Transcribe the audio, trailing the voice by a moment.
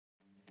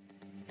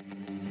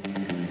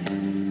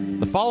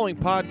The following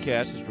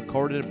podcast is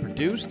recorded and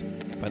produced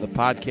by the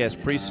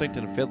Podcast Precinct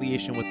in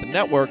affiliation with the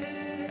network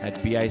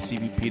at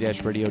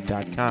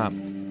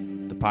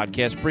bicbp-radio.com. The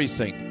Podcast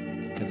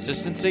Precinct.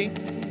 Consistency,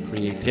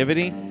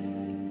 creativity,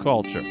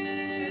 culture.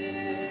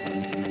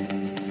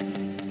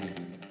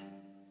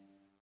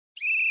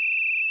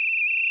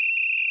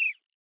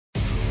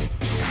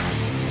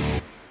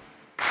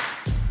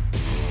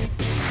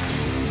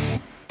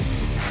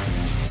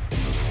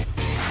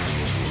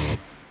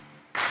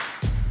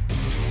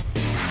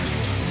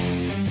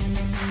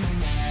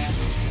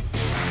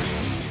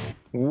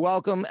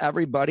 Welcome,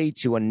 everybody,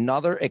 to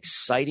another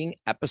exciting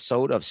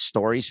episode of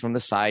Stories from the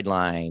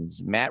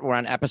Sidelines. Matt, we're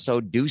on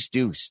episode Deuce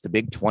Deuce, the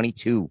big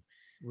 22.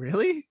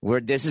 Really?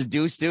 This is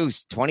Deuce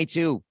Deuce,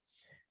 22. All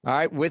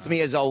right, with me,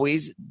 as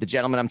always, the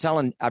gentleman I'm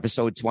telling,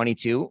 episode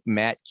 22,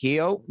 Matt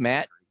Keogh.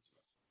 Matt,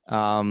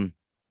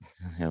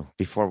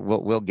 before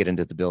we'll get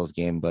into the Bills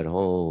game, but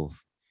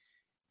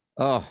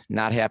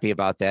not happy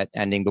about that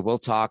ending, but we'll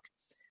talk.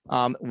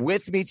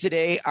 With me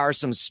today are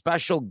some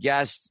special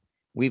guests.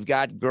 We've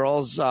got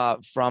girls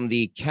from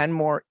the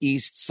Kenmore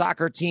East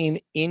soccer team,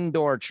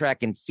 indoor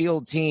track and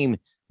field team,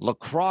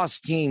 lacrosse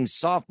team,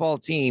 softball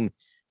team,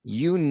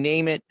 you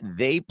name it,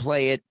 they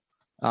play it.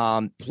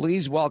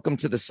 Please welcome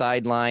to the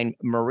sideline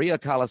Maria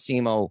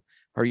Colosimo,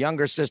 her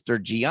younger sister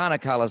Gianna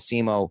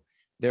Colosimo,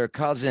 their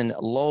cousin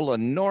Lola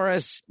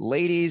Norris.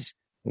 Ladies,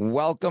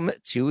 welcome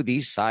to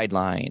the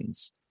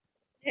sidelines.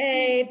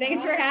 Hey,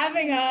 thanks for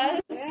having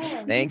us.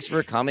 Thanks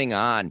for coming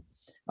on.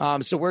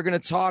 So we're going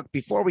to talk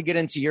before we get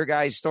into your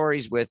guys'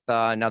 stories with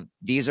now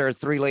these are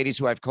three ladies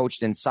who I've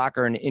coached in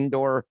soccer and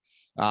indoor.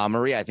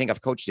 Maria, I think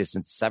I've coached you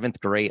since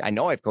seventh grade. I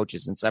know I've coached you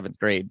since seventh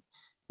grade.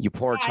 You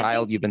poor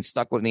child. You've been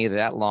stuck with me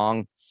that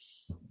long.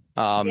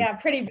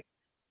 Pretty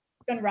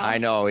been rough. I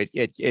know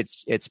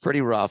it's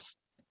pretty rough.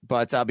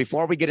 But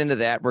before we get into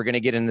that, we're going to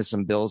get into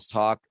some Bills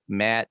talk.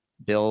 Matt,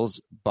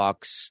 Bills,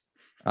 Bucks.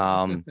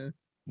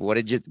 What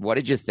did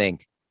you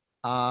think?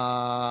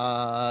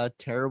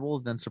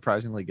 Terrible, then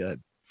surprisingly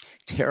good.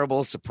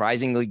 Terrible,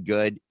 surprisingly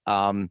good.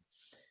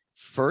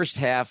 First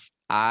half,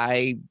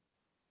 and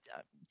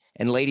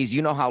ladies,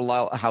 you know how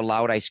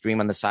loud I scream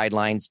on the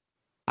sidelines.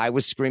 I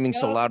was screaming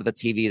so loud at the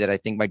TV that I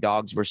think my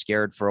dogs were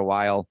scared for a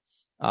while.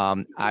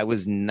 I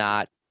was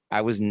not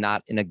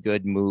in a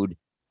good mood,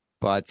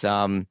 but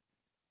it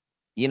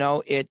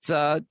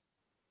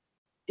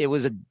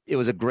was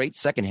a great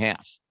second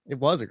half. It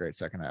was a great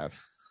second half.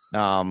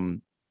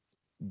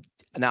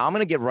 Now I'm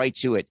going to get right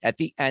to it. At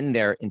the end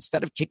there,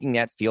 instead of kicking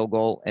that field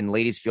goal, and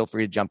ladies, feel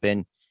free to jump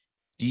in,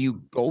 do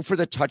you go for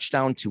the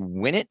touchdown to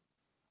win it,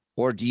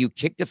 or do you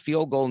kick the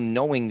field goal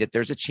knowing that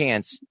there's a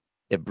chance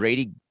that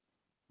Brady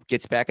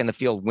gets back in the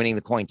field winning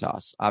the coin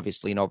toss,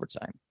 obviously in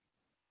overtime?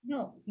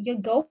 No, you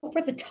go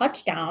for the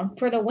touchdown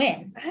for the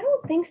win. I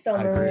don't think so,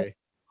 I Maria. agree.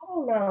 I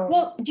don't know.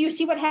 Well, do you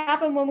see what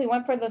happened when we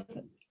went for the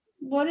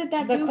coin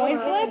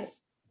flip?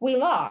 We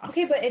lost.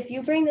 Okay, but if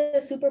you bring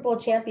the Super Bowl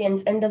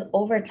champions into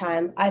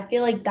overtime, I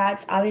feel like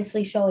that's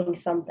obviously showing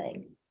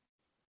something.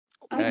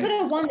 We could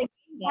have won the game.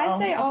 I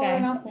say all or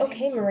nothing.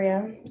 Okay,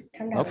 Maria.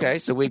 Calm down. Okay,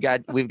 so we've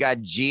got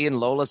G and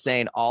Lola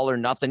saying all or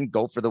nothing,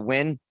 go for the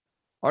win.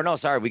 Or no,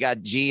 sorry, we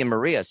got G and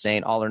Maria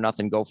saying all or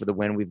nothing, go for the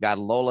win. We've got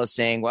Lola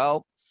saying,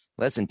 well,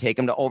 listen, take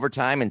them to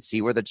overtime and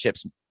see where the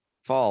chips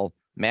fall.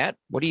 Matt,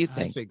 what do you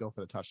think? I say go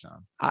for the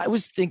touchdown. I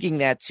was thinking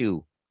that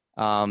too.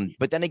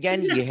 But then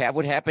again, you have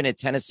what happened at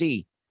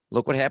Tennessee.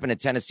 Look what happened at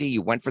Tennessee.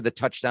 You went for the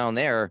touchdown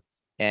there,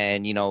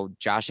 and,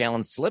 Josh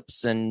Allen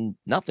slips and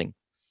nothing.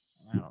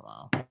 I don't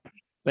know.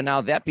 But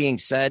now, that being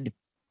said,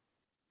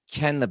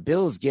 can the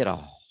Bills get a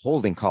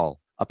holding call,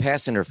 a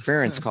pass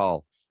interference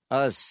call,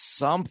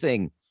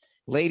 something?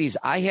 Ladies,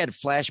 I had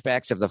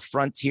flashbacks of the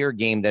Frontier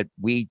game that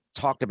we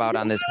talked about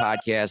on this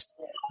podcast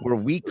where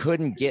we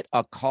couldn't get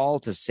a call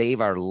to save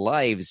our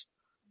lives.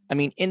 I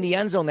mean, in the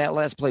end zone, that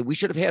last play, we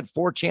should have had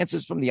 4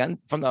 chances from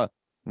the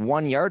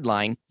 1 yard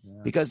line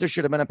because there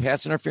should have been a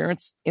pass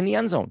interference in the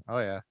end zone. Oh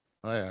yeah.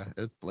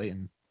 It's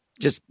blatant.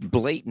 Just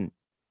blatant.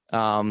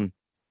 But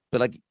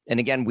and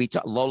again,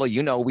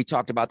 Lola, we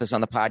talked about this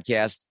on the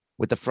podcast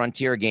with the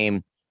Frontier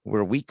game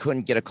where we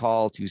couldn't get a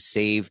call to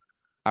save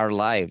our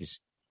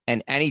lives.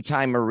 And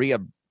anytime Maria,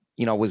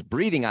 was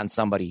breathing on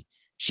somebody,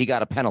 she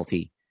got a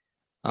penalty.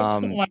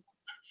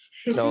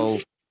 So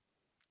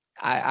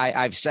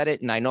I've said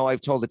it, and I know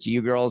I've told it to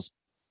you girls.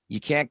 You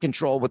can't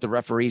control what the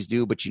referees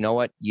do, but you know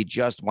what? You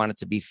just want it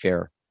to be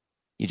fair.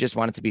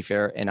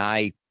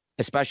 And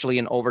especially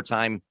in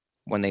overtime,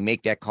 when they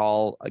make that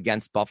call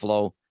against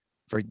Buffalo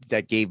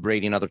that gave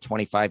Brady another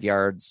 25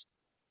 yards,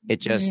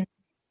 it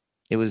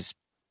was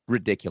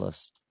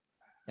ridiculous.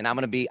 And I'm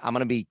going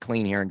to be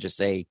clean here and just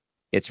say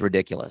it's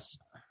ridiculous.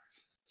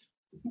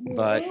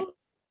 But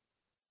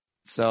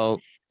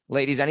so,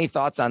 ladies, any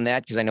thoughts on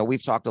that? Because I know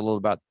we've talked a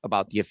little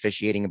about the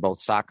officiating in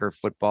both soccer,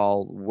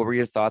 football. What were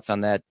your thoughts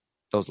on that?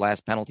 Those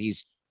last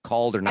penalties,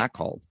 called or not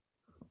called?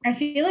 I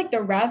feel like the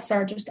refs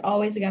are just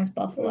always against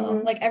Buffalo.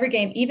 Mm-hmm. Like every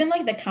game, even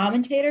like the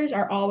commentators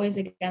are always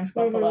against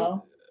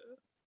Buffalo.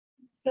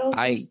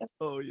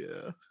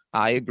 Mm-hmm.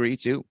 I agree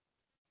too.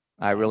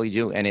 I really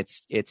do. And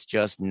it's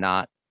just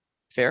not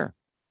fair.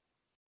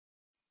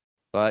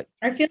 But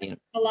I feel like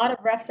a lot of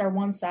refs are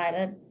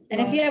one-sided.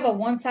 And if you have a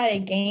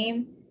one-sided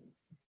game,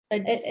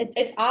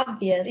 it's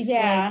obvious.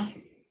 Yeah.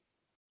 Like,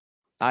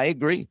 I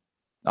agree.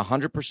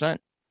 100%.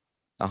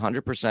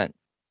 100%.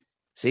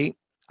 See,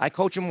 I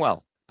coach them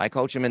well. I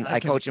coach them I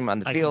coach them on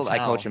the field. I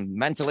coach them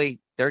mentally.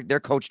 They're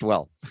coached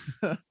well.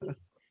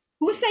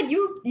 Who said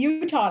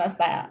you taught us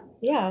that?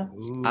 yeah.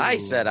 I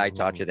said I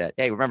taught you that.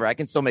 Hey, remember, I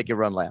can still make you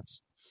run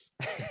laps.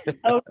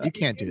 You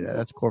can't do that.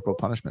 That's corporal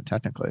punishment,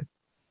 technically.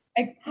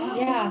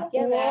 Yeah.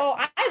 Whoa,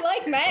 I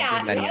like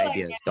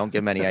Matt. Don't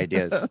give many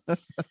ideas.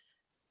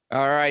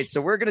 All right,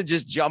 so we're gonna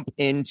just jump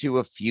into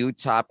a few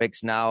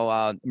topics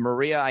now.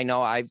 Maria, I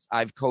know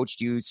I've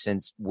coached you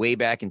since way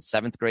back in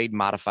 7th grade,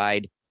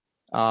 modified.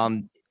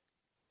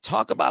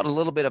 Talk about a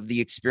little bit of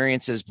the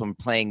experiences from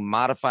playing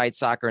modified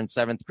soccer in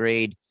 7th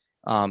grade.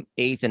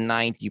 8th and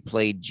 9th, you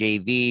played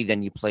JV.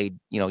 Then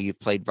you've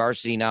played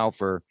varsity now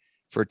for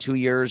 2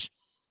 years.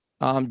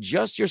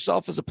 Just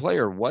yourself as a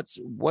player,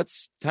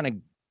 what's kind of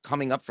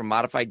coming up from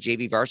modified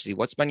JV varsity?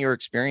 What's been your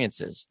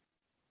experiences?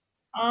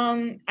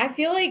 I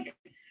feel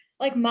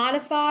like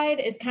modified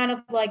is kind of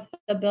like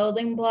the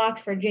building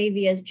blocks for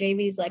JV, as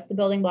JV is like the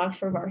building blocks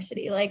for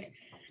varsity. Like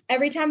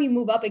every time you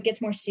move up, it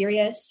gets more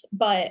serious.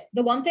 But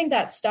the one thing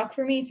that stuck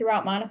for me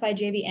throughout modified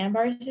JV and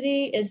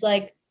varsity is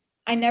like,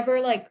 I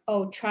never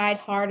tried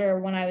harder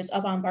when I was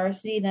up on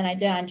varsity than I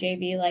did on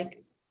JV. Like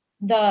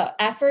the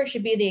effort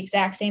should be the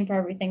exact same for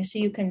everything, so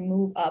you can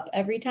move up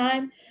every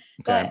time.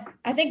 Okay. But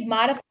I think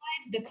modified,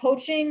 the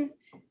coaching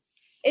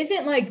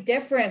isn't like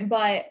different,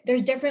 but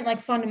there's different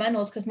like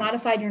fundamentals, because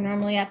modified, you're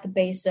normally at the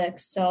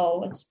basics.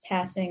 So it's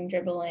passing,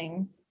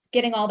 dribbling,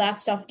 getting all that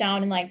stuff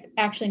down, and like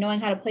actually knowing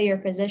how to play your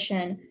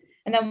position.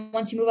 And then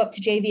once you move up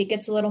to JV, it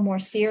gets a little more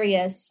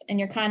serious, and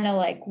you're kind of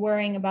like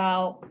worrying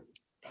about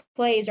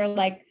plays or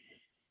like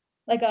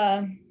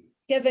a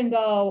give and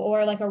go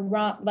or like a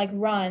run, like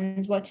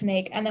runs, what to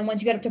make. And then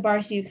once you get up to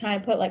varsity, you kind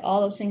of put like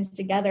all those things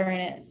together,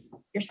 and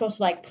you're supposed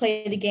to like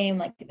play the game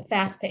like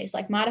fast paced.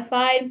 Like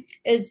modified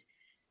is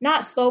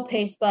not slow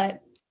paced,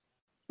 but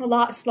a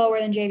lot slower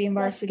than JV and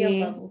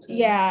varsity.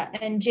 Yeah,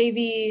 and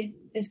JV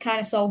is kind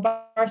of slow.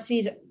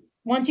 Varsity's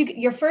once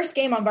your first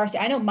game on varsity.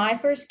 I know my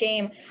first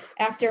game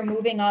after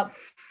moving up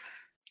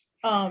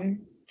from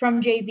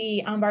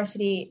JV on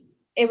varsity,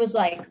 it was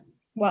like,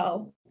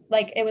 whoa.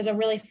 Like it was a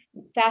really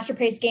faster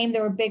paced game.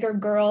 There were bigger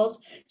girls.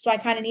 So I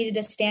kind of needed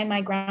to stand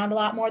my ground a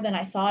lot more than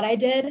I thought I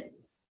did.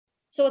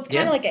 So it's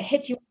kind of like it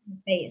hits you in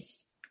the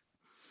face.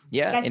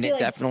 Yeah. And it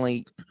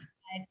definitely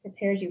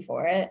prepares you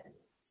for it.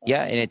 So.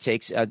 Yeah. And it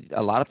takes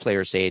a lot of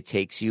players say it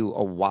takes you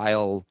a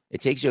while.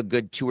 It takes you a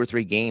good 2 or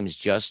 3 games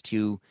just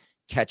to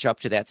catch up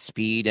to that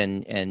speed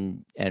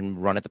and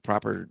run at the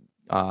proper,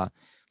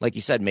 like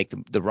you said, make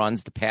the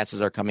runs. The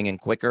passes are coming in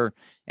quicker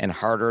and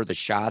harder. The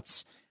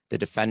shots, the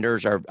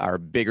defenders are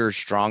bigger,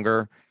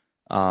 stronger.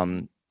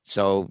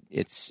 So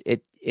it's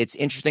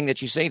interesting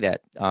that you say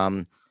that,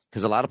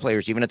 because a lot of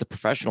players, even at the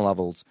professional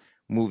levels,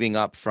 moving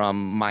up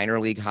from minor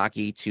league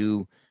hockey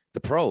to the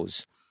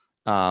pros,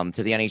 to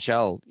the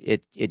NHL,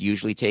 it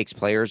usually takes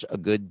players a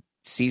good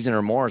season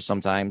or more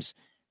sometimes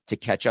to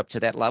catch up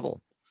to that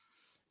level.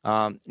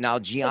 Now,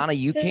 Gianna,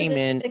 you came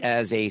in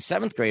as a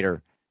 7th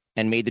grader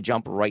and made the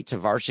jump right to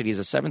varsity as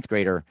a 7th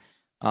grader.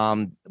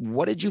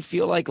 What did you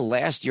feel like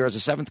last year as a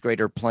 7th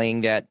grader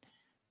playing that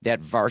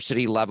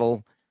varsity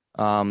level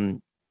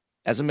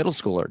as a middle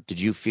schooler? Did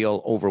you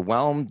feel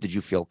overwhelmed? Did you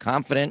feel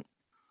confident?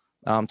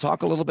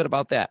 Talk a little bit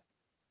about that.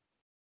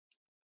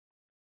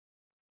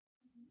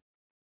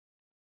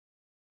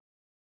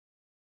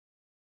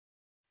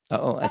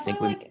 I think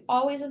we like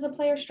always as a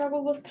player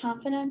struggled with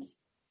confidence.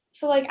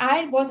 So like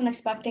I wasn't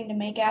expecting to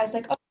make it. I was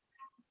like, oh.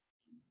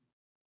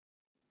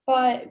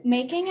 But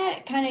making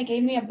it kind of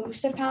gave me a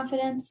boost of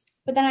confidence.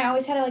 But then I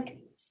always had to like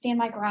stand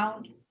my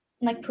ground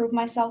and like prove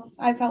myself.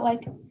 I felt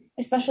like,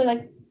 especially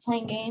like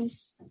playing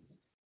games.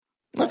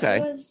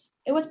 Okay.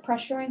 It was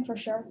pressuring for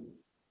sure.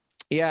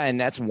 Yeah, and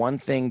that's one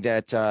thing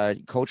that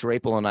Coach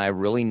Rapel and I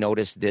really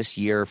noticed this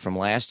year from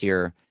last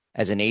year.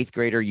 As an 8th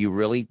grader,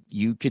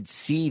 you could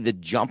see the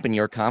jump in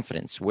your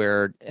confidence,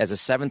 where as a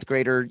 7th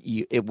grader,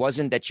 it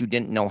wasn't that you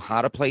didn't know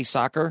how to play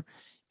soccer.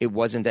 It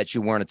wasn't that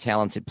you weren't a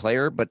talented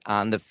player, but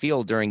on the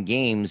field during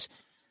games,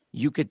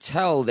 you could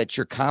tell that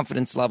your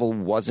confidence level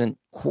wasn't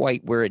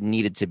quite where it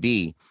needed to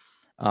be.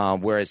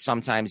 Whereas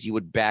sometimes you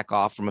would back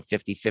off from a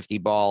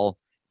 50-50 ball.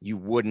 You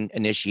wouldn't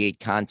initiate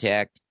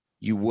contact.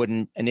 You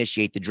wouldn't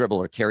initiate the dribble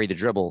or carry the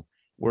dribble.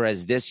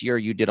 Whereas this year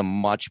you did a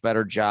much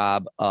better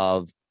job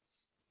of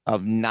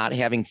not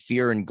having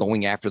fear and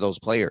going after those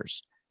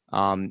players.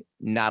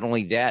 Not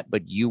only that,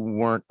 but you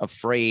weren't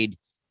afraid.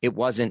 It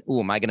wasn't,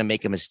 am I going to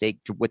make a mistake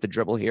with the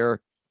dribble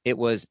here? It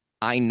was,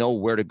 I know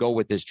where to go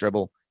with this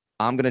dribble.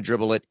 I'm going to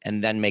dribble it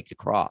and then make the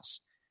cross.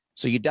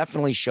 So you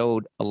definitely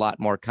showed a lot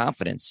more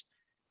confidence.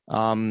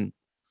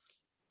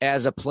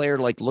 As a player,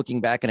 like looking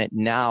back on it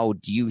now,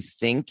 do you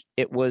think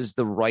it was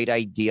the right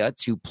idea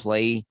to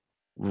play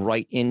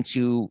right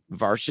into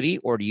varsity?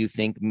 Or do you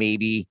think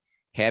maybe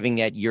having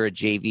that year at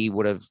JV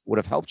would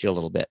have helped you a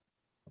little bit?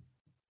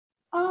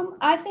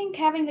 I think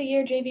having the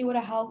year JV would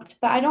have helped,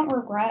 but I don't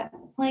regret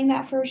playing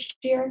that first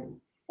year.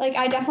 Like,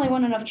 I definitely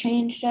wouldn't have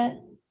changed it.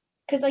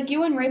 Because, like,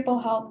 you and Rapel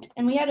helped,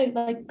 and we had a,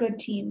 like, good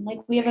team. Like,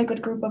 we have a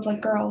good group of,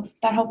 like, girls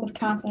that help with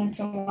confidence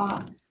a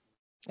lot.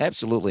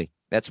 Absolutely.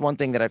 That's one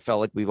thing that I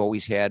felt like we've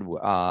always had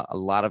a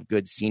lot of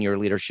good senior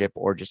leadership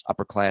or just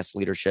upper class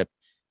leadership,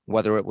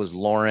 whether it was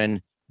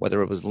Lauren,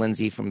 whether it was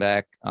Lindsay from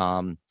back.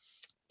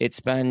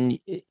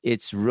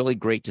 It's really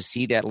great to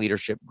see that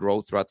leadership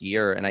grow throughout the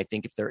year. And I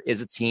think if there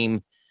is a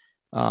team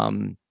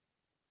to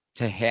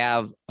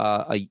have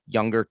a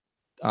younger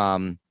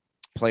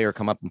player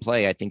come up and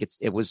play, I think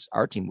it was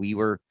our team. We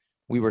were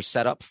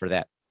set up for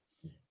that.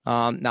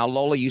 Now,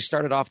 Lola, you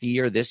started off the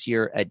year this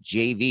year at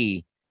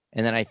JV,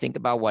 and then I think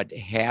about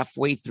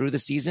halfway through the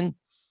season,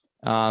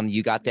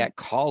 you got that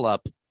call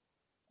up.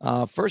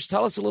 First,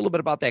 tell us a little bit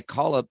about that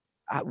call up.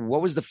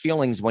 What was the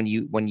feelings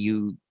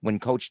when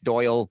Coach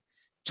Doyle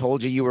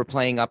told you were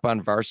playing up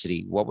on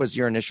varsity? What was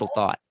your initial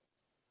thought?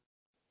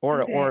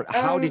 Or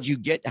how did you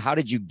get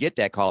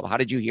that call up? How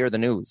did you hear the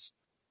news?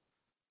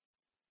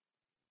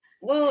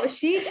 Well,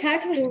 she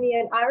texted me,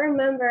 and I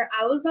remember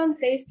I was on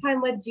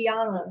FaceTime with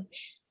Gianna.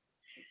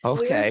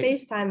 Okay. We were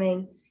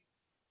FaceTiming.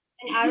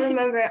 And I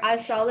remember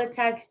I saw the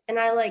text, and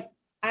I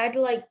had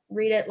to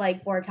read it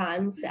 4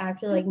 times to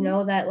actually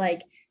know that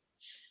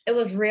it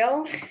was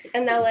real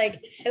and that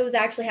it was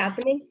actually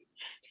happening.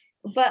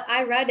 But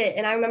I read it,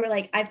 and I remember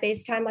I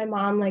FaceTimed my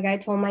mom. I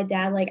told my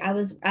dad, I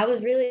was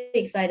really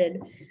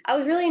excited. I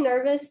was really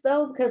nervous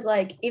though, because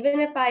even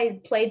if I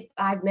played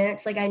 5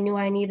 minutes, I knew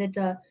I needed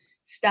to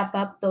step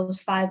up those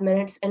 5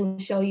 minutes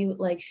and show you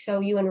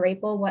and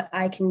Rapel what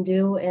I can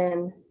do,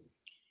 and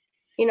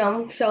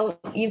show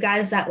you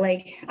guys that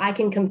I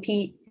can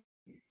compete.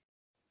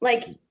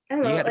 I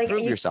don't know. You had to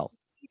prove yourself.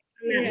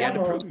 You had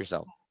to prove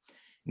yourself.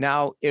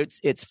 Now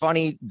it's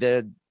funny.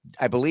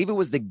 I believe it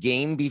was the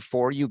game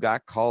before you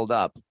got called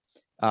up.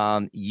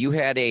 You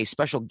had a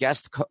special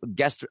guest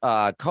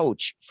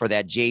coach for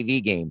that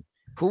JV game.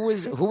 Who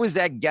was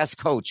that guest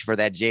coach for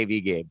that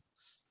JV game?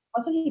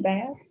 Wasn't he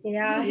bad?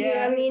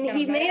 Yeah. I mean,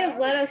 he may have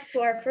led us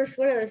to our first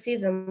win of the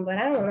season, but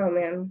I don't know,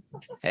 man.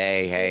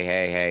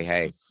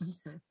 Hey.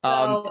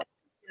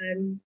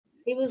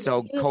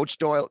 So, Coach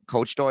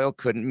Doyle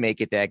couldn't make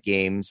it that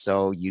game,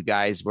 so you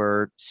guys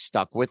were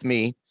stuck with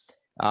me.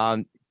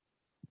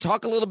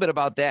 Talk a little bit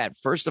about that.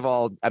 First of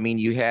all, I mean,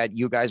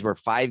 you guys were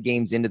 5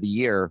 games into the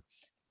year,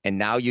 and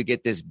now you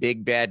get this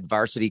big bad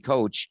varsity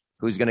coach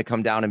who's going to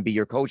come down and be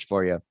your coach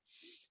for you.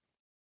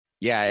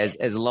 Yeah,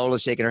 as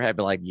Lola's shaking her head,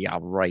 be like, yeah,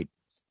 right.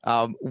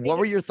 What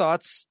were your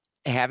thoughts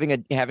having a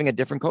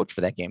different coach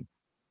for that game?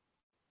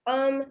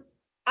 I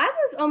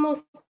was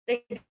almost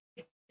excited,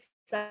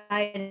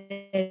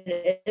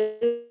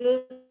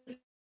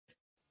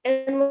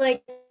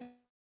 and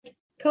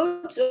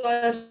Coach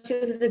she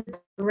was a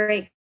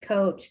great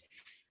coach,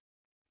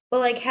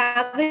 but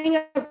having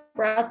a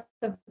breath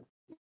of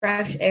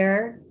fresh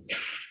air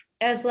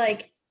as a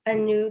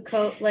new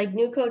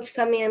coach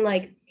coming in,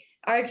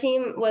 our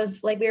team was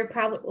we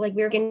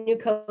were getting a new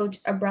coach,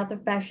 a breath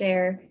of fresh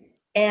air,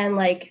 and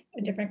a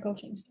different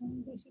coaching style,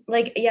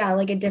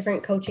 basically. a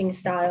different coaching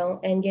style,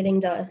 and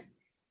getting a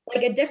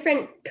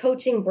different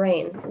coaching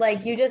brain.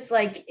 You just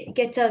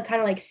get to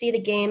kind of see the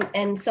game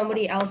in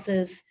somebody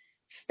else's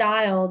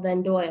style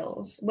than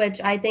Doyle's, which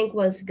I think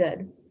was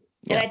good.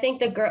 Yeah. And I think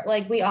the girl,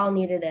 we all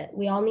needed it.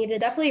 We all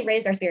definitely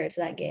raised our spirits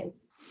that game.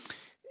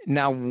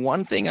 Now,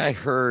 one thing I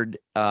heard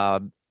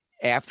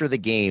after the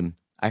game,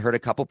 I heard a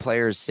couple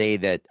players say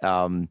that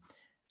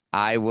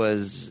I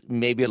was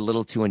maybe a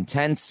little too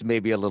intense,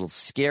 maybe a little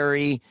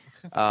scary.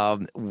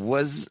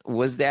 Was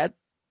that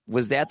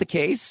the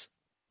case?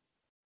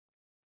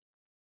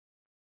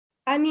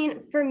 I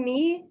mean, for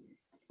me,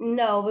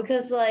 no,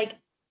 because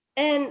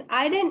and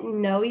I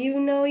didn't know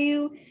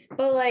you,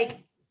 but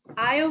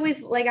I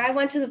always I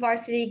went to the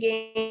varsity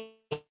games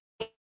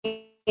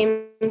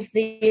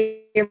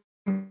the year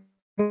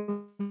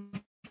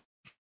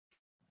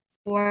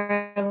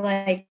before,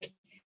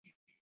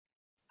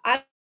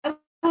 I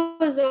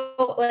was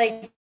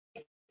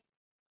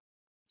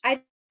I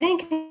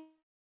didn't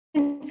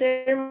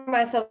consider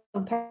myself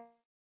a part.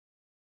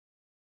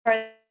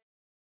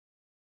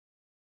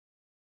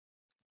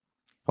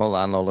 Hold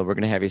on, Lola. We're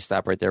going to have you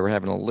stop right there. We're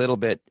having a little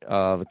bit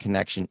of a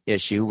connection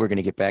issue. We're going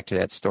to get back to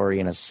that story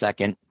in a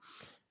second.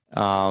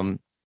 Can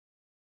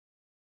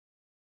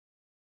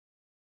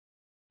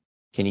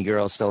you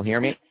girls still hear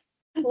me?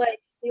 You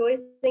always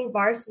think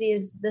varsity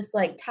is this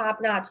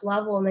top-notch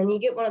level, and then you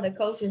get one of the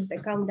coaches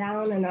that come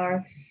down in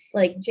our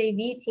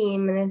JV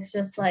team, and it's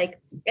just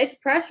it's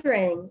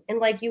pressuring,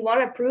 and you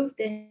want to prove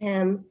to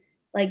him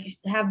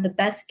have the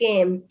best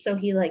game, so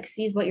he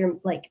sees what you're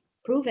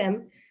prove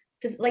him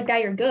to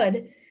that you're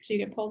good. So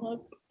you get pulled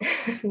up.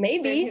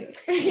 maybe.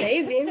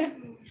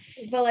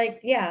 But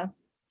yeah.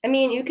 I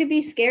mean, you could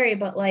be scary,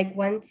 but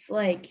once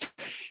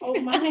oh,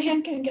 my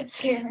hand can get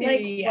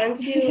scary.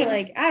 Once you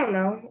I don't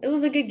know, it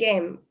was a good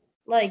game.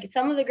 like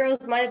some of the girls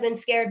might have been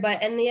scared,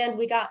 but in the end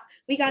we got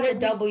the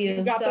W.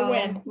 We got the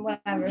win.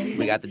 Whatever.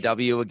 We got the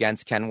W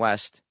against Ken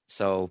West.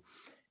 So,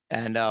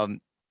 and I'm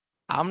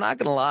not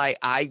gonna lie,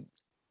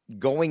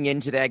 going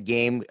into that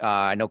game,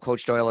 I know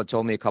Coach Doyle had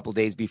told me a couple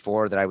days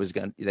before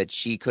that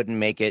she couldn't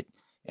make it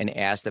and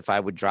asked if I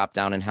would drop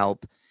down and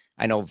help.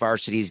 I know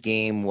varsity's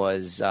game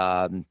was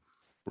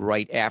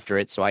right after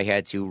it, so I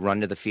had to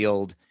run to the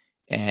field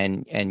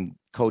and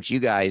coach you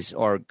guys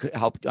or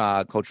help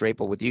Coach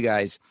Rapel with you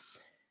guys.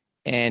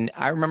 And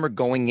I remember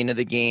going into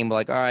the game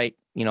like, all right,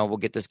 we'll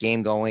get this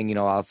game going.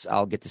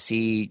 I'll get to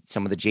see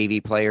some of the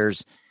JV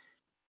players.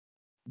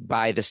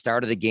 By the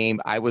start of the game,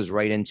 I was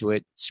right into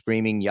it,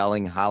 screaming,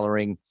 yelling,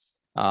 hollering.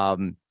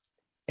 And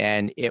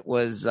it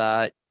was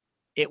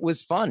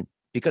fun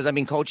because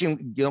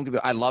coaching,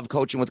 I love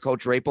coaching with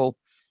Coach Rapel.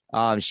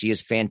 She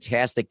is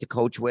fantastic to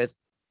coach with.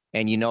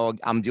 And,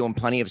 I'm doing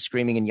plenty of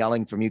screaming and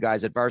yelling from you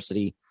guys at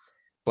varsity,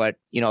 but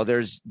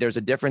there's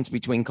a difference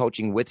between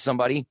coaching with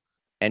somebody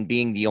and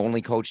being the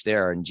only coach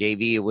there. And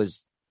JV,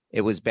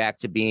 it was back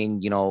to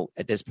being,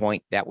 at this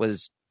point that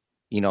was,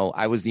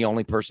 I was the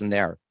only person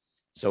there.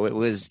 So it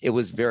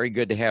was very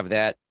good to have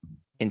that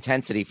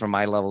intensity from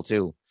my level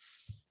too.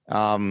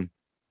 Now,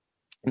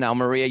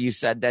 Maria, you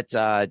said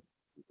that,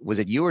 was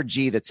it you or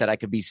G that said I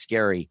could be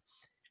scary?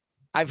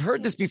 I've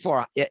heard this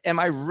before. Am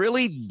I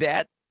really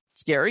that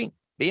scary?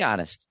 Be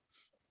honest.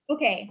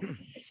 Okay.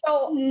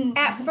 So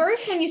at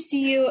first when you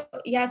see you,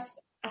 yes,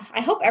 I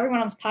hope everyone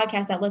on this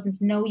podcast that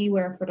listens know you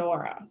wear a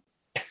fedora.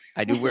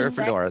 I do wear a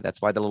fedora. Right? That's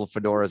why the little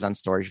fedora is on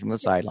storage from the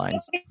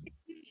sidelines.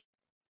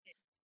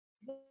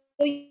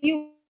 Well,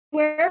 you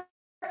wear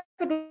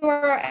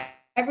fedora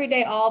every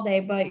day, all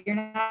day, but you're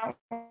not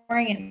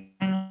wearing it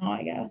now,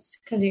 I guess,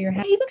 because of your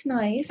head. He looks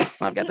nice.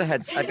 I've got the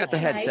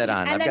headset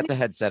on. I've got the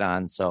headset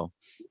on. So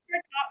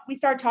we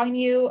start talking to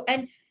you,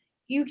 and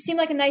you seem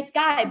like a nice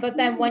guy, but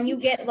then when you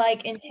get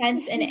like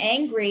intense and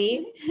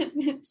angry,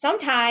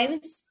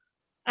 sometimes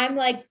I'm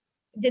like,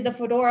 did the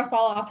fedora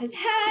fall off his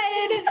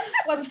head?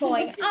 What's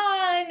going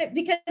on?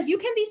 Because you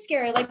can be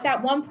scary. Like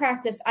that one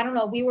practice, I don't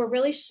know, we were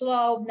really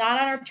slow, not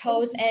on our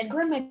toes, and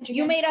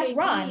you made us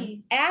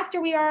run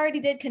after we already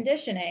did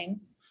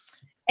conditioning.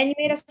 And you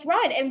made us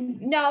run.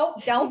 And no,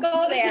 don't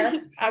go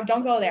there.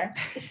 Don't go there.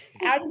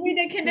 After we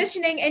did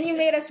conditioning and you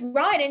made us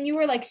run and you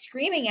were like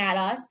screaming at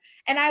us.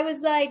 And I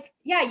was like,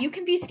 yeah, you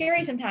can be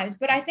scary sometimes.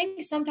 But I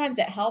think sometimes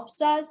it helps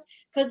us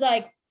because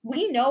like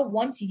we know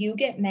once you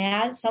get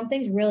mad,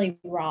 something's really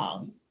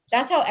wrong.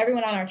 That's how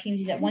everyone on our team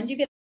sees it. Once you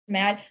get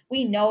mad,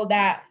 we know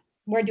that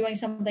we're doing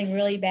something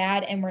really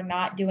bad and we're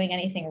not doing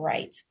anything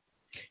right.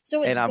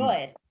 So it's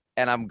good.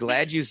 And I'm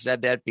glad you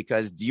said that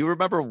because do you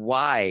remember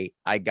why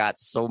I got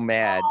so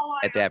mad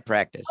at that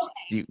practice?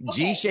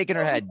 G's shaking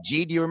her head.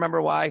 G, do you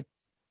remember why?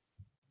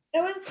 It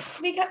was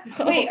because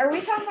wait, are we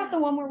talking about the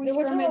one where we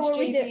scrimmaged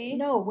JV?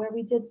 Where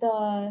we did the.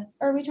 Or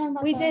are we talking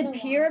about? We did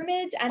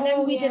pyramids and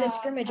then we did a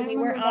scrimmage and we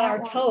were on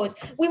our toes.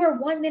 We were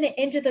 1 minute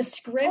into the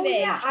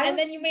scrimmage and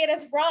then you made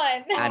us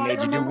run. I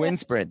made you do wind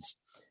sprints,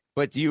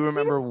 but do you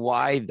remember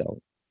why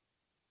though?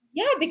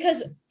 Yeah,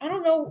 because I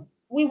don't know.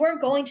 We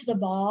weren't going to the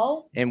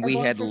ball. And we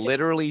had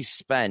literally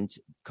spent,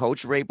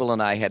 Coach Rapel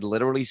and I had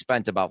literally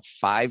spent about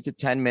 5 to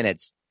 10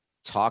 minutes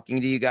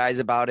talking to you guys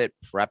about it,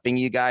 prepping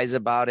you guys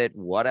about it,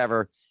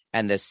 whatever.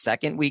 And the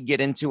second we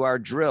get into our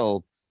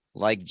drill,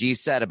 like G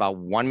said, about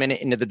 1 minute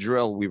into the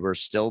drill, we were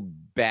still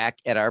back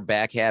at our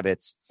back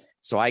habits.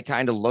 So I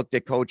kind of looked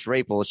at Coach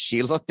Rapel.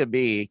 She looked at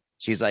me.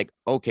 She's like,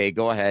 okay,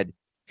 go ahead.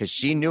 Because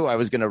she knew I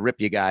was going to rip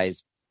you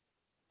guys.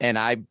 And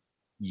I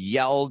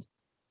yelled,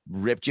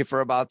 ripped you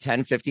for about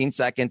 10, 15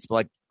 seconds,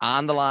 like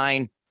on the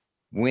line,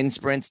 wind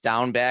sprints,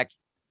 down, back,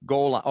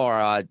 goal or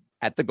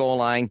at the goal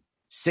line,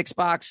 6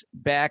 box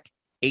back,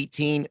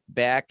 18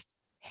 back,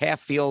 half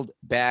field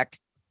back.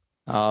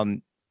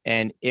 And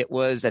it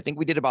was, I think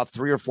we did about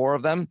 3 or 4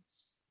 of them.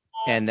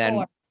 And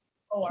then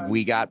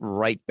we got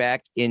right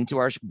back into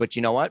our, but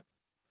you know what?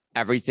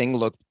 Everything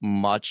looked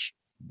much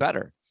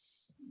better.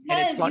 And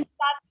it's fun.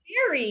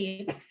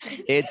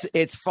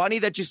 It's funny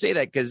that you say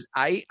that because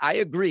I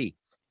agree.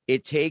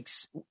 It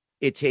takes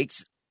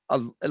a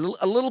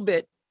little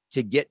bit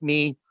to get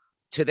me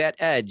to that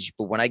edge.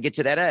 But when I get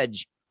to that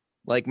edge,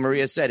 like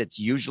Maria said, it's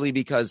usually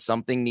because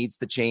something needs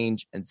to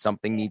change and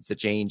something needs to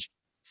change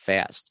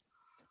fast.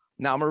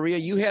 Now, Maria,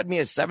 you had me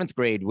as 7th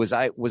grade. Was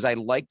I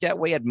like that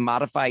way at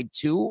Modified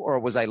too, or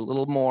was I a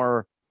little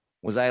more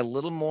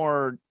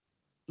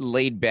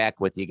laid back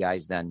with you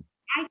guys then?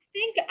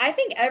 I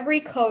think every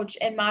coach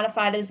in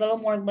Modified is a little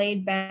more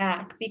laid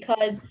back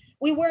because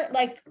we weren't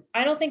like,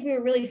 I don't think we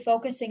were really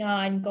focusing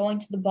on going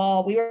to the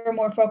ball. We were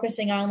more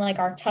focusing on like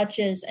our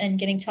touches and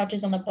getting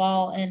touches on the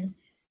ball and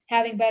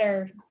having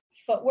better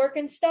footwork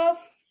and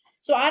stuff.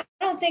 So I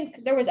don't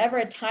think there was ever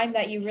a time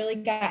that you really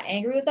got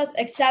angry with us,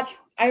 except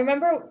I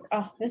remember,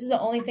 this is the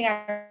only thing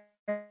I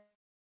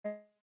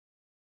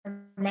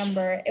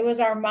remember. It was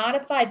our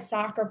Modified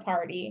soccer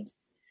party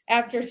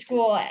after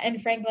school in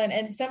Franklin,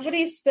 and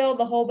somebody spilled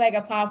the whole bag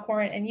of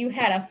popcorn and you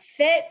had a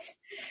fit.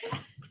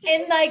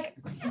 And like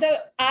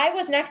I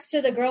was next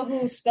to the girl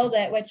who spilled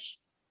it, which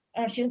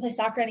she doesn't play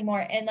soccer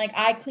anymore. And like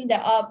I cleaned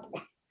it up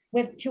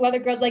with two other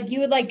girls. Like you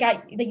would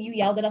you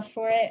yelled at us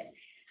for it.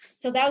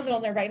 So that was a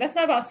little nerve wracking. That's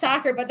not about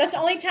soccer, but that's the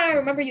only time I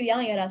remember you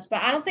yelling at us.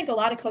 But I don't think a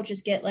lot of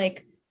coaches get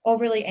like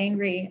overly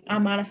angry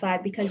on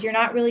modified because you're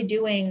not really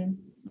doing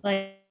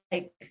like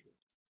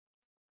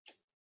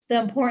the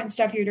important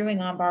stuff you're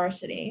doing on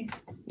varsity.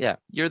 Yeah,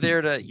 you're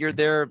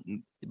there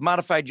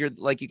modified. You're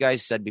like you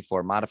guys said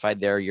before, modified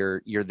there.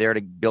 You're there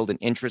to build an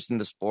interest in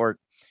the sport.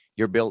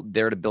 You're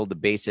there to build the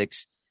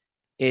basics.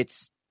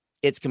 It's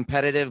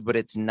competitive, but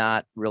it's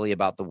not really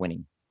about the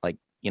winning. Like,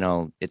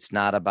 it's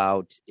not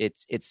about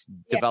it's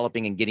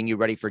developing and getting you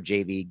ready for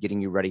JV, getting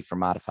you ready for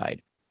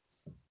modified.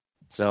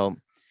 So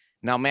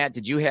now, Matt,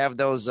 did you have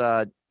those?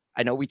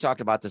 I know we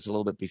talked about this a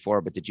little bit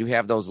before, but did you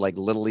have those like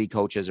little league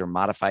coaches or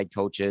modified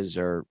coaches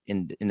or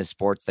in the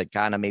sports that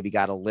kind of maybe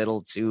got a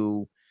little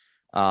too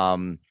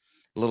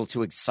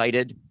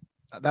excited?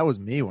 That was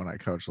me when I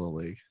coached Little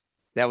League.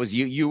 That was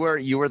you. You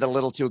were the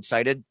little too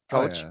excited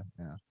coach. Oh,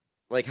 yeah.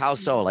 Like how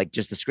so? Like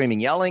just the screaming,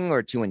 yelling,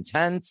 or too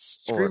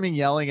intense? Screaming,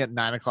 yelling at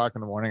 9:00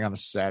 in the morning on a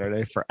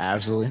Saturday for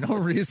absolutely no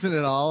reason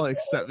at all,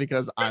 except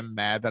because I'm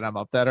mad that I'm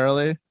up that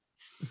early.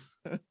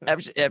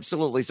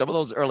 Absolutely. Some of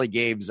those early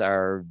games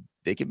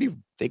they can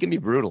be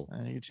brutal.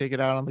 And you take it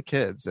out on the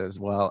kids as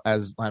well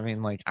as,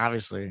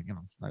 obviously,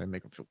 I didn't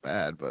make them feel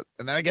bad,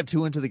 and then I get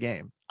too into the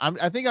game.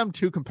 I think I'm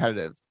too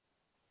competitive,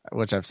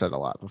 which I've said a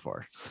lot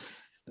before.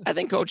 I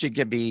think coaching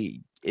can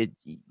be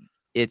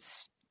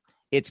it's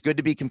good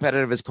to be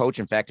competitive as coach.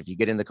 In fact, if you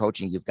get into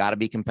coaching, you've got to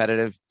be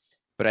competitive,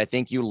 but I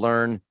think you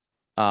learn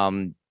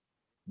what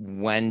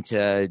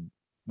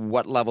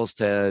levels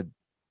to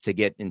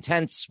get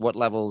intense, what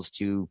levels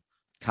to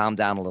calm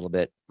down a little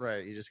bit.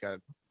 Right. You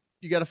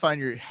got to find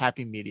your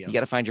happy medium. You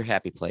got to find your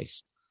happy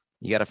place.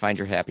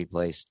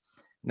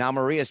 Now,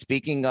 Maria,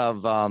 speaking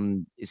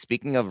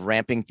of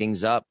ramping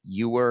things up,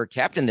 you were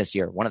captain this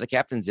year, one of the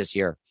captains this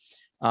year.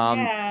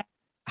 Yeah.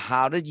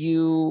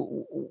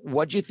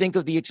 What'd you think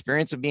of the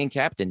experience of being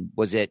captain?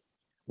 Was it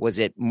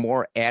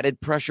more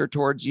added pressure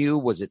towards you?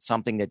 Was it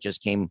something that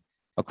just came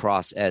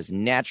across as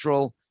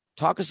natural?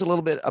 Talk us a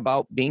little bit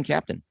about being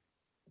captain.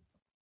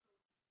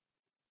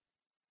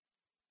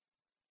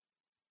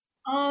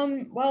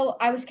 Well,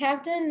 I was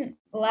captain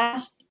my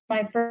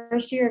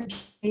first year of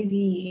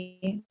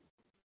JV.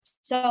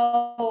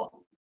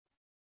 So,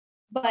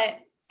 but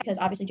because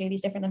obviously JV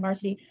is different than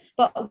varsity.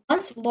 But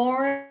once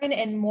Lauren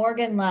and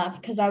Morgan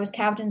left, because I was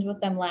captains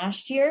with them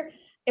last year,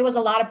 it was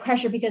a lot of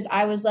pressure because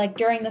I was like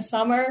during the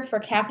summer for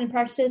captain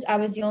practices, I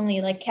was the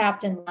only like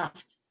captain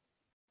left,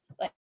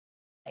 like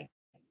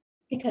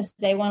because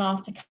they went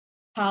off to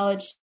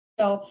college.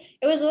 So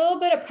it was a little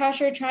bit of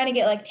pressure trying to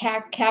get like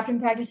captain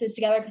practices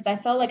together because I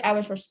felt like I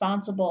was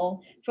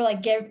responsible for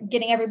like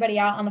getting everybody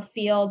out on the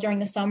field during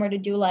the summer to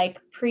do like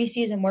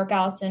preseason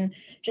workouts and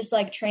just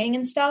like training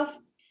and stuff.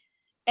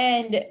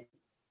 And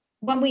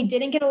when we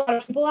didn't get a lot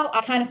of people out,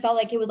 I kind of felt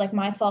like it was like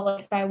my fault,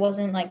 like if I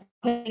wasn't like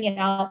putting it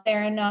out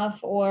there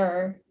enough,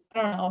 or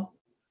I don't know.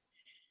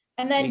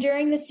 And then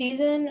during the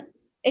season,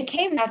 it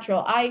came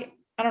natural. I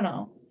don't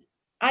know.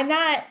 I'm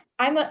not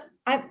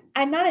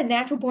a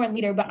natural born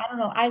leader, but I don't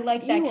know. I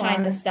like that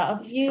kind of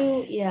stuff.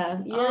 You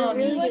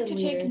really like to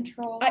take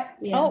control.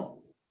 No,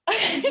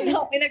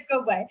 in a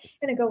good way.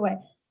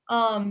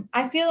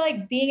 I feel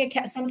like being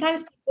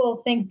sometimes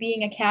people think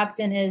being a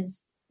captain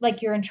is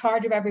like you're in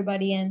charge of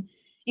everybody and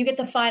you get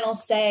the final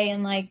say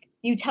and like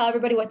you tell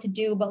everybody what to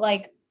do. But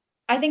like,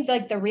 I think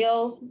like the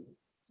real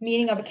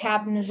meaning of a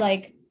captain is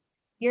like,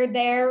 you're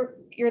there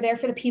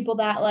for the people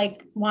that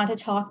like want to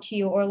talk to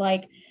you, or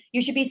like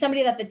you should be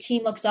somebody that the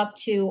team looks up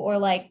to, or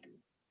like,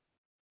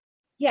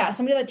 yeah,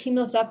 somebody that the team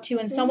looks up to,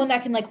 and someone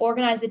that can like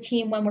organize the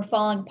team when we're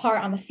falling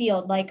apart on the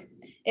field. Like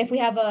if we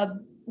have a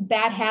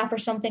bad half or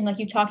something, like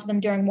you talk to them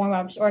during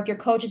warm-ups, or if your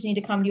coaches need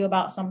to come to you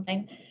about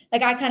something.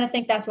 Like I kind of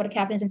think that's what a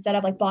captain is, instead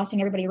of like bossing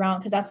everybody around,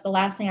 because that's the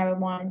last thing I would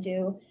want to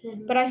do.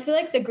 Mm-hmm. But I feel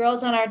like the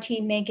girls on our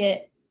team make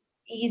it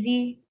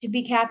easy to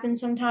be captain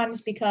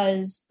sometimes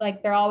because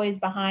like they're always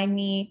behind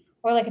me,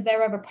 or like if they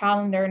ever have a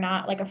problem, they're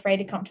not like afraid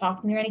to come talk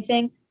to me or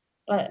anything.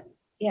 But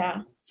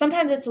yeah,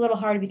 sometimes it's a little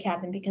hard to be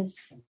captain because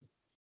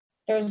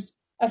there's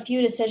a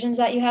few decisions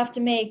that you have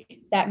to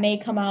make that may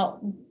come out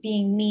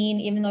being mean,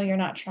 even though you're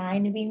not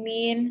trying to be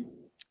mean.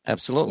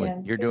 Absolutely.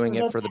 Yeah. You're doing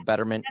it for the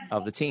betterment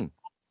of the team.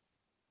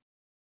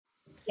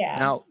 Yeah.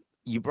 Now,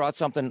 you brought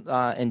something,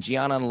 and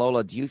Gianna and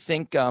Lola, do you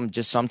think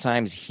just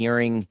sometimes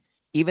hearing,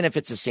 even if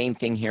it's the same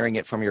thing, hearing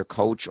it from your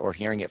coach or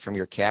hearing it from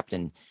your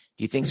captain,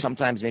 do you think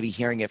sometimes maybe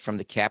hearing it from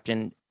the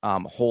captain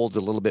holds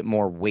a little bit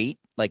more weight?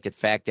 Like the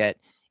fact that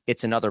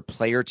it's another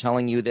player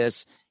telling you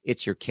this,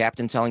 it's your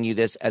captain telling you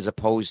this, as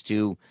opposed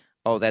to,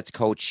 oh, that's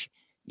coach,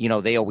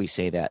 they always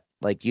say that.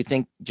 Like, do you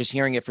think just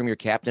hearing it from your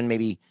captain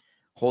maybe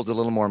holds a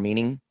little more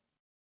meaning?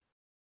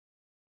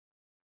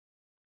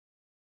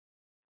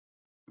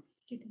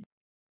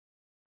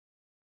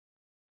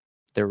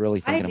 They're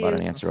really thinking about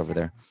an answer over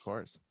there. Of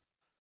course.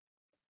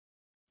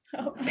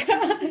 Oh,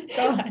 God.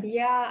 Go ahead.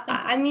 Yeah,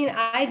 I mean,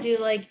 I do.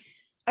 Like,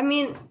 I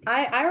mean,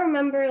 I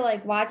remember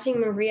like watching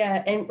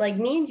Maria and like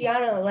me and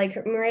Gianna,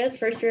 like Maria's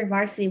first year of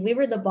varsity, we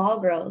were the ball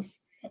girls.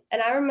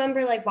 And I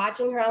remember like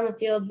watching her on the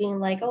field being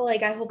like, oh,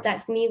 like I hope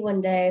that's me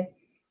one day.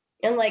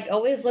 And like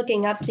always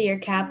looking up to your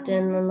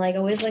captain and like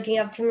always looking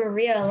up to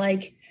Maria.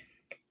 Like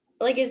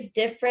it's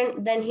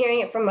different than hearing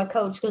it from a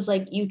coach because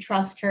like you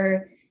trust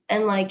her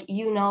and like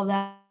you know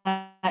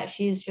that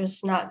she's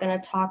just not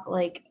gonna talk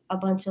like a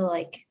bunch of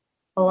like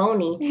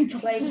baloney.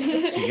 Like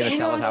She's gonna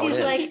tell it how it she's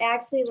is. like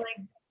actually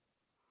like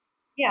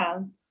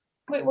yeah.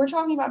 Wait, we're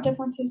talking about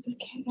differences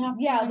between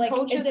Yeah, like,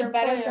 coaches is it or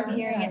better from players?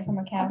 hearing it from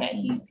a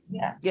captain?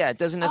 Okay, Yeah, it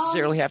doesn't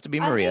necessarily have to be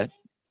I Maria. think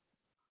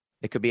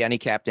It could be any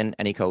captain,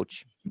 any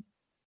coach.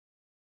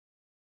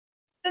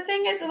 the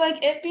thing is,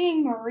 like, it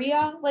being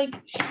Maria, like,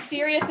 she's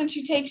serious and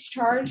she takes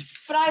charge,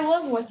 but I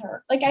live with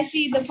her. Like, I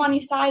see the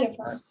funny side of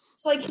her.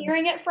 So, like,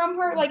 hearing it from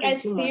her, like,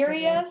 it's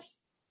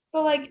serious,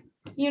 but, like,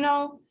 you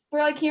know, we're,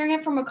 like, hearing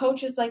it from a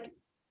coach is, like,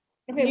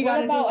 Okay, you what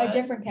gotta about do a it.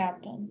 different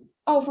captain?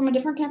 Oh, from a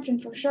different captain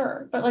for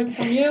sure. But, like,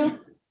 from you,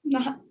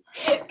 not.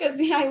 Because,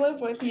 yeah, I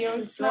live with you.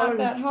 It's not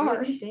that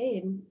hard.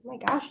 Shade. Oh my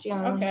gosh,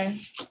 Gianna. Okay.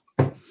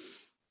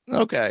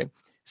 Okay.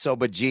 So,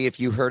 but G, if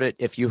you heard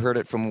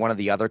it from one of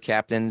the other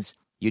captains,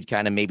 you'd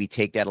kind of maybe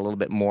take that a little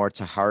bit more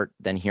to heart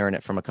than hearing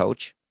it from a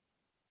coach.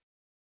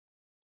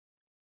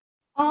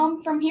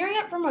 From hearing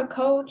it from a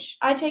coach,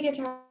 I take it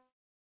to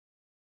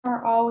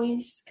heart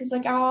always, because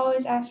like I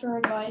always ask for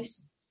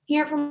advice.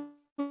 Hear it from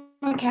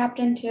a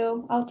captain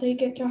too. I'll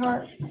take it to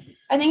heart.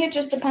 I think it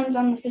just depends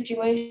on the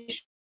situation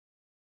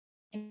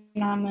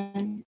I'm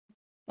in.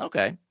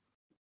 Okay.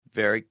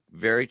 Very,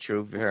 very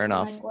true. Fair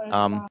enough. Like what it's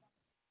about.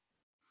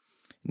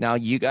 Now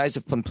you guys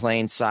have been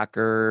playing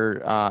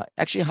soccer.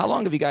 Actually, how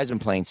long have you guys been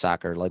playing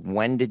soccer? Like,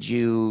 do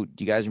you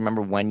guys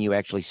remember when you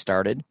actually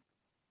started?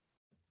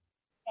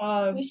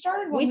 We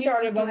started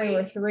when we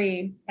were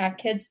 3 at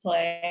kids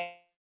play.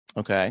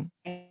 Okay.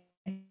 I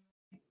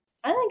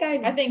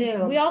think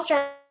too. we all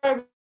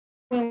started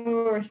when we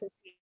were 3.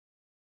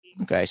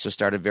 Okay. So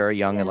started very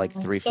young at like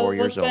 3, 4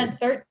 years old. It's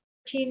been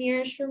 13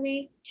 years for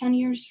me. 10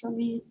 years for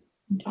me.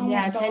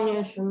 Yeah, 10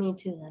 years for me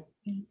too then.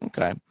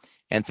 Okay.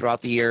 And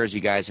throughout the years, you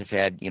guys have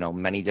had,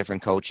 many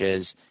different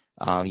coaches.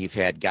 You've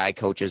had guy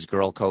coaches,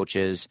 girl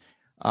coaches.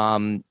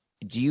 Do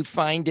you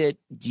find it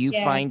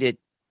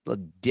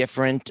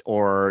different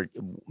or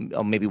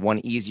maybe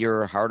one easier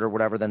or harder,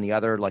 whatever, than the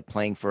other, like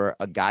playing for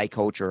a guy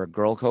coach or a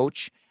girl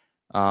coach?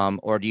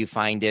 Or do you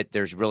find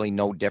there's really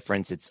no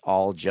difference? It's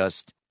all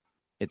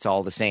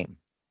the same.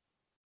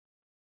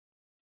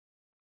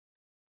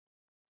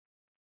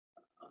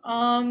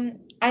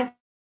 I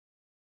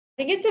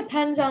think it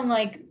depends on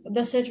like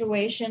the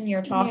situation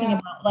you're talking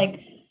about.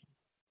 Like,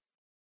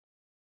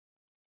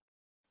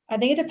 I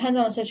think it depends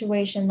on the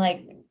situation.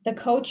 Like the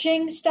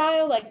coaching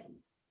style, like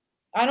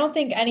I don't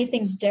think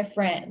anything's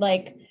different.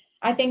 Like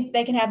I think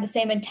they can have the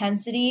same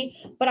intensity,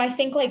 but I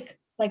think like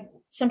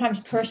sometimes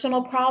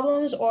personal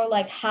problems or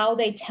like how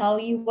they tell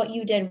you what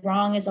you did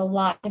wrong is a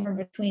lot different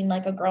between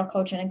like a girl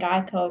coach and a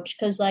guy coach.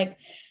 Cause like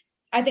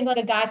I think like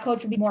a guy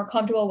coach would be more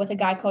comfortable with a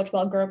guy coach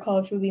while a girl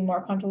coach would be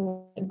more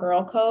comfortable with a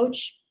girl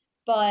coach.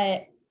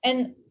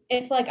 And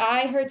if like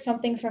I heard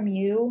something from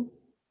you,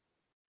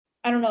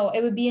 I don't know,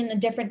 it would be in a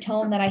different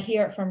tone that I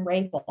hear it from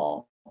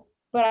Rachel,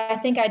 but I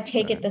think I'd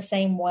take it the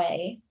same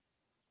way.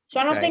 So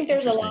I don't think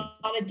there's a lot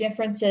of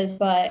differences,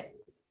 but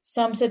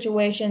some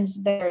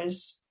situations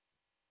there's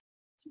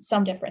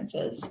some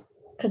differences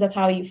because of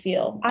how you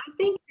feel. I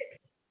think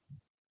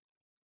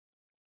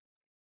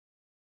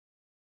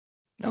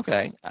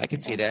Okay, I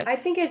can see that. I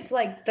think it's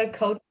like the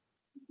coach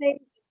thing,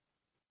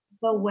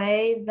 the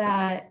way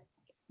that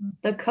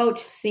the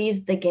coach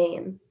sees the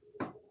game.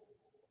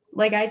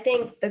 Like I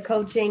think the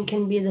coaching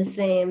can be the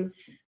same,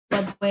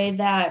 but the way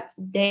that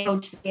they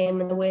coach the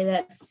game and the way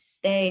that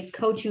they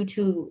coach you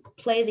to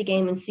play the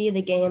game and see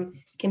the game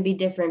can be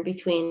different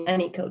between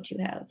any coach you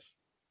have.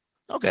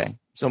 Okay,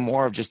 so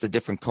more of just the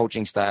different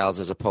coaching styles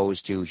as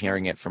opposed to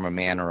hearing it from a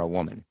man or a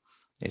woman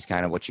is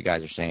kind of what you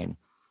guys are saying.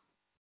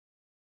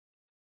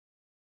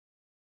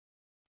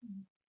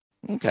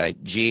 Okay,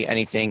 G,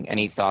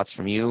 any thoughts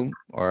from you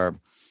or?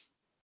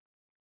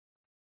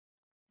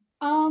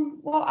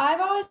 Well, I've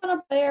always been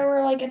a player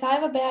where like if I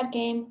have a bad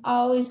game, I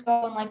always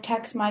go and like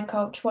text my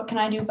coach, what can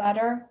I do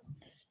better?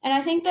 And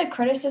I think the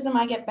criticism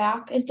I get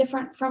back is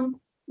different from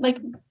like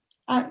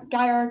a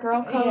guy or a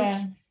girl coach.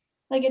 Yeah.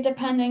 Like it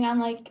depending on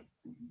like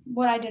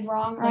what I did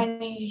wrong or I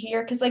need to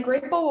hear. Because like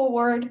Rachel will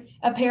word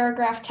a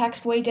paragraph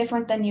text way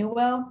different than you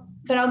will,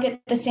 but I'll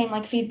get the same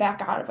like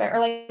feedback out of it. Or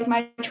like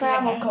my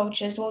travel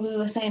coaches will do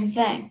the same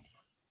thing.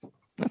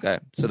 Okay,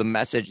 so the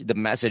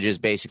message is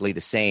basically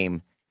the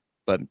same,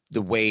 but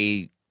the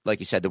way, like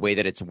you said, the way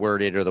that it's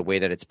worded or the way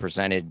that it's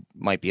presented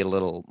might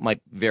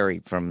vary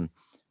from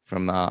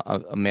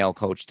a male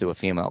coach to a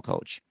female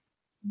coach.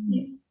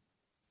 Yeah.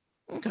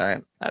 Okay.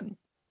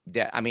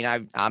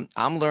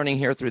 I'm learning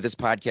here through this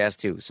podcast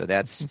too. So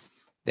that's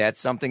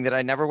something that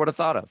I never would have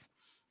thought of.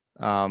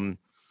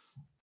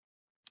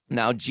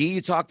 Now, G,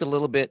 you talked a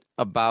little bit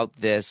about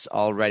this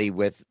already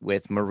with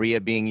Maria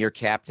being your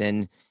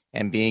captain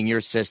and being your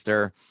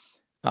sister.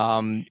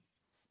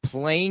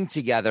 Playing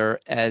together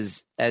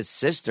as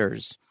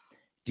sisters,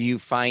 do you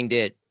find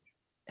it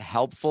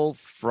helpful,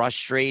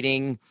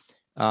 frustrating?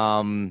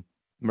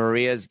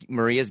 Maria's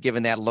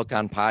given that look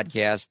on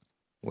podcast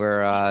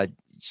where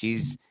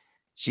she's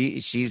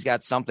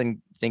got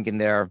something thinking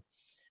there.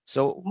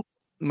 So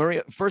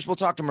Maria, first we'll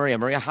talk to Maria.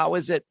 Maria, how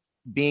is it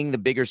being the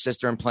bigger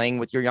sister and playing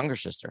with your younger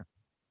sister?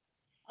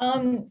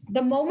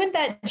 The moment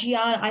that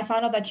I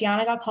found out that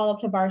Gianna got called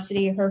up to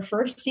varsity her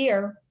first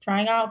year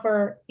trying out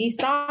for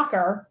East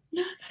Soccer,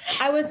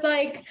 I was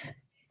like,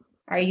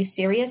 are you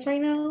serious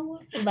right now?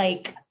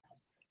 Like,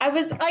 I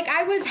was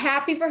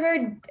happy for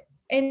her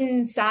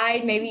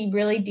inside, maybe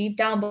really deep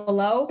down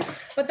below.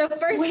 But the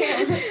first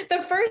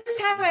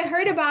time I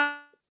heard about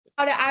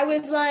it, I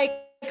was like,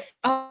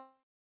 oh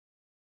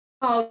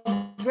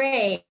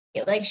great.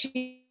 Like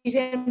she's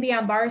going to be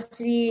on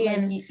varsity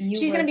and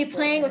she's going to be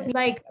playing with me.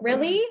 Like,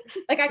 really?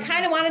 Like, I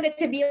kind of wanted it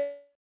to be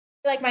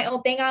like my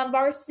own thing on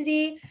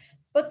varsity.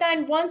 But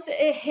then once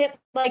it hit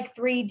like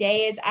 3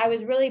 days, I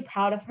was really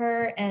proud of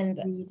her.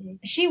 And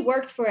she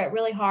worked for it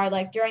really hard.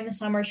 Like during the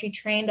summer, she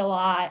trained a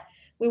lot.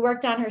 We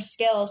worked on her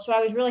skills. So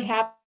I was really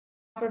happy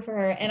for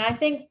her. And I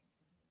think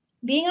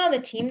being on the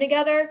team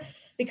together,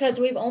 because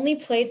we've only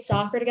played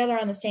soccer together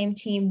on the same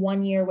team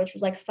 1 year, which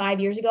was like 5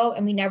 years ago.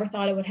 And we never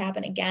thought it would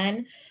happen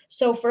again.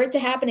 So for it to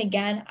happen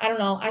again, I don't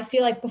know. I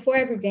feel like before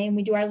every game,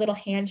 we do our little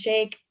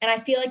handshake. And I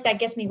feel like that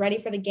gets me ready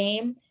for the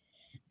game.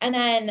 And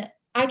then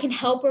I can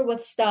help her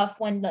with stuff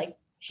when like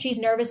she's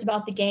nervous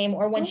about the game,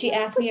 or when she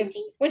asks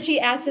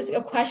us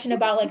a question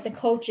about like the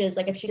coaches,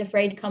 like if she's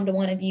afraid to come to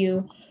one of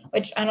you,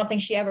 which I don't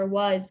think she ever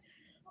was.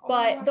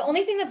 But the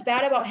only thing that's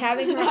bad about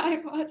having her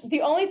on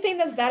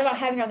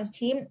this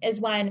team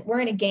is when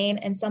we're in a game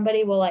and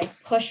somebody will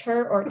like push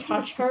her or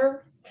touch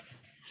her.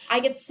 I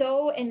get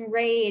so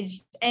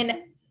enraged. And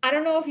I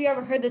don't know if you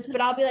ever heard this,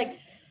 but I'll be like,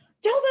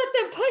 don't let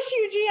them push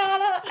you,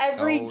 Gianna,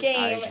 every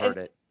game. I heard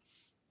it.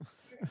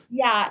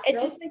 Yeah,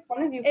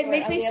 it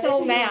makes me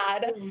so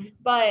mad.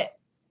 But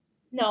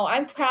no,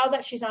 I'm proud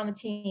that she's on the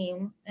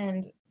team,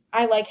 and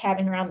I like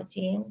having her on the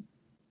team.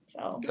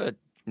 So good.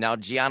 Now,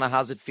 Gianna,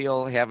 how's it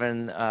feel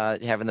having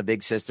the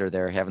big sister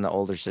there, having the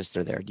older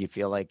sister there? Do you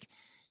feel like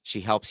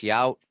she helps you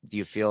out? Do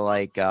you feel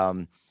like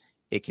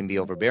it can be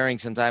overbearing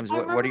sometimes?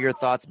 What are your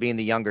thoughts being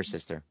the younger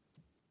sister?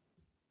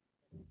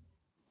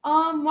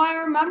 Well, I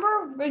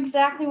remember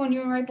exactly when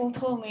you and Rachel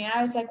told me, and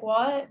I was like,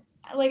 what?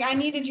 Like, I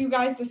needed you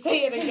guys to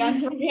say it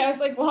again to me. I was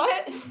like,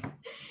 what?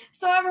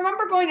 So I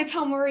remember going to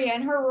tell Maria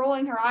and her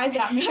rolling her eyes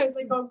at me. I was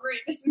like, oh,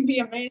 great, this would be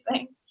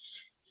amazing.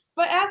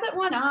 But as it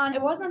went on,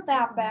 it wasn't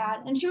that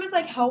bad. And she was,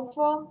 like,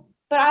 helpful.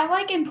 But I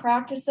like in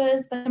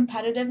practices the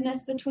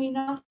competitiveness between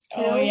us,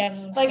 too. Oh,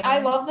 yeah. Like, I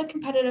love the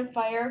competitive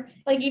fire.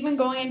 Like, even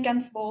going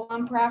against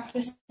Bolin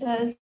practices.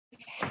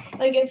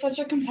 Like, it's such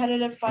a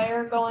competitive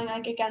fire going,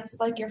 like, against,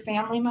 like, your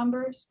family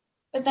members.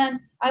 But then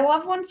I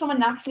love when someone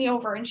knocks me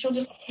over and she'll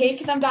just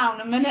take them down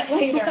a minute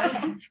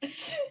later.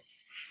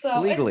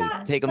 So legally,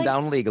 take them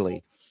down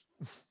legally.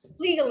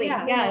 Legally,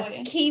 yeah, yes.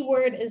 Legally. Key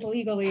word is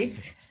legally.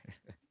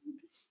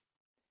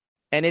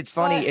 And it's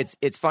funny.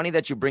 It's funny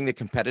that you bring the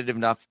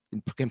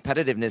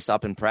competitiveness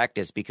up in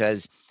practice,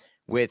 because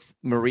with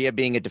Maria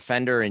being a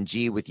defender and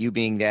G with you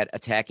being that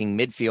attacking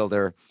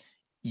midfielder,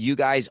 you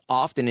guys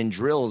often in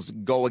drills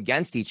go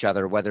against each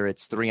other, whether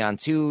it's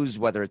 3-on-2s,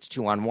 whether it's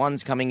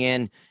 2-on-1s coming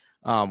in.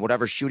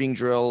 Whatever shooting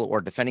drill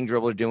or defending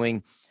drill we're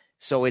doing.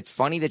 So it's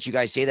funny that you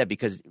guys say that,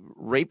 because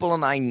Rachel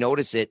and I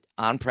notice it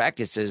on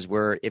practices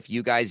where if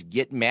you guys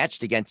get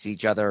matched against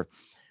each other,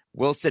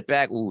 we'll sit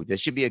back. Ooh,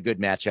 this should be a good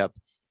matchup.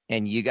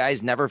 And you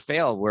guys never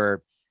fail,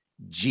 where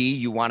G,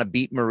 you want to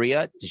beat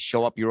Maria to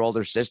show up your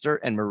older sister,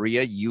 and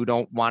Maria, you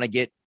don't want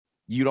to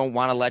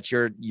let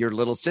your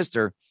little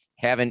sister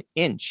have an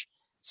inch.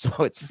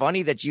 So it's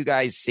funny that you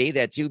guys say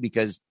that too,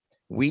 because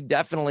we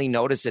definitely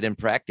notice it in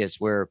practice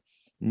where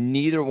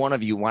neither one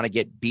of you want to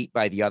get beat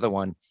by the other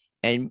one.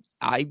 And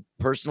I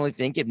personally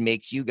think it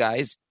makes you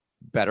guys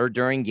better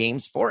during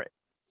games for it.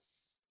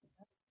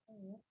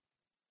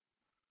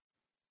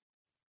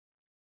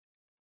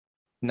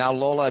 Now,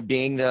 Lola,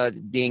 being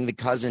the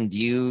cousin, do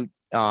you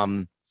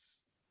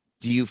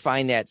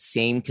find that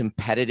same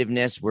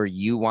competitiveness where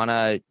you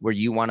wanna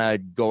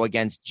go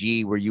against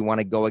G, where you want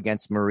to go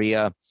against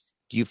Maria?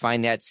 Do you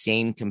find that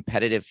same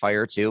competitive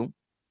fire too?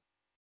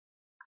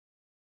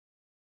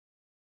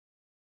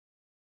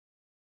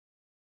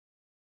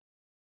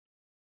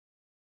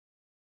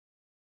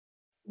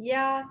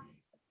 Yeah,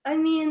 I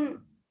mean,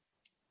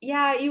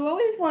 yeah, you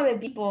always want to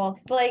beat people,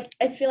 but like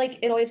I feel like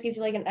it always gives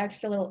you like an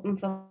extra little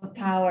oomph of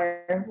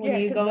power when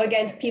you go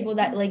against people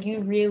that like you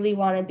really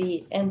want to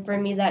beat. And for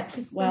me,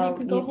 that's then you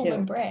can go home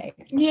and brag.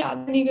 Yeah,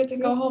 then you get to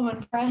go home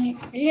and brag.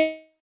 Yeah.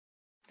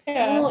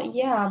 Well,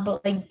 yeah,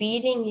 but like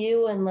beating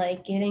you and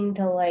like getting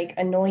to like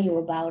annoy you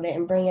about it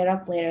and bring it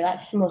up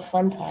later—that's the most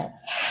fun part.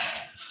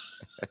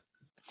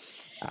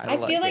 I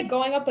feel like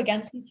going up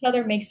against each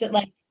other makes it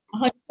like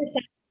 100%.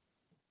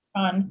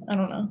 fun. I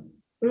don't know.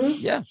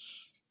 Yeah.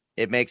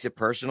 It makes it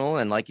personal.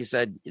 And like you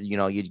said,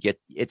 you'd get,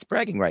 it's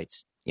bragging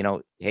rights.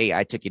 Hey,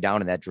 I took you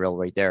down in that drill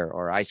right there,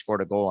 or I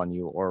scored a goal on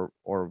you, or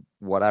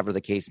whatever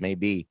the case may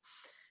be.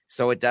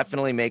 So it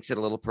definitely makes it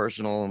a little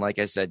personal. And like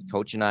I said,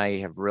 Coach and I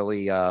have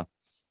really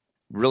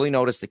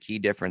noticed the key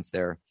difference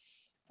there.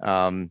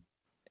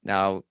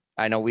 Now,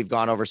 I know we've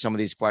gone over some of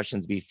these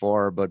questions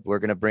before, but we're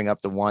going to bring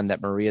up the one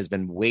that Maria's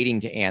been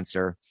waiting to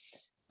answer.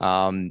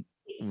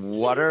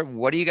 What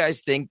do you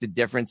guys think the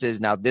difference is?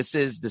 Now, this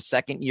is the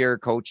second year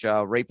Coach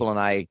Rapel and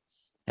I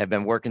have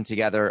been working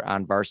together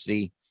on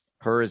varsity.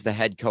 Her as the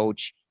head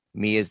coach,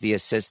 me as the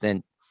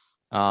assistant.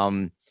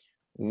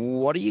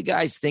 What do you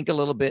guys think a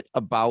little bit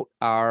about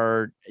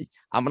I'm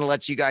going to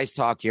let you guys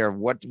talk here.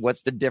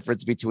 What's the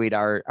difference between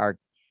our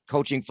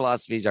coaching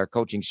philosophies, our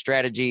coaching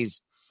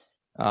strategies?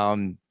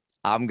 I'm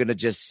going to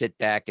just sit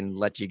back and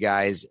let you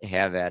guys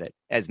have at it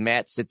as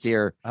Matt sits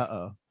here.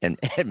 And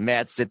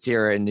Matt sits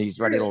here and he's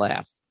ready to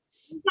laugh.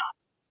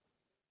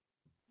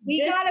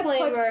 We gotta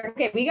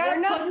We're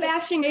not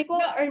bashing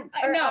people or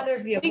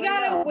other viewers. We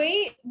gotta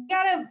wait. We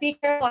gotta be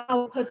careful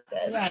how we put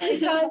this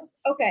because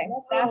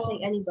not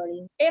bashing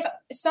anybody. If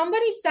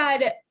somebody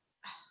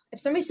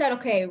said,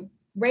 okay,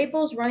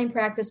 Rapel's running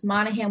practice,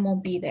 Monahan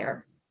won't be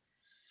there.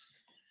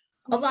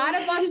 A lot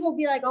of us will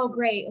be like, oh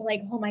great,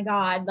 like oh my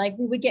god, like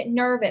we would get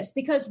nervous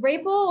because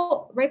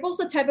Rapel's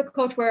the type of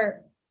coach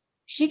where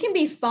she can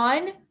be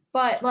fun,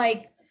 but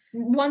like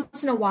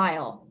once in a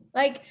while.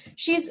 Like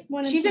she's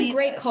a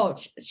great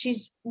coach.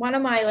 She's one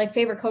of my like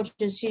favorite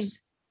coaches. She's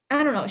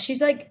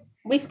like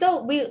we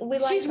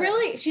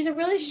like she's a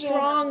really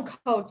strong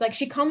coach. Like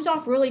she comes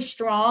off really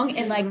strong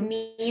and like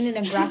mean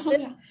and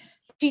aggressive.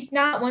 She's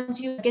not once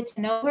you get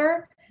to know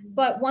her,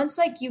 but once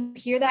like you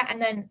hear that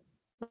and then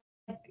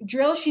like,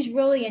 drill, she's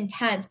really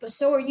intense, but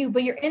so are you.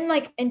 But you're in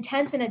like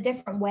intense in a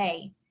different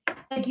way.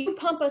 Like you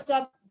pump us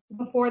up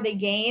before the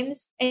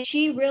games, and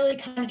she really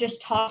kind of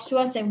just talks to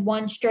us in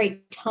one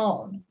straight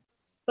tone.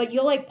 But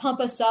you'll like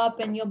pump us up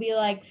and you'll be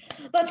like,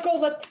 let's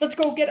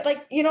go get it.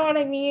 Like, you know what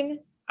I mean?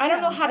 I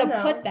don't know how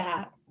to put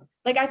that.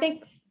 Like, I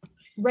think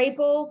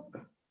Rapel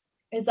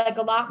is like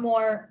a lot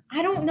more,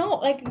 I don't know.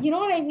 Like, you know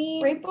what I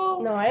mean?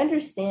 Rapel? No, I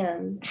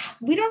understand.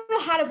 We don't know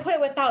how to put it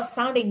without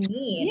sounding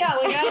mean. Yeah,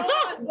 like I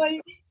don't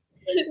like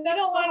they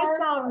don't want to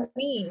sound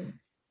mean.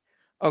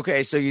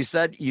 Okay, so you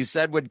said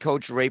when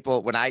Coach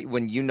Rapel,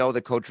 when you know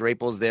that Coach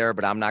Rapel's there,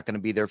 but I'm not going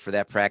to be there for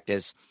that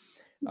practice.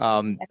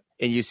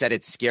 And you said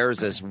it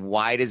scares us.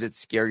 Why does it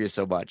scare you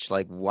so much?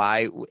 Like,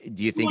 why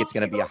do you think it's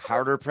going to be a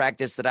harder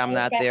practice that I'm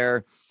not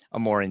there? A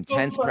more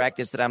intense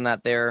practice that I'm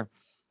not there?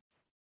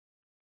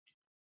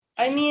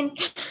 I mean,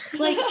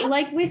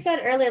 like we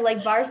said earlier,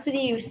 like varsity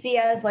you see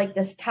as like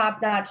this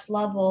top-notch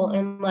level,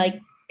 and like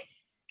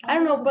I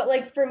don't know, but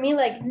like for me,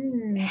 like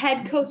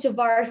head coach of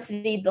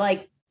varsity,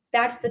 like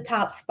that's the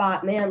top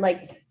spot, man.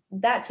 Like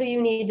that's who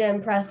you need to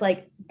impress.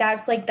 Like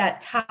that's like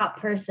that top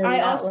person. I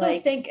also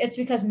think it's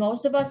because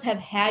most of us have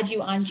had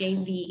you on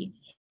JV,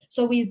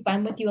 so we've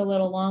been with you a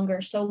little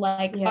longer. So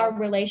like our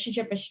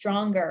relationship is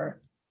stronger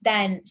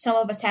than some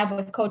of us have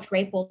with Coach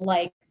Rapel.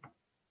 Like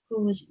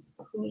who's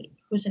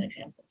an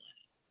example?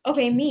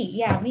 Okay,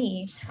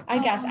 me. I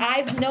guess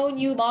I've known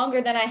you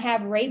longer than I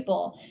have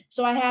Rapel,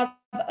 so I have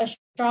a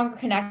stronger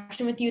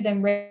connection with you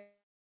than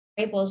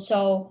Rapel.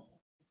 So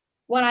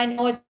when I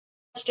know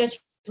it's just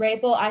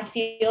Rapel, I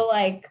feel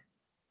like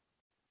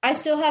I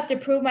still have to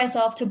prove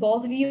myself to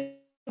both of you,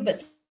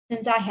 but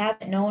since I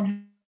haven't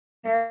known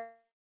her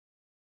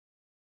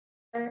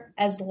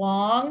as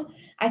long,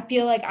 I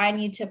feel like I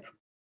need to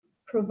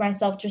prove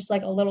myself just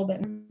like a little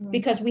bit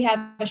because we have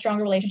a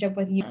stronger relationship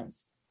with you.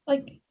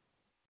 Like,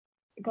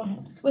 go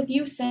ahead. With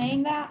you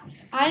saying that,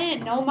 I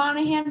didn't know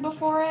Monahan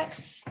before it.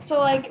 So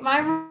like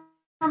I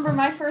remember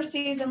my first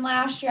season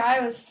last year, I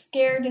was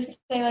scared to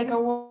say like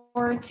a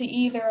word to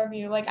either of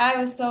you. Like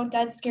I was so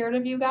dead scared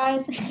of you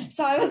guys.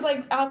 So I was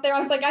like out there, I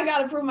was like, I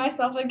gotta prove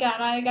myself again.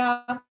 I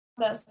got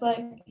this.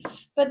 Like,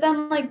 but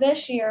then like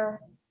this year,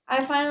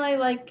 I finally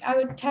like I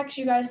would text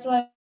you guys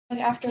like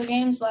after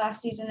games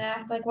last season and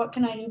ask like, what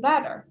can I do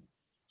better?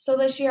 So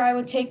this year I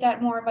would take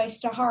that more advice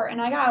to heart, and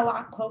I got a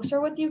lot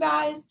closer with you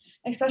guys,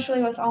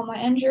 especially with all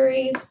my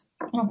injuries.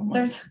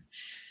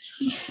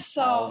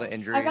 So all the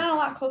injuries. I got a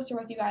lot closer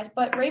with you guys,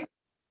 but Rapel,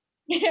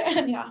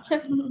 yeah.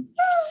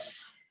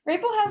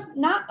 Rapel has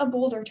not a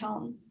bolder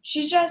tone.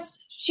 She kind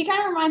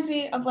of reminds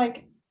me of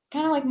like,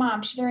 kind of like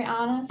Mom. She's very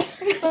honest.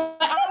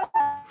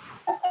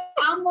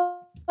 I'm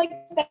like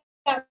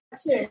that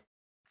too.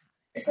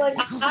 So like,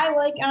 I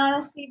like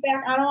honest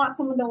feedback. I don't want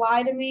someone to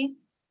lie to me.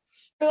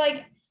 But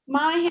like,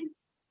 Monahan,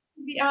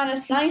 to be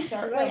honest,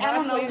 nicer. Like, I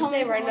don't know. What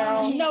you're right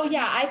now. No,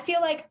 yeah, I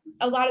feel like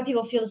a lot of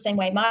people feel the same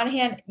way.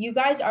 Monahan, you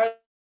guys are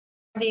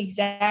the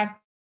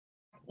exact,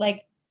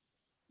 like,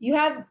 you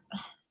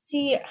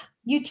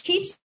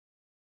teach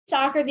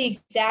soccer the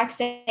exact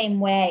same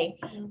way,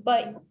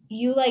 but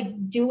you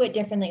like do it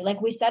differently. Like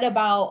we said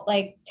about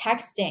like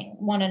texting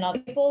one another.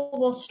 People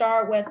will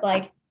start with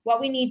like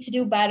what we need to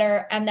do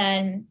better, and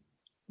then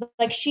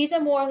like she's a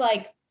more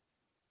like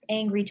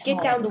angry tone.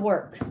 Get down to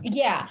work.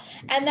 Yeah.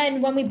 And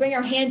then when we bring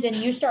our hands in,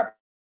 you start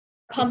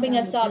pumping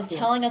us up,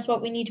 telling us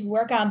what we need to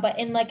work on, but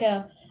in like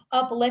a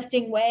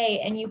uplifting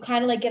way, and you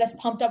kind of like get us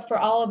pumped up for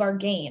all of our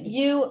games.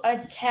 You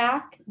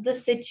attack the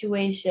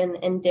situation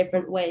in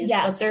different ways,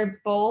 Yes. but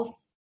they're both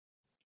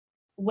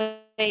ways.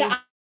 The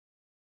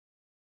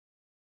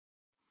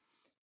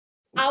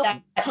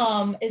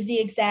outcome is the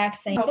exact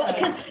same.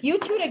 Because you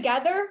two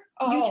together,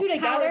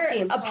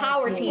 a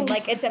power team.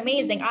 Like, it's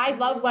amazing. I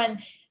love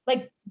when,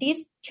 like,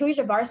 these 2 years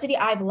of varsity,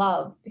 I've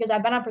loved because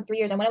I've been on for 3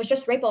 years. And when it was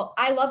just Raypole,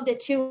 I loved it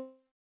too.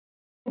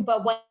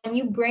 But when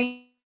you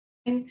bring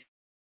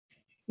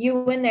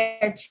you in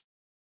there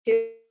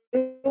too,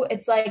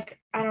 it's like,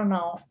 I don't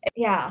know.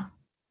 Yeah.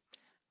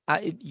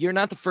 You're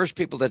not the first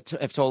people that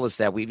have told us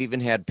that. We've even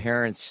had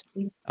parents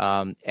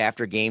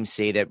after games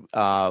say that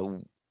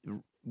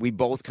we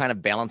both kind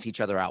of balance each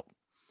other out,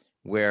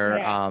 where,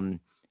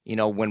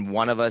 when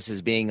one of us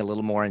is being a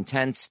little more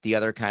intense, the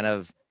other kind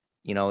of,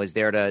 is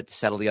there to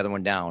settle the other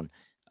one down,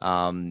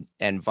 and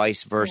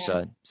vice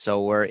versa. Yeah.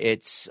 So where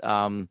it's,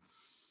 and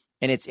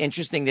it's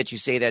interesting that you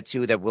say that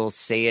too, that we'll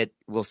say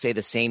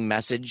the same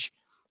message,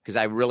 because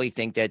I really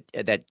think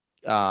that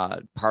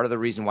part of the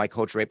reason why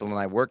Coach Raypole and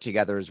I work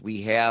together is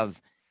we have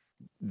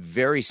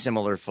very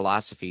similar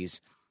philosophies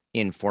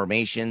in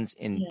formations,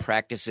 in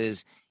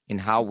practices, in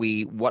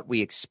what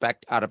we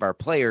expect out of our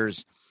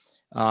players,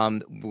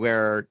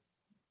 where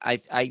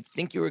I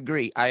think you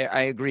agree.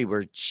 I agree,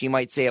 where she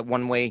might say it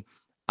one way,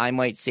 I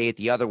might say it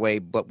the other way,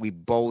 but we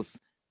both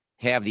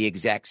have the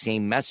exact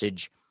same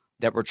message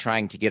that we're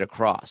trying to get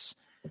across.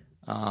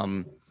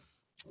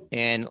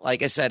 And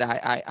like I said,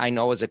 I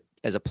know as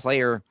a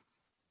player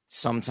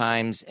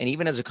sometimes, and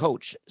even as a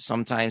coach,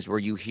 sometimes where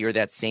you hear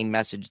that same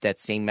message,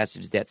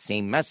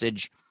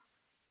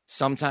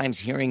 sometimes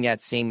hearing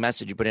that same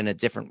message, but in a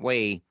different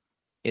way,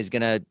 is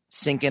going to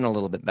sink in a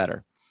little bit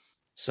better.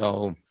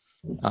 So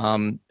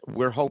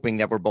we're hoping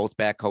that we're both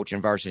back coaching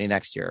varsity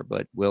next year,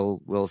 but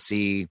we'll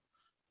see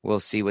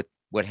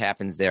what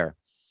happens there.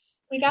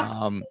 We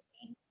got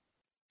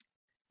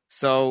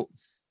so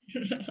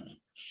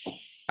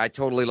I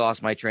totally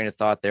lost my train of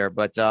thought there,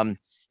 but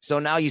so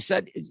now you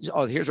said,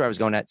 here's where I was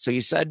going at. So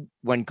you said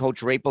when Coach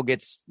Raypole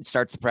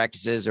starts the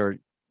practices, or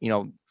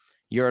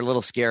you're a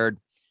little scared.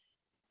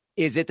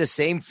 Is it the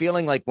same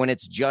feeling like when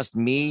it's just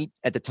me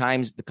at the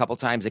couple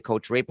times that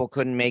Coach Raypole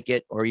couldn't make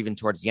it, or even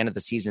towards the end of the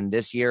season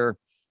this year,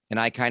 and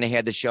I kind of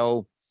had the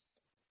show?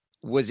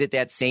 Was it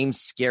that same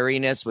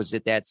scariness? Was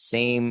it that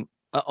same,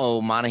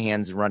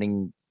 Monahan's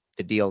running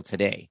the deal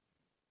today?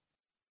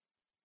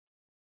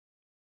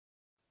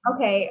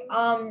 Okay.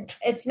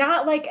 It's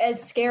not like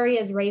as scary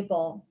as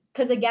Raypole,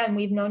 because again,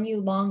 we've known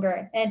you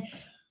longer, and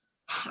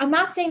I'm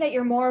not saying that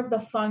you're more of the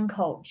fun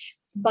coach,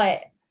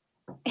 but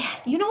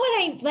you know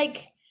what I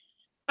like?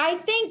 I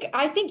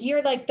think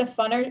you're like the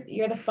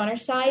funner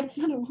side,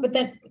 but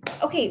then,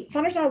 okay,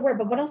 funner's not a word,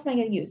 but what else am I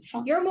going to use?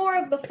 You're more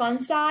of the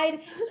fun side,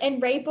 and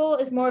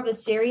Raypole is more of the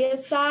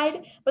serious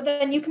side, but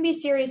then you can be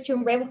serious too,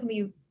 and Raypole can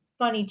be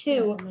funny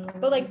too,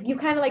 but like you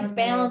kind of like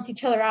balance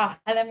each other out.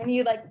 And then when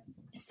you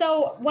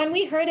so when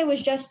we heard it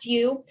was just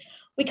you,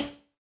 we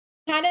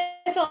kind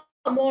of felt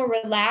more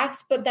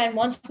relaxed, but then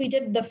once we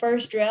did the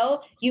first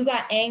drill, you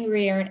got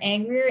angrier and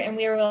angrier, and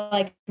we were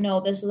like, no,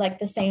 this is like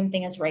the same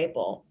thing as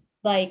Raypole.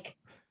 Like,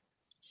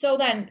 so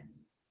then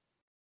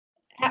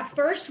at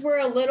first we're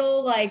a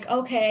little like,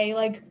 okay,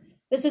 like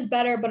this is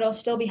better, but it'll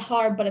still be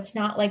hard, but it's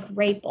not like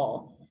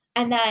Raypole.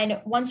 And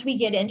then once we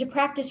get into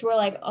practice, we're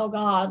like, oh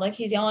God, like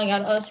he's yelling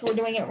at us, we're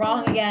doing it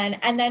wrong again.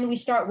 And then we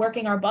start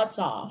working our butts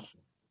off.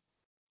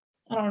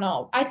 I don't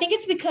know. I think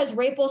it's because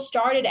Raypole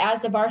started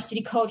as the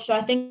varsity coach. So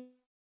I think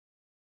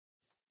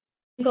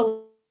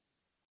a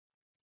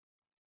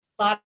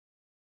lot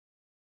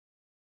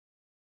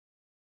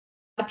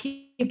of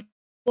people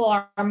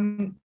are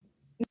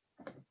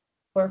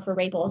for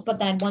Raypole's, but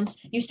then once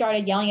you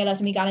started yelling at us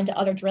and we got into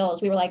other drills,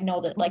 we were like,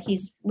 no, that like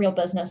he's real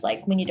business.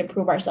 Like we need to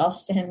prove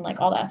ourselves to him, like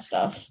all that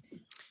stuff.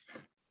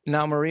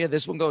 Now, Maria,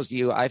 this one goes to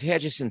you. I've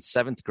had you since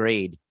 7th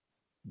grade.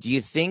 Do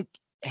you think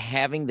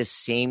having the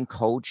same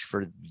coach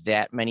for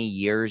that many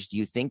years, do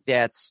you think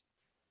that's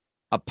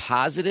a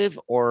positive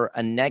or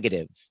a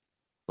negative?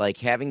 Like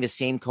having the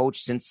same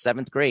coach since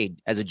 7th grade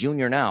as a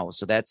junior now.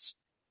 So that's,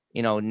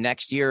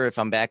 next year, if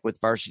I'm back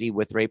with varsity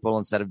with Raypole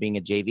instead of being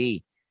a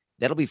JV,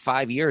 that'll be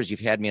 5 years you've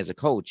had me as a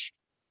coach.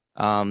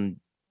 Do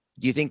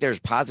you think there's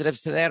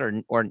positives to that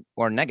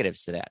or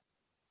negatives to that?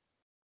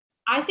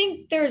 I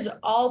think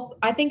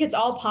it's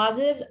all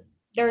positives.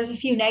 There's a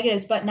few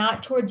negatives, but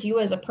not towards you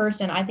as a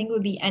person. I think it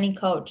would be any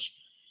coach.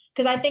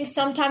 Because I think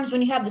sometimes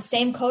when you have the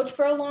same coach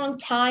for a long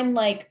time,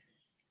 like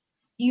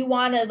you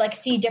want to like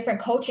see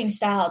different coaching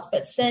styles.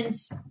 But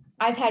since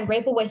I've had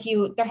Raypole with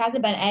you, there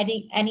hasn't been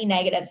any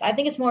negatives. I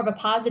think it's more of a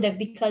positive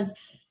because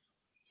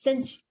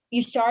since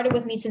you started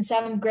with me since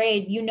 7th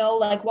grade,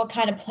 like what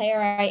kind of player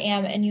I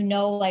am, and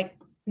like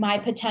my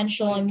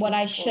potential and what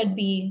I should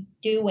be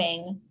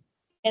doing.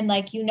 And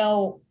like,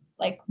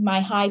 like my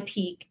high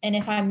peak. And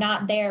if I'm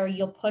not there,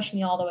 you'll push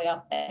me all the way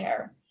up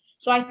there.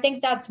 So I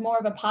think that's more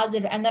of a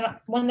positive. And then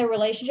when the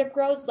relationship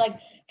grows, like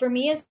for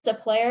me as a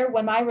player,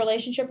 when my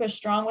relationship is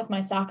strong with my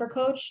soccer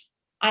coach,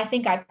 I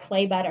think I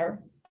play better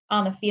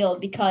on the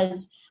field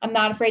because I'm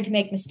not afraid to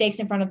make mistakes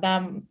in front of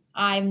them.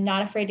 I'm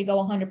not afraid to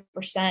go 100%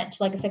 to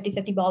like a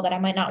 50-50 ball that I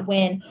might not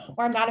win,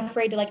 or I'm not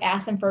afraid to like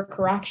ask them for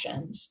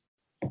corrections.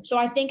 So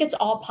I think it's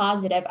all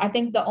positive. I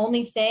think the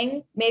only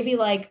thing maybe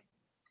like,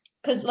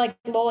 because like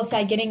Lola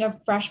said, getting a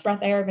fresh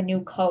breath air of a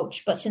new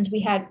coach. But since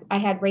I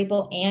had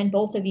Rachel and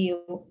both of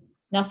you,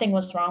 nothing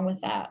was wrong with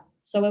that.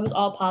 So it was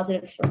all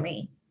positives for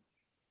me.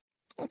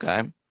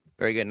 Okay.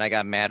 Very good. And I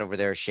got Matt over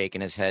there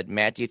shaking his head.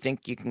 Matt, do you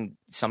think you can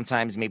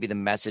sometimes maybe the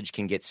message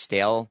can get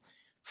stale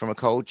from a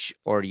coach?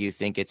 Or do you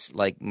think it's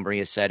like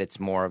Maria said, it's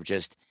more of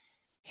just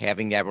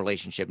having that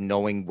relationship,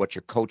 knowing what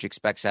your coach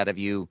expects out of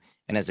you,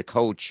 and as a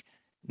coach,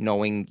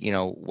 knowing,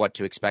 what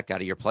to expect out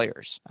of your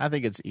players? I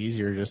think it's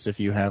easier just if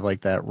you have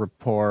like that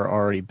rapport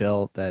already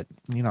built that,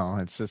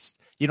 it's just,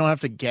 you don't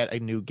have to get a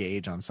new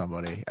gauge on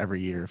somebody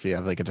every year if you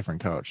have like a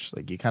different coach.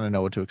 Like you kind of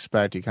know what to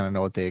expect. You kind of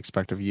know what they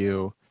expect of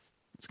you.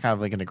 It's kind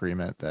of like an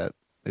agreement that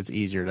it's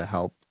easier to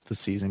help the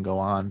season go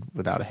on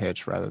without a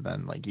hitch rather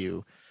than like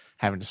you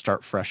having to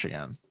start fresh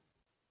again.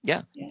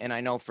 Yeah. And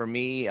I know for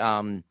me,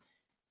 having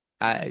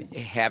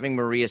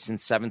Maria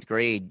since 7th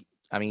grade,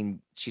 I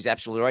mean, she's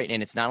absolutely right.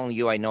 And it's not only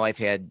you. I know I've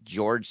had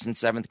George since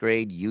 7th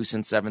grade, you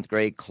since 7th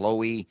grade,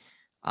 Chloe,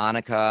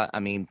 Annika. I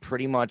mean,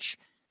 pretty much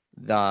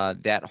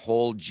that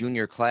whole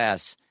junior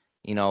class,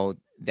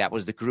 that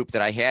was the group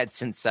that I had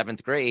since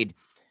 7th grade.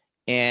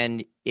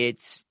 And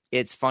it's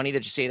funny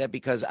that you say that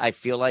because I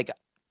feel like,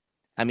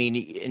 I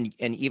mean,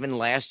 and even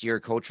last year,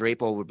 Coach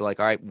Rapo would be like,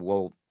 all right,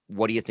 well,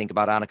 what do you think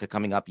about Annika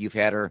coming up? You've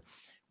had her.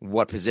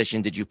 What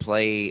position did you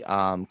play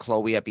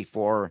Chloe at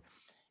before?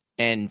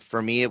 And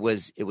for me, it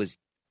was,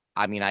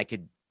 I mean,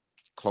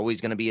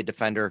 Chloe's going to be a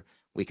defender.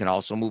 We can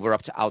also move her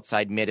up to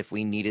outside mid if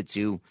we needed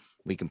to.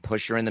 We can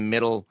push her in the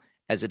middle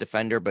as a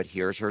defender, but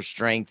here's her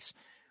strengths.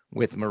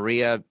 With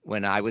Maria,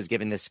 when I was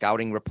given the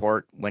scouting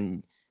report,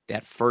 when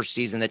that first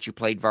season that you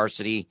played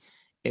varsity,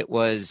 it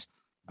was,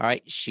 all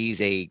right,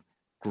 she's a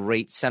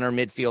great center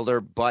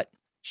midfielder, but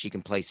she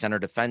can play center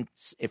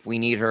defense if we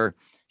need her.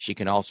 She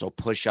can also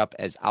push up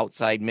as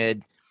outside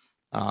mid.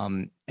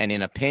 And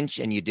in a pinch,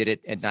 and you did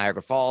it at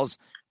Niagara Falls,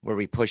 where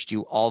we pushed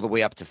you all the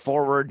way up to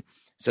forward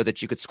so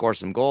that you could score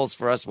some goals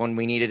for us when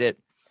we needed it.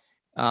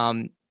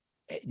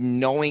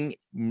 Knowing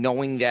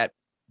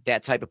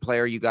that type of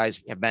player you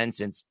guys have been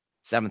since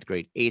 7th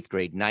grade, 8th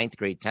grade, 9th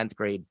grade, 10th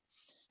grade,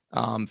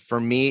 for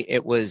me,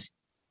 it was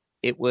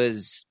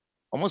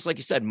almost like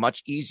you said,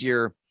 much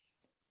easier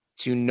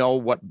to know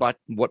what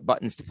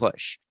buttons to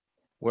push.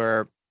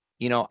 Where,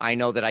 I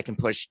know that I can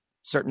push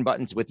certain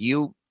buttons with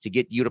you to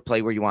get you to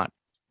play where you want.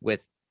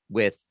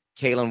 With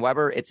Kaylin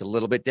Weber, it's a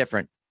little bit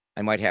different.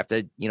 I might have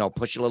to,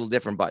 push a little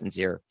different buttons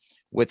here.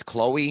 With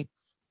Chloe,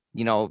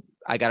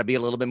 I got to be a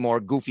little bit more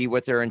goofy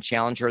with her and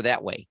challenge her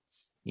that way.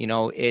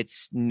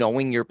 It's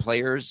knowing your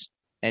players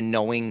and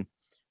knowing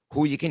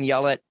who you can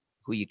yell at,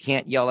 who you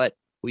can't yell at,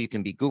 who you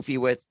can be goofy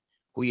with,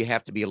 who you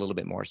have to be a little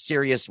bit more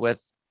serious with.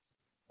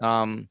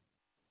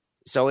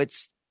 So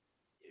it's,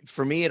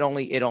 for me,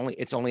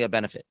 it's only a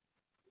benefit.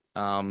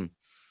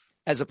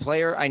 As a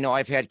player, I know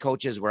I've had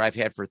coaches where I've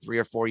had for 3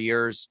 or 4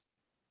 years.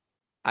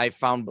 I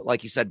found,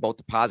 like you said, both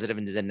the positive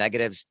and the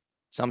negatives.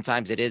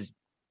 Sometimes it is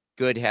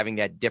good having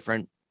that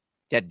different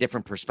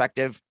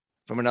perspective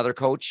from another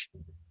coach,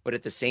 but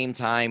at the same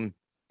time,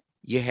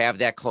 you have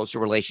that closer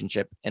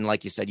relationship. And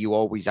like you said, you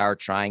always are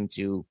trying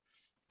to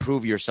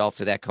prove yourself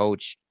to that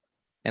coach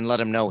and let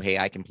him know, hey,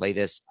 I can play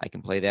this, I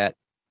can play that,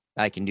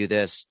 I can do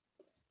this.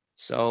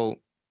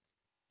 So,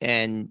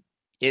 and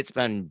it's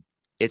been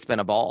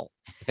a ball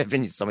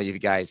having some of you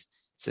guys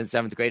since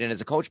 7th grade. And as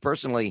a coach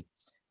personally,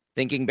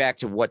 thinking back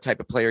to what type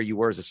of player you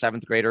were as a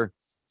 7th grader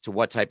to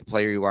what type of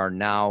player you are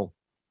now,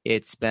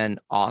 it's been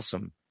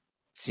awesome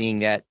seeing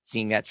that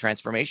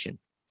transformation.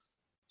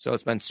 So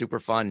it's been super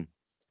fun.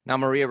 Now,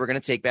 Maria, we're going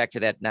to take back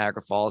to that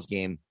Niagara Falls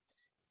game.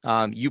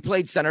 You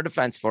played center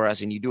defense for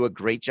us and you do a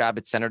great job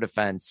at center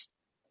defense.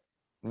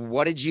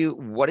 Do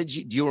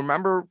you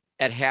remember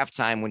at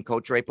halftime when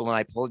Coach Rapel and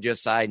I pulled you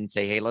aside and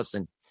say, hey,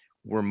 listen,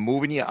 we're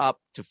moving you up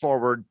to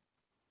forward.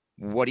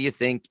 What do you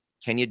think?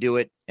 Can you do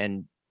it?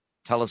 And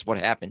tell us what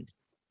happened.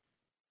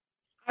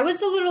 I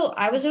was a little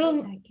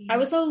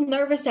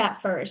nervous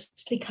at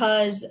first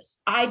because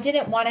I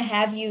didn't want to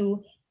have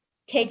you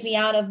take me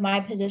out of my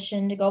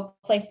position to go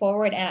play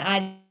forward, and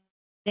I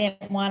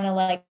didn't want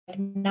to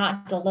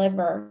not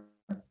deliver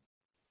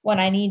what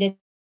I needed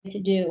to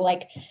do.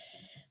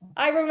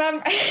 I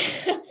remember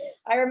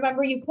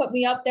you put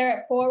me up there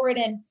at forward,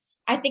 and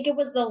I think it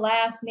was the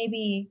last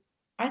 15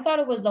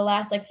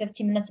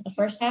 minutes of the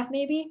first half,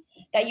 maybe,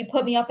 that you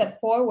put me up at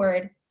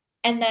forward,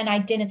 and then I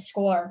didn't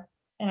score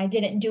and I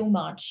didn't do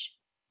much.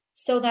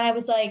 So then I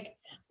was like,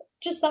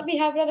 just let me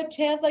have another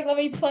chance. Let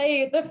me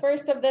play the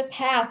first of this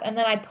half. And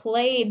then I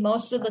played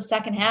most of the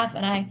second half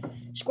and I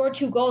scored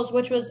 2 goals,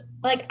 which was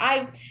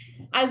I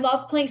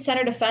love playing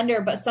center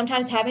defender, but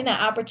sometimes having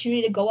that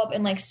opportunity to go up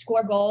and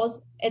score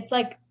goals, it's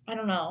I I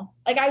don't know.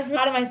 Like, I was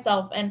proud of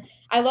myself, and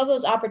I love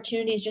those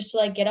opportunities just to,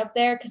 like, get up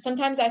there. Because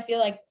sometimes I feel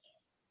like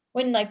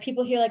when, like,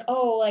 people hear, like,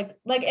 oh,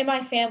 like in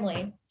my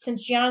family,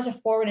 since Gianna's a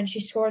forward and she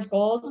scores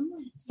goals,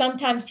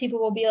 sometimes people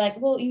will be like,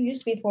 well, you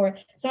used to be a forward.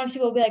 Sometimes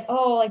people will be like,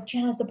 oh, like,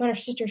 Gianna's the better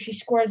sister. She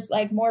scores,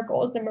 like, more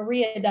goals than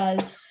Maria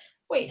does.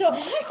 Wait, so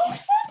Coach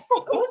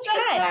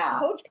Ken.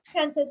 Coach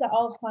Ken says that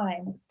all the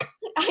time.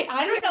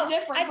 I don't know.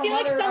 I feel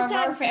like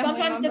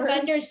sometimes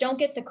defenders don't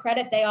get the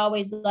credit they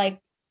always, like,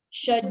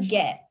 should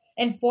get.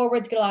 And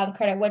forwards get a lot of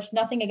credit, which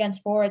nothing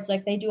against forwards.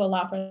 Like, they do a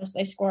lot for us.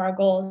 They score our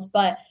goals.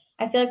 But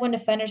I feel like when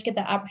defenders get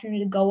the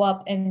opportunity to go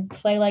up and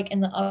play, like, in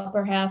the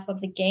upper half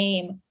of the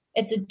game,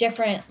 it's a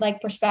different,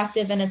 like,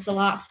 perspective, and it's a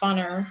lot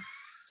funner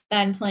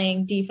than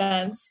playing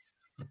defense.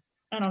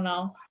 I don't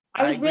know.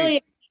 I was really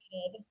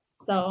excited.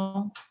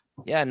 So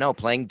yeah, no,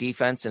 playing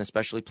defense and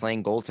especially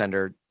playing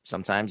goaltender,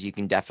 sometimes you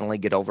can definitely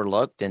get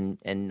overlooked and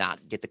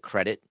not get the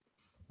credit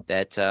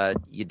that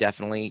you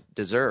definitely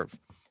deserve.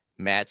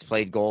 Matt's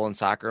played goal in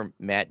soccer.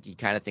 Matt, do you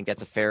kind of think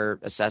that's a fair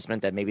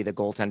assessment that maybe the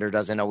goaltender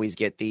doesn't always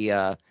get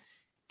the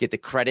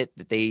credit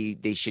that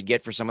they should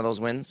get for some of those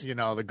wins? You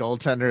know, the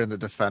goaltender and the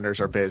defenders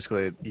are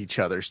basically each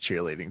other's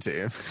cheerleading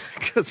team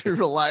because we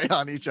rely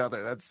on each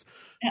other.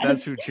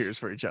 That's who cheers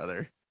for each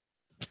other.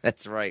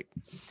 That's right.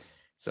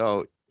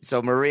 So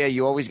Maria,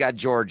 you always got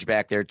George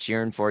back there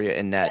cheering for you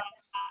in net.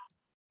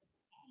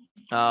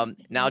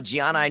 Now,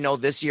 Gianna, I know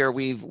this year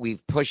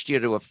we've pushed you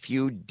to a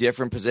few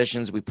different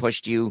positions. We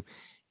pushed you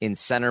in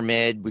center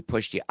mid. We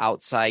pushed you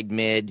outside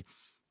mid.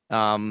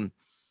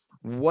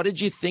 What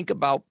did you think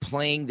about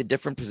playing the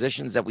different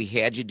positions that we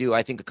had you do?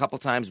 I think a couple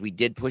times we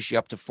did push you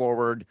up to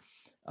forward.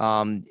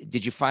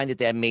 Did you find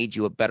that made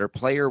you a better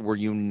player? Were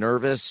you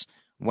nervous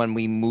when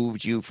we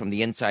moved you from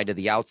the inside to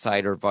the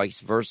outside or vice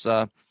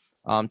versa?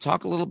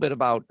 Talk a little bit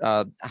about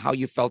how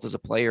you felt as a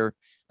player,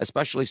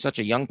 especially such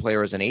a young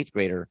player as an 8th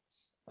grader.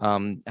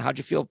 How'd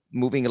you feel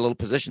moving a little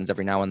positions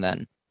every now and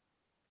then?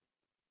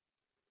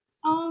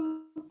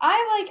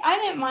 I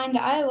didn't mind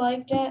it. I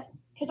liked it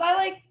because I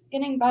like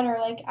getting better.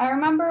 Like, I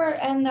remember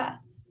in the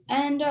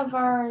end of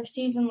our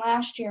season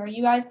last year,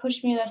 you guys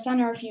pushed me to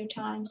center a few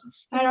times.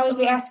 I'd always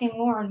be asking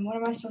Lauren, what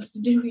am I supposed to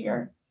do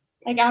here?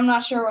 Like, I'm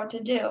not sure what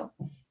to do.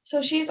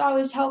 So she's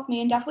always helped me,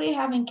 and definitely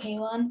having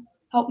Kaylin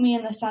help me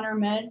in the center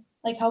mid,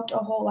 like, helped a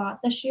whole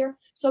lot this year.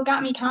 So it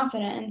got me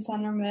confident in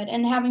center mid,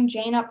 and having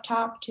Jane up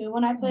top too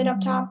when I played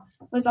up top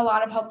was a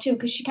lot of help too,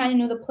 because she kind of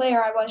knew the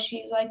player I was.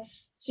 She's like,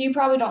 so you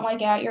probably don't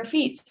like it at your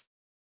feet.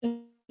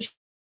 So she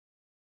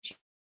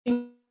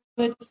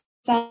would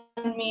send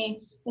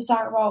me the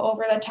soccer ball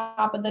over the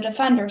top of the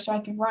defender so I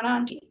could run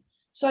onto you.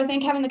 So I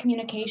think having the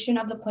communication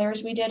of the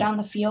players we did on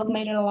the field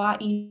made it a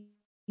lot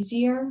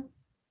easier.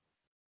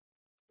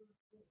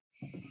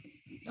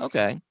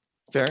 Okay,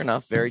 fair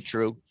enough. Very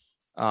true.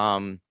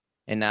 And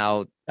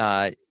now,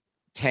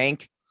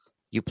 Tank,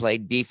 you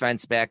played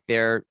defense back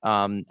there.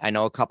 I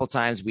know a couple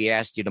times we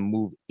asked you to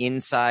move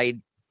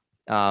inside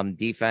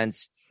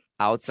defense,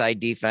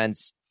 outside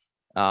defense.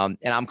 And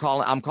I'm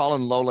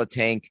calling Lola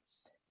Tank.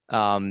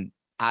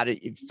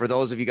 For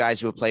those of you guys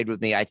who have played with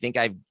me, I think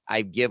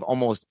I give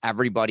almost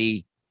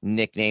everybody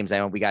nicknames. I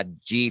know we got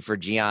G for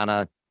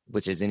Gianna,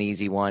 which is an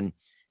easy one.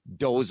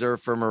 Dozer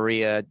for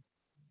Maria.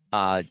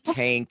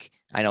 Tank.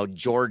 I know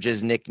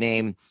George's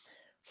nickname.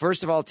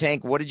 First of all,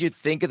 Tank, what did you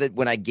think of it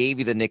when I gave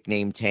you the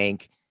nickname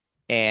Tank?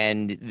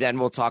 And then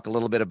we'll talk a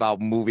little bit about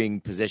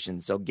moving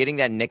positions. So getting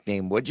that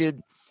nickname, what'd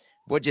you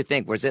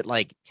think? Was it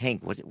like,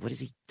 Tank, what is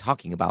he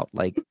talking about?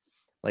 Like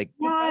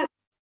Yeah,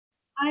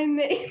 I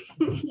may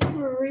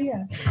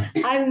Maria.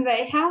 I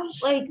may have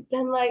like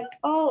been like,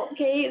 oh,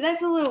 okay,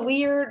 that's a little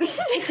weird.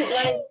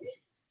 Like,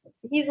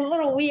 he's a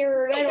little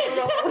weird. I don't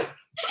know.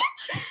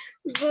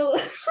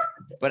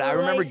 But I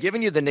remember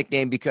giving you the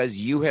nickname because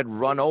you had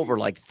run over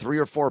like 3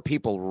 or 4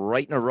 people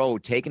right in a row,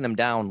 taking them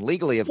down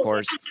legally, of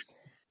course.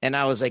 And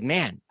I was like,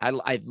 man,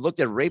 I looked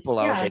at Rachel.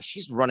 I was like,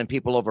 she's running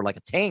people over like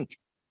a tank.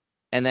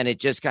 And then it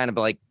just kind of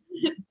like,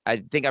 I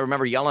think I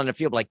remember yelling in the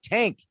field, like,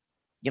 Tank,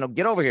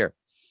 get over here.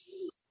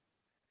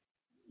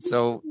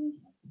 So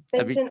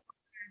it's an honor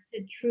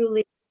to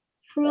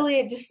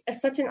truly just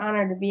such an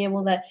honor to be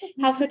able to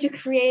have such a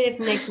creative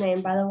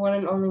nickname by the one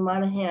and only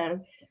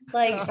Monahan.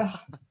 Like,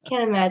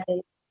 can't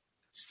imagine.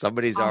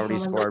 Somebody's already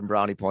scoring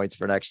brownie points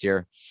for next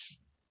year.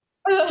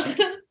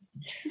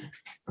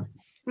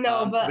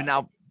 No, but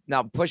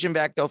now pushing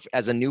back though,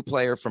 as a new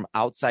player from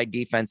outside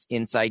defense,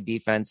 inside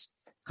defense,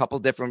 couple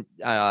different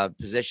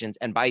positions,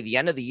 and by the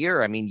end of the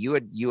year, I mean,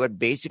 you had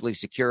basically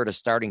secured a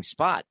starting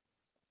spot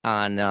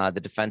on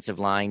the defensive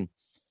line.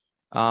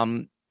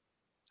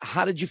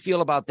 How did you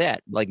feel about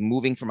that? Like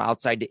moving from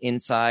outside to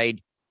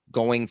inside,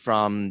 going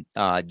from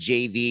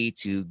JV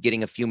to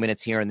getting a few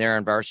minutes here and there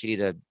on varsity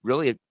to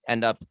really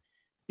end up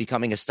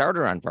becoming a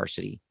starter on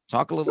varsity.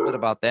 Talk a little bit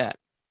about that.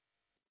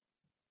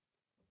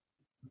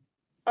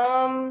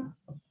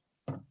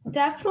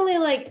 Definitely,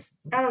 like,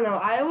 I don't know.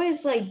 I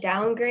always like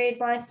downgrade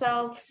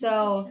myself,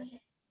 so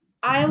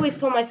I always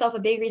told myself a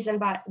big reason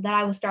that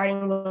I was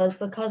starting was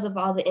because of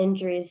all the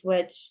injuries,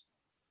 which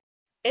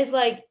is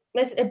like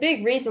that's a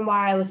big reason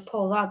why I was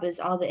pulled up is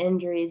all the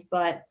injuries.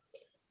 But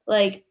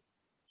like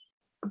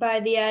by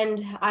the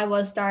end, I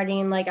was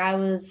starting. Like I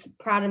was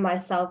proud of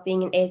myself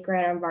being an 8th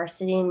grade on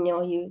varsity, and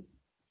you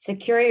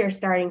secure your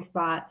starting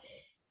spot.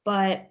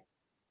 But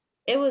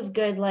it was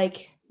good.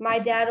 Like my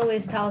dad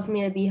always tells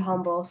me to be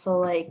humble, so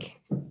like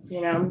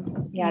you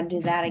gotta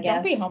do that. I guess.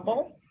 Don't be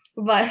humble.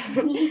 But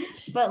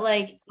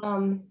like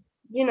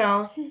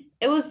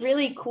it was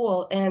really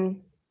cool,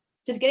 and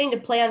just getting to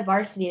play on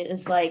varsity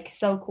is like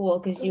so cool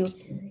because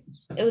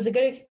it was a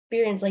good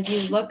experience. Like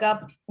you look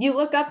up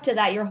to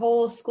that your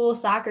whole school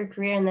soccer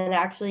career, and then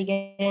actually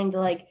getting to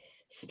like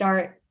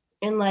start.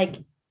 And like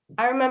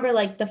I remember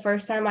like the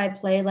first time I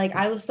played, like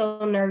I was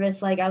so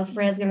nervous, like I was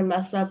afraid I was gonna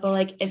mess up. But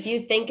like if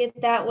you think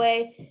it that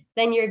way,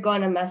 then you're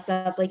gonna mess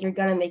up. Like you're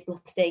gonna make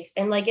mistakes,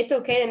 and like it's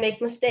okay to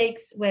make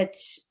mistakes.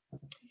 Which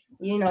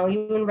you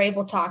and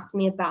Rabel talked to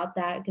me about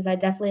that because I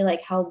definitely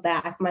like held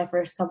back my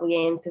first couple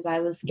games because I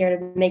was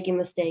scared of making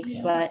mistakes.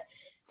 Yeah. But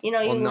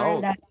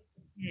learn that.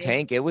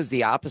 Tank, it was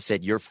the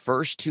opposite. Your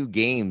first 2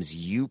 games,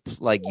 you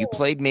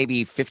played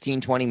maybe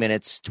 15, 20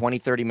 minutes, 20,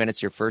 30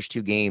 minutes your first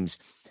 2 games,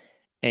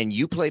 and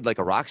you played like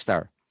a rock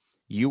star.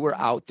 You were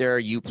out there,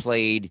 you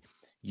played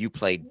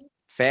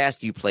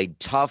fast, you played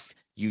tough,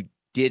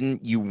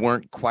 you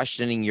weren't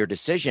questioning your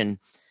decision.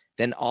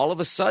 Then all of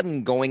a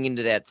sudden going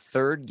into that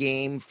 3rd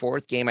game,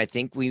 4th game, I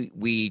think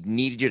we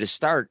needed you to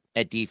start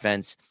at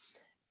defense.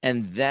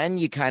 And then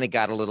you kind of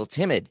got a little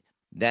timid.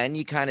 Then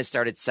you kind of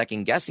started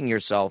second guessing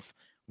yourself.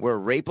 Where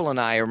Rapel and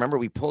I remember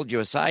we pulled you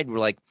aside. We're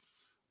like,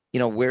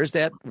 where's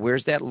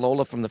that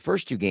Lola from the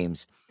first 2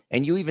 games?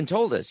 And you even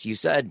told us, you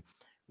said,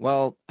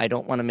 well, I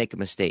don't want to make a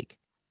mistake.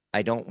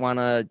 I don't want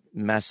to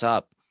mess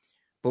up.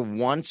 But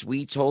once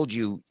we told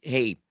you,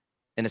 hey,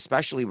 and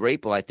especially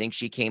Rapel, I think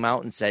she came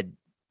out and said,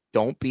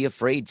 don't be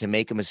afraid to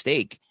make a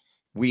mistake.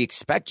 We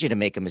expect you to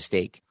make a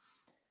mistake.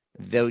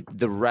 The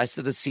rest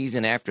of the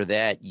season after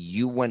that,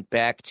 you went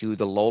back to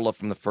the Lola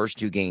from the first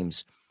 2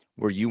 games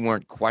where you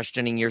weren't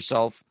questioning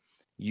yourself.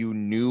 You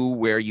knew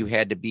where you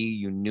had to be.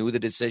 You knew the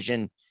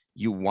decision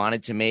you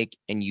wanted to make,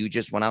 and you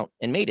just went out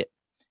and made it.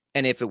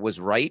 And if it was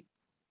right,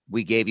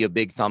 we gave you a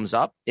big thumbs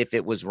up. If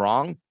it was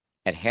wrong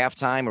at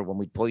halftime or when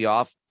we pull you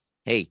off,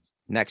 hey,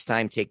 next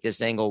time, take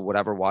this angle,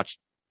 whatever, watch,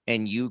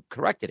 and you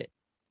corrected it.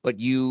 But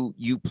you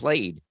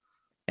played,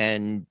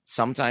 and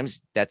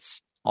sometimes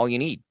that's all you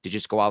need to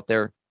just go out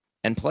there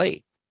and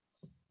play.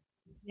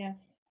 Yeah,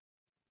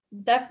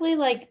 definitely.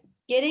 Like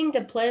getting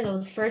to play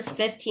those first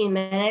 15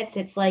 minutes,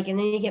 it's like, and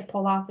then you get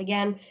pulled off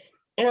again,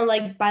 and then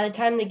like by the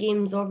time the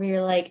game's over,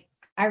 you're like,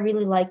 I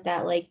really like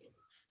that. Like,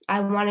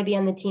 I want to be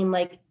on the team.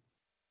 Like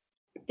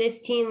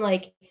this team,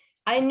 like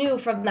I knew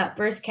from that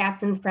first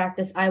captain's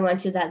practice I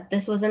went to that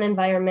this was an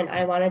environment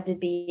I wanted to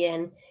be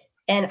in.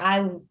 And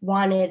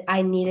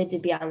I needed to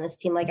be on this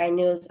team. Like I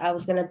knew I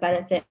was going to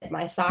benefit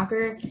my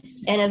soccer,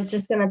 and it was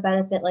just going to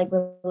benefit like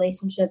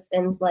relationships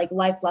and like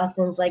life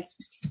lessons. Like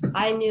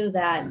I knew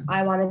that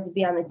I wanted to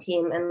be on the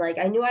team, and like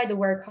I knew I had to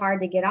work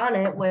hard to get on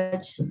it,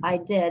 which I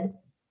did.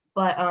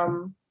 But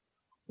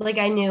like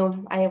I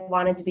knew I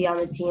wanted to be on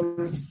the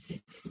team.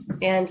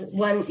 And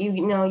when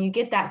you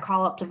get that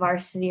call up to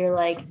varsity, you're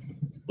like,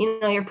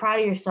 you're proud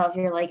of yourself.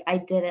 You're like, I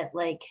did it.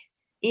 Like,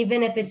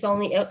 even if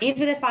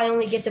I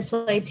only get to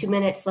play 2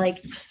 minutes, like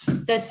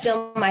that's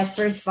still my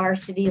first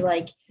varsity,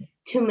 like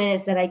 2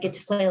 minutes that I get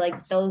to play.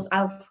 Like those,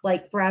 I'll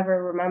like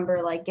forever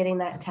remember like getting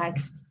that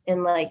text,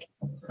 and like,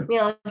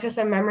 it's just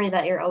a memory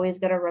that you're always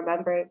going to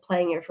remember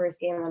playing your first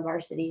game on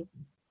varsity.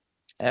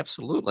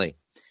 Absolutely.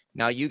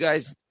 Now you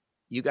guys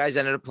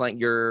ended up playing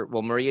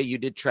Maria, you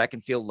did track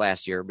and field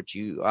last year, but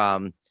you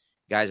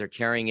guys are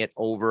carrying it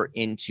over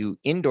into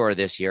indoor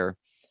this year.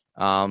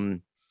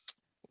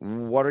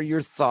 What are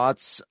your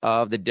thoughts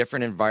of the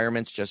different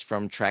environments just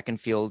from track and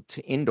field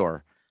to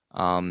indoor?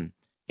 And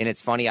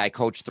it's funny, I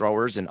coach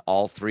throwers, and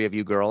all 3 of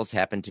you girls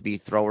happen to be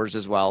throwers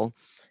as well.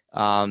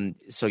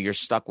 So you're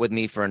stuck with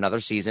me for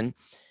another season.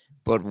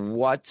 But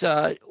what's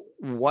that?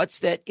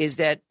 Is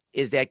that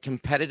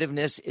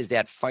competitiveness? Is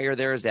that fire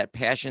there? Is that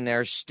passion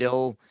there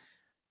still?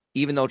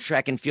 Even though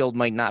track and field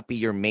might not be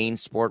your main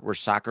sport, where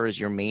soccer is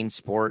your main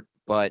sport,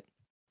 but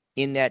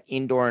in that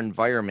indoor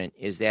environment,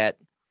 is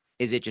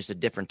it just a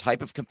different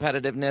type of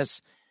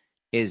competitiveness?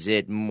 Is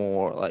it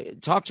more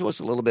like, talk to us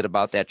a little bit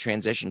about that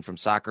transition from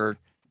soccer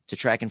to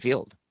track and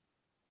field?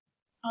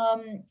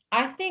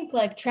 I think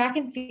like track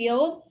and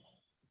field,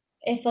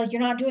 if like you're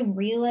not doing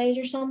relays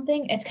or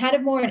something, it's kind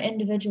of more an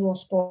individual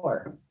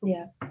sport.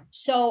 Yeah.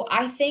 So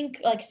I think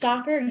like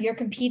soccer, you're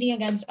competing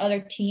against other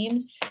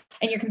teams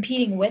and you're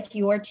competing with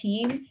your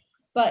team.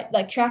 But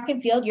like track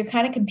and field, you're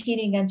kind of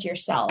competing against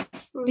yourself,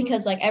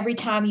 because like every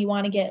time you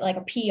want to get like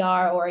a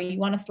PR, or you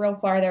want to throw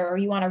farther, or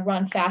you want to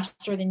run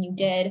faster than you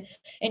did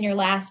in your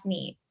last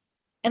meet.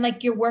 And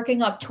like you're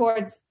working up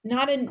towards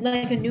not in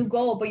like a new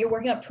goal, but you're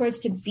working up towards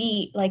to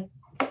beat like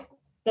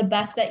the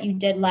best that you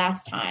did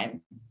last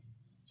time.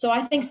 So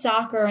I think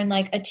soccer and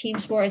like a team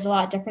sport is a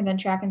lot different than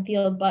track and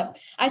field, but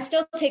I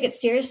still take it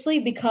seriously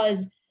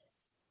because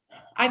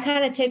I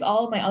kind of take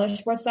all of my other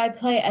sports that I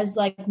play as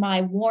like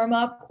my warm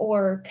up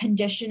or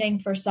conditioning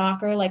for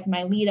soccer, like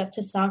my lead up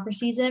to soccer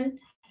season.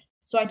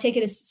 So I take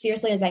it as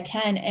seriously as I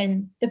can.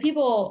 And the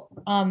people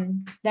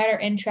that are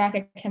in track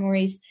at Ken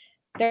Maurice,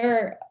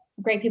 they're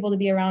great people to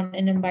be around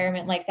in an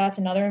environment like that's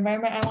another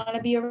environment I want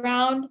to be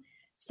around.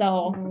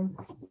 So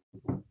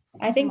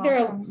I think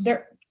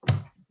they're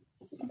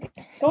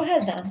go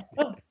ahead then.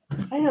 Oh.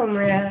 I know,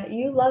 Maria,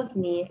 you love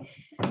me.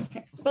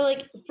 But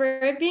like for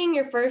it being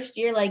your first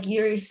year, like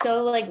you're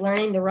still like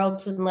learning the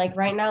ropes, and like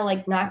right now,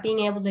 like not being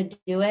able to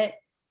do it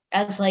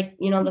as like,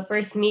 you know, the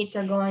first meets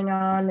are going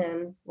on,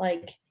 and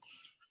like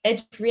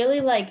it's really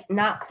like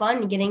not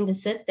fun getting to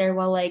sit there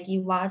while like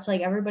you watch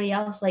like everybody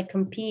else like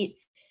compete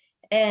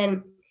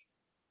and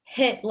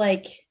hit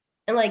like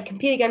and like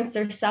compete against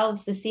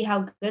themselves to see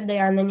how good they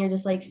are, and then you're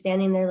just like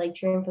standing there like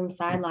cheering from the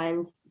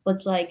sidelines,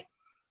 which like,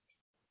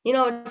 you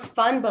know, it's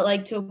fun, but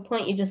like to a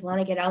point, you just want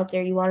to get out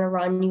there. You want to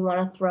run, you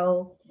want to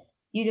throw,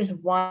 you just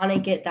want to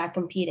get that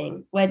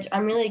competing, which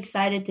I'm really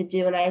excited to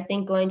do. And I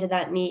think going to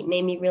that meet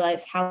made me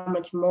realize how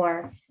much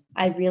more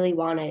I really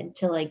wanted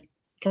to like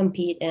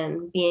compete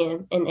and be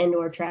in an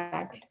indoor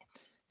track.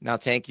 Now,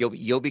 Tank,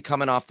 you'll be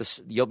coming off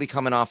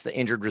the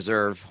injured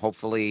reserve,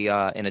 hopefully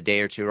in a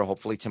day or two, or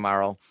hopefully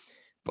tomorrow.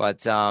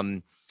 But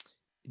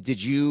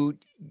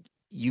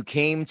you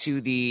came to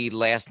the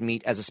last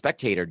meet as a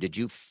spectator. Did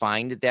you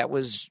find that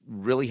was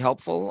really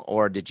helpful,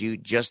 or did you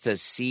just to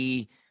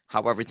see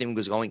how everything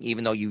was going,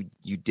 even though you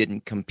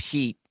didn't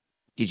compete?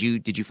 Did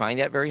you find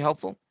that very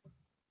helpful?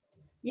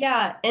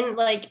 Yeah, and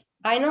like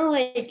I know,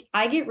 like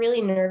I get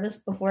really nervous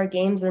before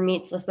games or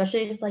meets,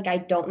 especially if like I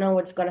don't know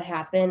what's going to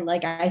happen.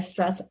 Like I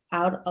stress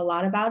out a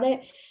lot about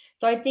it.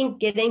 So I think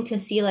getting to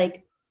see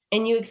like,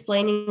 and you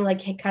explaining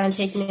like kind of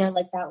taking me on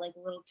like that like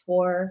little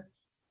tour,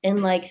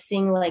 and like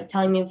seeing like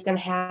telling me what's going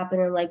to happen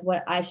and like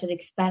what I should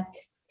expect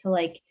to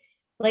like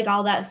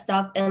all that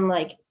stuff, and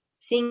like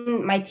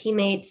seeing my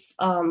teammates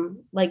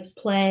like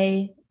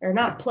play or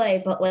not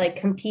play but like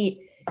compete,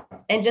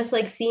 and just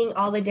like seeing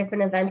all the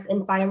different events,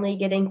 and finally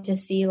getting to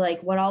see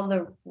like what all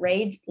the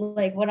rave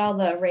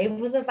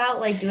was about,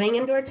 like doing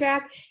indoor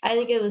track. I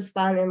think it was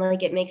fun, and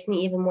like it makes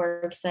me even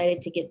more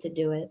excited to get to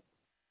do it.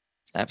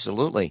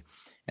 Absolutely.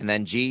 And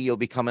then G, you'll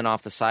be coming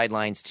off the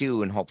sidelines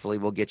too, and hopefully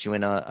we'll get you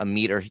in a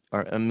meet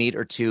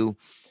or two.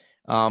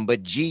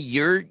 But G,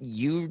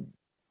 you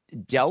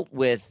dealt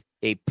with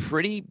a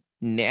pretty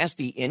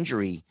nasty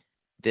injury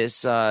this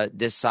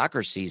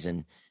soccer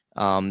season.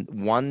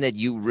 One that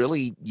you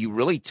really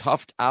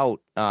toughed out.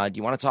 Do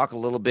you want to talk a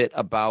little bit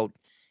about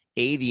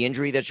the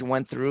injury that you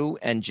went through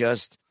and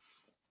just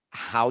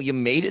how you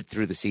made it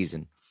through the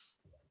season?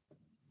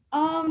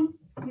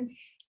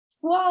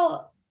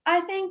 Well,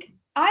 I think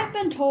I've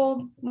been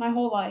told my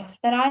whole life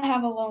that I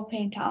have a low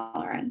pain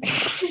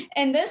tolerance.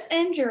 And this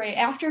injury,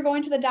 after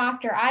going to the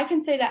doctor, I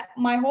can say that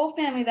my whole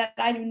family that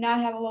I do not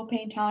have a low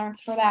pain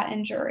tolerance for that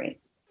injury.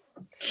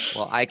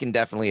 Well, I can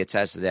definitely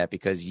attest to that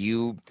because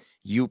you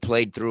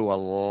played through a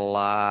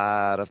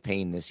lot of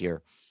pain this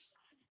year.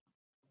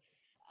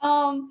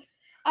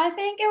 I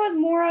think it was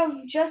more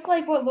of just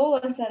like what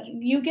Lola said.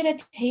 You get a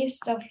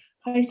taste of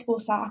high school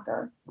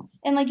soccer,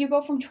 and like you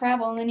go from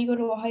travel and then you go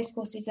to a high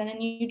school season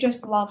and you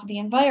just love the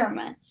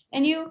environment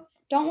and you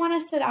don't want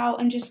to sit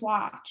out and just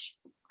watch.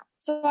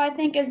 So I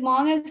think as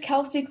long as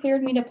Kelsey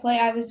cleared me to play,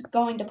 I was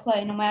going to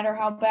play no matter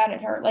how bad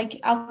it hurt. Like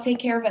I'll take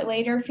care of it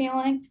later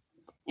feeling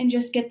and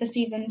just get the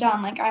season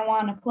done. Like I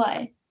want to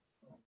play.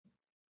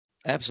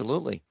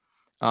 Absolutely.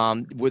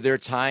 Were there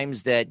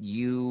times that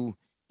you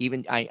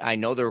even, I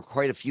know there were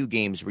quite a few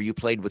games where you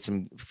played with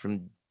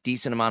from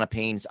decent amount of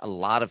pains, a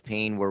lot of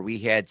pain where we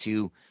had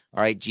to,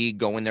 all right, G,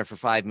 go in there for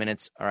 5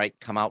 minutes. All right,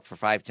 come out for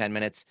 5-10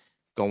 minutes,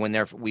 go in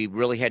there. We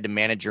really had to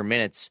manage your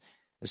minutes,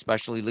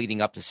 especially leading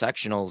up to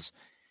sectionals.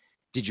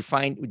 Did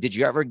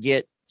you ever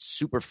get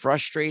super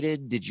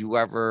frustrated?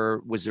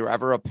 Was there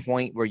ever a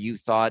point where you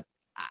thought,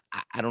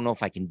 I don't know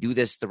if I can do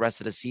this the rest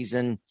of the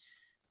season?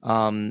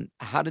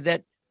 How did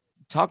that,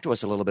 talk to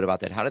us a little bit about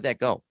that. How did that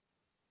go?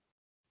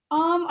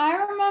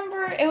 I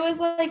remember it was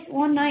like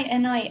one night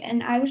and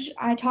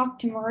I talked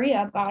to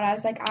Maria about it. I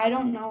was like, I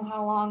don't know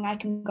how long I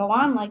can go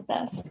on like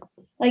this.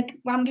 Like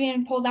I'm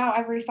getting pulled out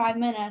every 5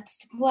 minutes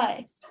to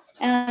play.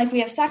 And like we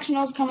have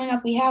sectionals coming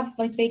up. We have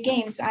like big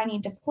games. So I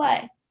need to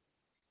play.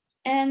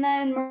 And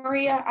then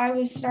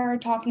I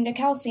started talking to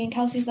Kelsey, and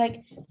Kelsey's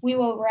like, we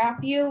will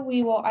wrap you.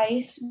 We will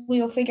ice.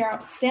 We will figure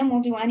out stim.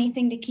 We'll do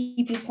anything to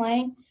keep you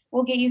playing.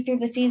 We'll get you through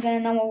the season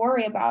and then we'll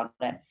worry about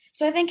it.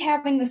 So I think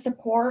having the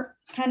support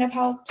kind of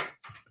helped,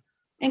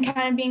 and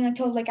kind of being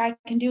told like, I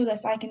can do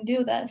this.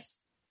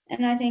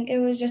 And I think it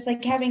was just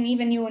like having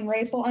even you and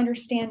Rachel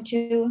understand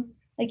too,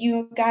 like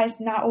you guys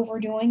not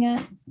overdoing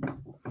it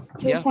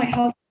to a point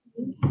helped.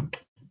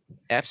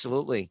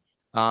 Absolutely.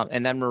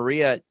 And then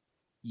Maria,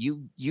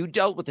 you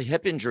dealt with a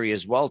hip injury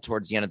as well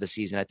towards the end of the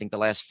season. I think the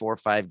last 4 or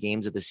 5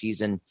 games of the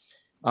season,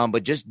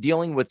 but just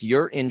dealing with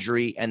your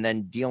injury and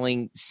then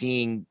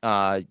seeing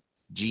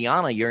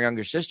Gianna, your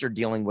younger sister,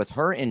 dealing with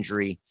her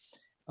injury,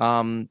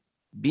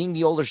 being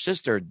the older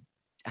sister,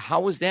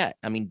 how was that?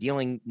 I mean,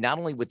 dealing not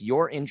only with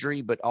your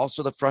injury, but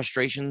also the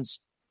frustrations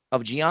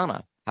of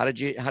Gianna. How did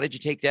you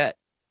take that?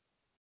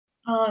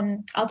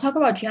 I'll talk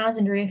about Gianna's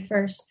injury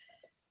first.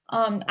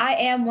 I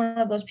am one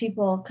of those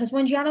people because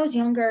when Gianna was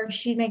younger,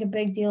 she'd make a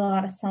big deal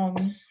out of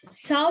some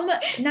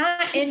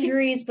not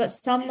injuries, but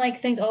some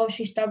like things. Oh,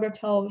 she stubbed her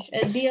toe.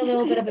 It'd be a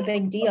little bit of a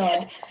big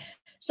deal.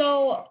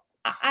 So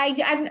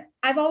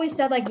I've always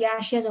said like, yeah,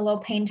 she has a low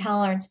pain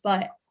tolerance,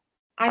 but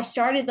I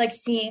started like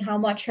seeing how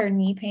much her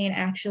knee pain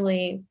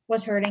actually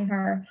was hurting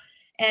her.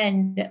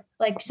 And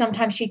like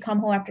sometimes she'd come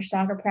home after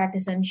soccer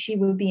practice and she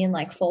would be in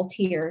like full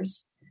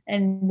tears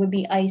and would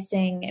be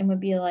icing and would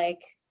be like,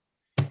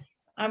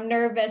 I'm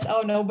nervous.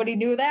 Oh, nobody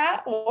knew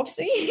that.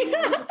 Whoopsie.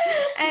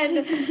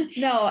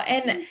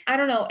 And I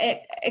don't know.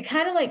 It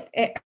kind of like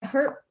it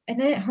hurt, and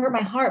then it hurt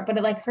my heart, but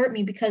it like hurt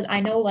me because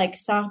I know like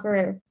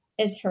soccer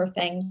is her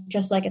thing,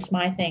 just like it's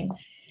my thing.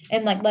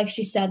 And like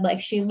she said,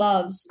 like she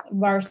loves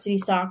varsity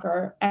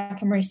soccer at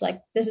Cumberland.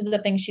 Like this is the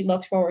thing she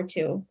looks forward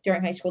to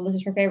during high school. This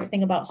is her favorite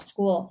thing about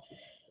school.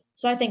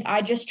 So I think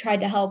I just tried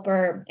to help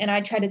her, and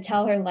I tried to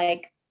tell her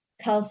like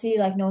Kelsey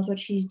like knows what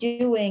she's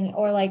doing,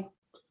 or like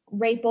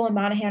Rachel and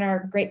Monahan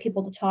are great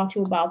people to talk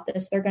to about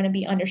this. They're going to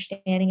be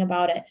understanding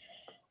about it.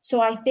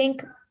 So I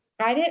think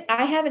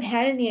I haven't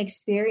had any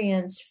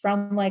experience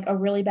from like a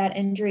really bad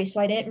injury. So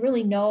I didn't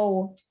really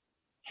know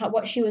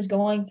what she was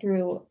going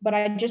through, but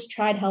I just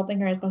tried helping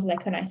her as best as I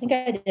could. I think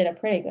I did a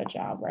pretty good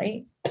job,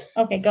 right?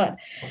 Okay, good.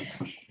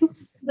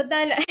 But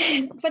then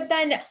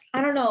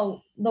I don't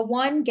know, the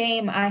one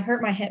game I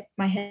hurt my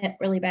hip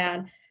really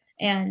bad.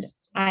 And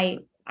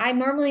I'm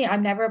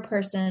never a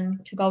person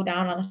to go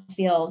down on the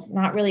field,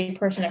 not really a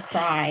person to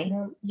cry.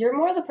 You're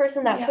more the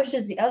person that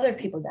pushes the other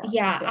people down.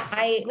 Yeah,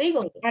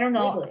 legally. I don't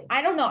know. Legally.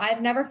 I don't know.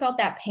 I've never felt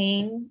that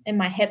pain in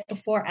my hip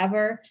before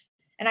ever.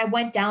 And I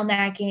went down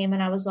that game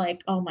and I was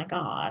like, oh my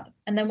God.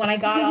 And then when I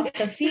got off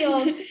the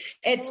field,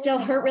 it still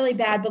hurt really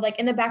bad. But like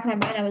in the back of my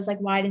mind, I was like,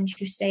 why didn't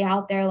you stay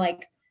out there?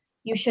 Like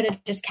you should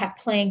have just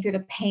kept playing through the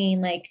pain.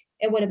 Like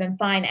it would have been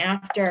fine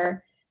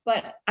after,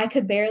 but I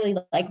could barely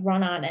like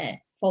run on it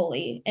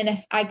fully. And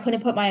if I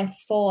couldn't put my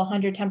full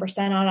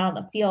 110% on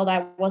the field,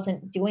 I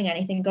wasn't doing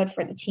anything good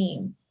for the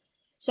team.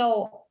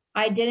 So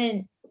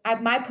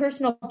my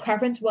personal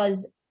preference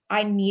was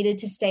I needed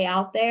to stay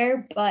out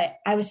there, but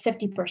I was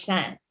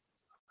 50%.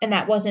 And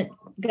that wasn't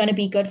going to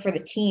be good for the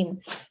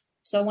team.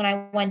 So when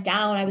I went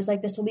down, I was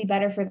like, this will be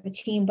better for the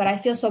team. But I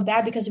feel so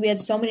bad because we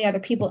had so many other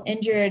people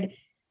injured.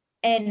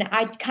 And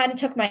I kind of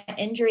took my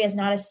injury as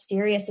not as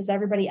serious as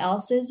everybody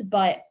else's.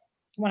 But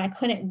when I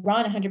couldn't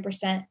run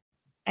 100%,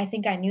 I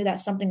think I knew that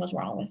something was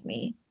wrong with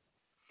me.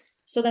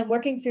 So then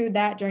working through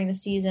that during the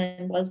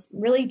season was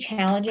really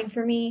challenging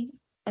for me.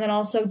 And then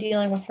also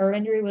dealing with her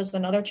injury was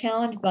another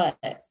challenge. But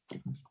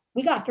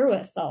we got through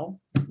it. So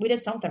we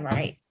did something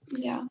right.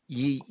 Yeah.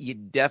 You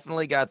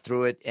definitely got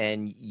through it,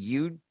 and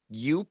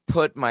you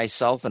put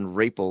myself and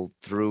Rachel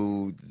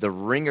through the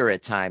ringer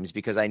at times,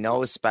 because I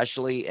know,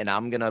 especially, and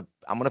I'm gonna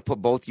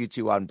put both you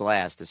two on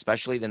blast,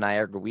 especially the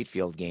Niagara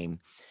Wheatfield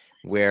game,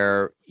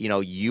 where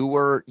you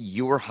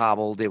were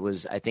hobbled. It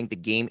was, I think, the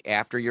game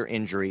after your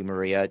injury,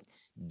 Maria.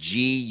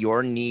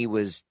 Your knee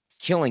was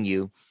killing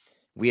you.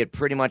 We had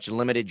pretty much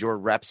limited your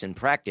reps in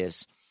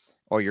practice,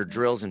 or your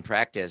drills in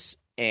practice,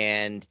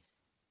 and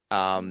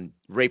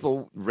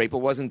Rachel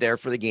wasn't there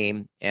for the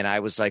game, and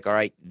I was like, all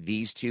right,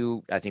 these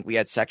two, I think we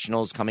had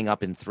sectionals coming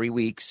up in 3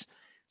 weeks,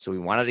 so we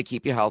wanted to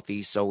keep you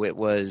healthy. So it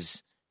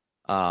was,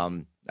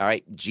 all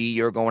right,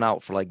 you're going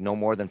out for like no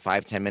more than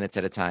 5-10 minutes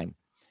at a time.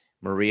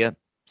 Maria,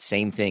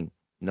 same thing,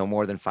 no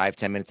more than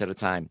 5-10 minutes at a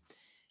time.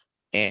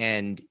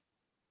 And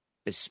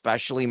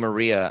especially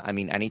Maria, I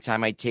mean,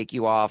 anytime I'd take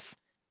you off,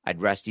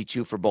 I'd rest you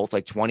two for both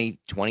like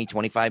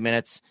 25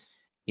 minutes.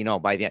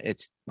 By the end,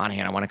 it's,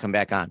 Monahan, I want to come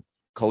back on.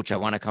 Coach, I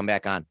want to come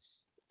back on.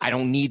 I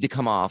don't need to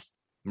come off.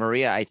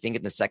 Maria, I think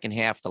in the second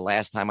half, the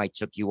last time I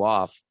took you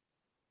off,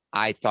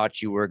 I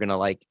thought you were going to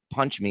like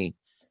punch me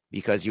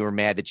because you were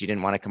mad that you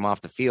didn't want to come off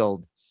the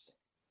field.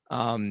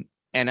 And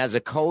as a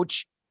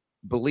coach,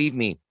 believe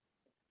me,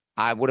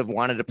 I would have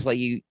wanted to play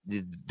you.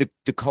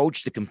 The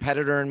coach, the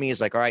competitor in me is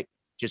like, all right,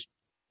 just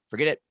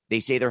forget it. They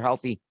say they're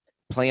healthy.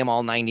 Play them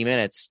all 90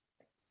 minutes.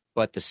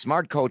 But the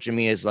smart coach in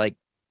me is like,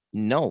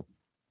 no,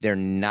 they're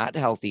not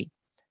healthy.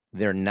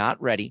 They're not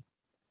ready.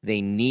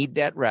 They need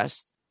that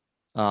rest.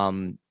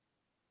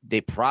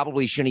 They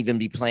probably shouldn't even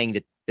be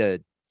playing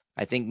the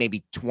I think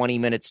maybe 20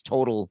 minutes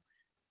total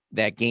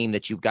that game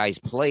that you guys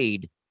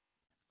played,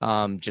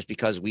 just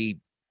because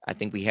I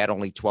think we had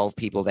only 12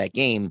 people that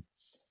game,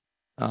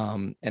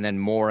 and then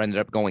more ended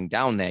up going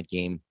down that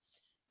game.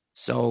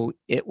 So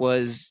it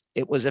was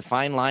a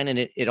fine line, and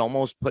it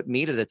almost put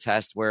me to the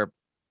test where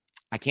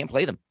I can't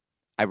play them.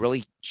 I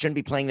really shouldn't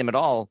be playing them at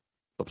all,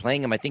 but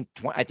playing them, I think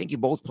you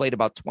both played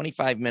about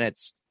 25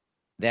 minutes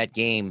that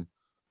game.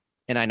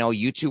 And I know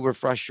you two were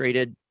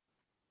frustrated.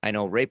 I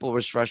know Rachel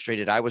was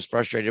frustrated. I was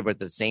frustrated, but at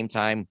the same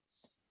time,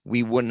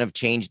 we wouldn't have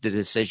changed the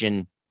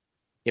decision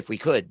if we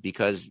could,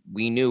 because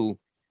we knew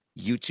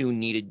you two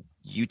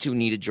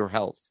needed your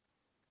health.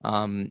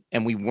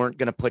 And we weren't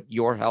going to put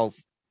your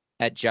health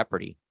at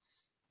jeopardy.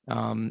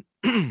 And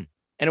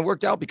it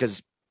worked out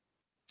because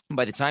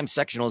by the time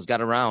sectionals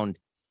got around,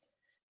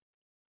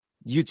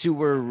 you two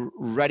were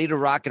ready to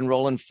rock and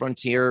roll in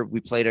Frontier.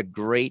 We played a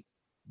great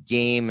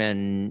game,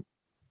 and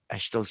I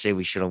still say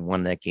we should have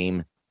won that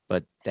game,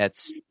 but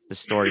that's the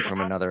story for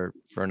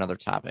another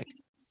topic.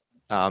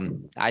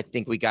 I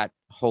think we got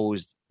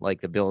hosed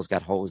like the Bills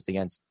got hosed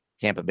against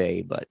Tampa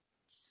Bay, but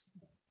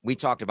we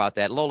talked about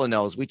that. Lola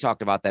knows we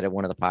talked about that at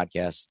one of the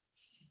podcasts.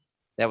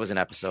 That was an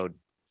episode.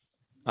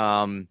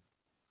 But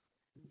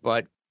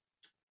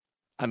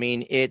I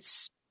mean,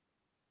 it's,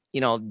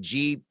 you're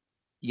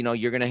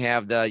going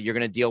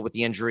to deal with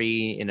the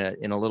injury in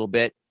a little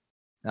bit.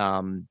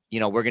 We're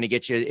going to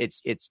get you.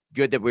 It's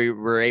good that we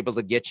were able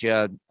to get you.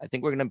 I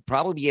think we're going to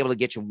probably be able to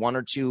get you 1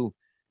 or 2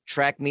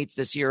 track meets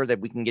this year that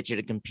we can get you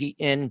to compete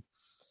in.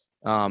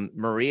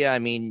 Maria, I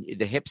mean,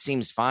 the hip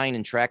seems fine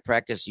in track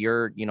practice.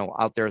 You're,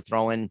 out there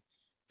throwing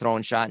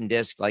shot and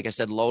disc. Like I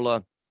said,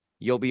 Lola,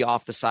 you'll be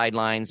off the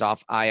sidelines,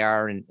 off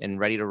IR and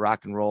ready to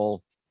rock and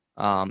roll.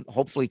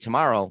 Hopefully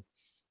tomorrow.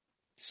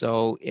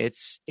 So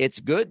it's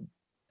good.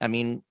 I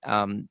mean,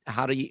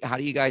 how do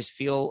you guys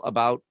feel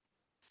about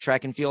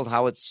track and field?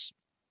 How it's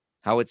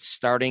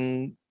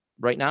starting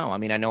right now? I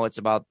mean, I know it's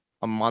about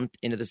a month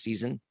into the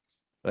season,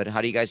 but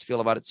how do you guys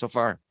feel about it so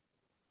far?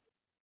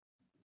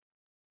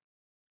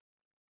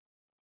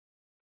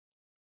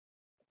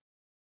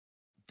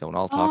 Don't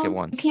all talk at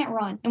once. You can't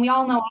run, and we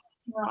all know I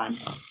can run.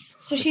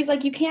 So she's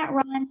like, you can't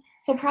run,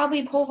 so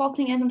probably pole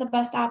vaulting isn't the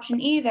best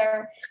option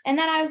either. And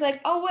then I was like,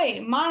 oh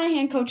wait,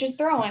 Monahan coach is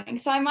throwing,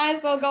 so I might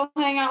as well go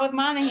hang out with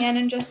Monahan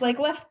and just like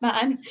lift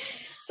then.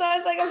 So I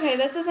was like, okay,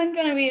 this isn't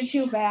going to be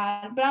too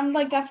bad, but I'm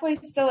like definitely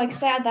still like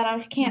sad that I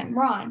can't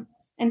run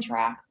and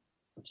track.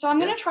 So I'm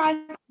going to try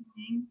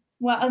throwing,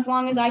 as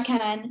long as I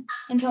can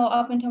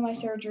up until my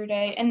surgery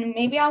day, and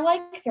maybe I'll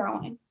like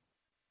throwing.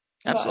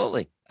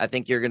 Absolutely. I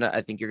think you're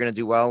gonna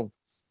do well.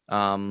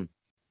 I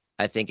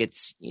think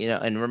it's,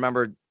 and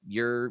remember,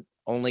 you're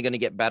only going to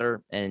get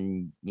better.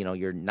 And,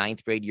 your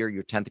 9th grade year,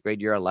 your 10th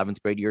grade year,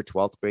 11th grade year,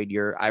 12th grade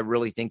year. I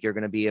really think you're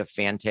going to be a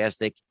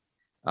fantastic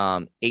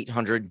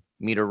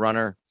 800-meter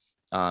runner,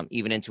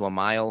 even into a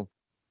mile.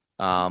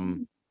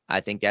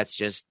 I think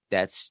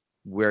that's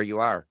where you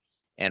are.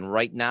 And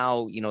right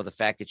now, the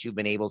fact that you've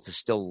been able to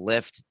still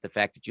lift, the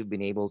fact that you've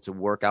been able to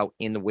work out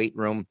in the weight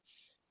room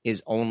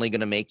is only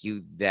going to make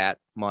you that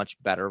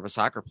much better of a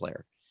soccer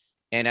player.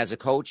 And as a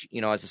coach,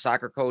 as a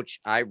soccer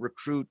coach, I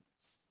recruit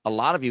a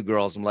lot of you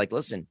girls. I'm like,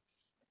 listen,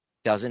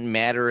 doesn't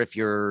matter if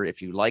you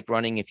like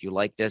running, if you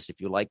like this,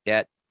 if you like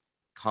that,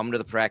 come to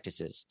the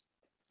practices.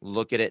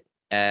 Look at it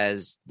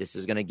as this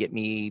is going to get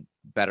me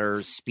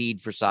better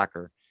speed for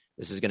soccer.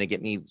 This is going to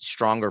get me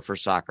stronger for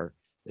soccer.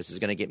 This is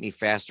going to get me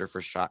faster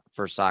for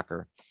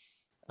soccer.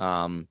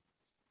 So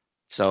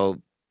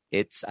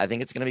I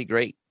think it's going to be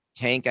great.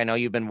 Tank, I know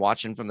you've been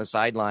watching from the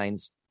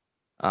sidelines.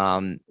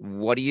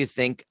 What do you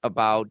think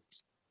about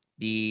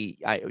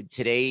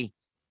today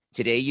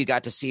you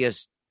got to see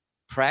us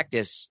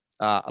practice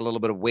a little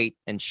bit of weight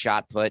and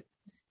shot put.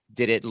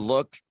 Did it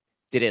look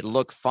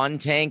fun,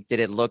 Tank?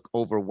 Did it look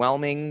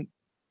overwhelming?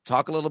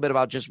 Talk a little bit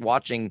about just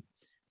watching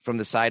from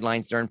the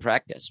sidelines during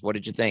practice. What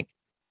did you think?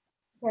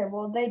 Okay,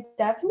 well, they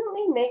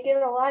definitely make it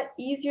a lot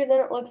easier than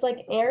it looks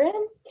like.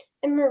 Aaron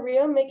and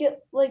Maria make it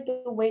like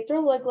the weight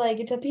throw look like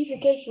it's a piece of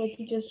cake. Like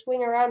you just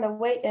swing around a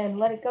weight and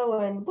let it go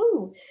and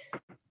woo.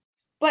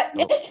 But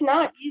It's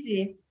not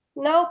easy.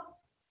 Nope.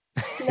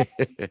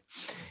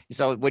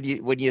 So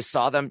when you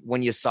saw them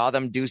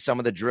do some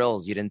of the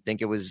drills, you didn't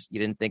think it was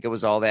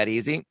all that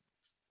easy?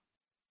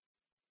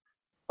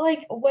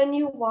 Like when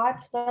you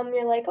watch them,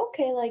 you're like,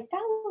 okay, like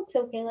that looks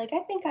okay. Like I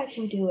think I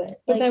can do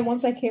it. But then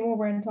once I came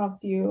over and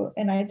talked to you,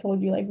 and I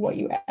told you like what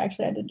you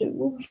actually had to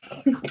do.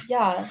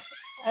 Yeah,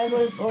 I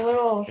was a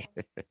little.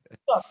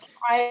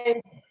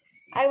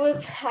 I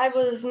was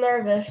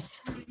nervous.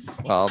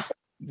 Well,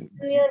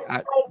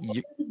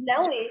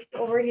 Nelly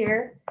over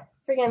here.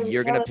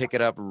 You're gonna pick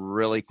it up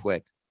really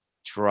quick.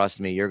 Trust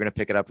me, you're gonna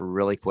pick it up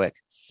really quick.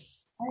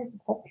 I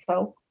hope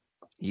so.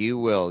 You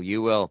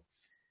will.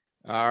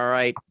 All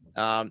right.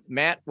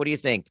 Matt, what do you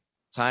think?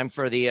 Time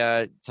for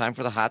the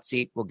hot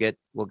seat. We'll get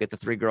the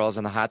 3 girls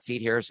on the hot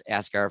seat here.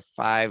 Ask our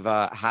 5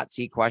 hot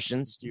seat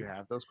questions. Do you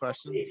have those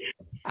questions?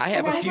 I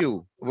have a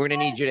few. We're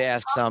gonna need you to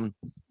ask some.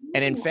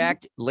 And in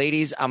fact,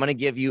 ladies, I'm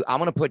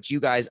gonna put you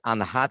guys on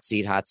the hot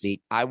seat.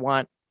 I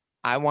want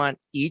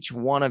each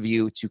one of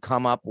you to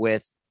come up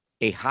with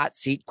a hot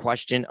seat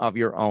question of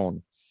your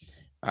own.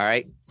 All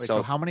right. Wait,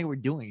 so how many we're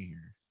doing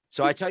here?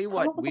 So I tell you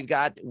what, we've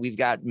got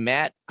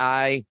Matt,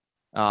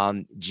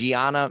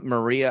 Gianna,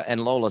 Maria,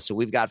 and Lola. So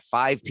we've got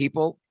 5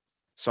 people.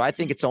 So I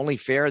think it's only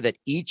fair that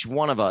each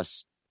one of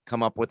us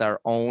come up with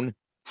our own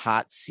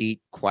hot seat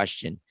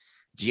question.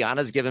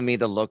 Gianna's giving me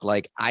the look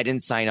like I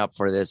didn't sign up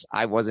for this.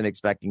 I wasn't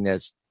expecting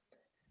this.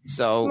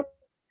 So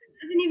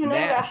I didn't even know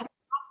that hot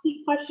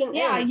seat question.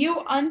 Yeah, is.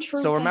 you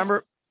untrue. So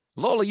remember,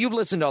 Lola, you've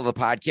listened to all the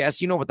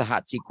podcasts. You know what the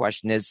hot seat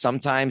question is.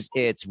 Sometimes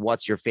it's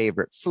what's your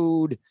favorite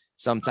food.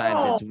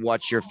 Sometimes it's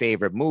what's your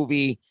favorite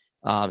movie.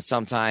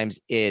 Sometimes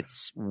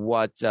it's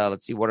what,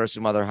 let's see, what are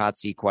some other hot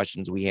seat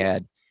questions we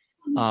had?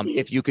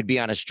 If you could be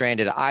on a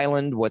stranded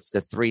island, what's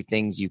the 3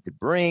 things you could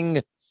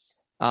bring?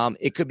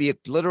 It could be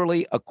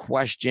literally a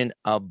question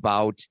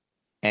about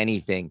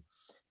anything.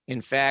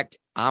 In fact,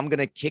 I'm going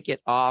to kick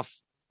it off.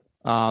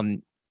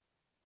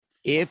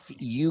 If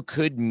you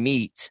could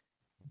meet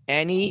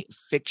any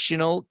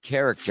fictional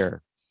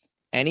character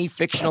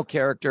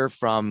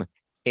from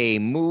a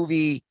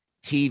movie,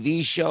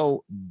 TV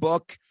show,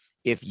 book,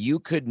 if you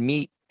could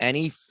meet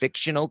any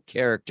fictional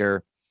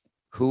character,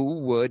 who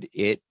would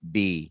it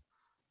be?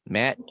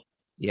 Matt, do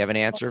you have an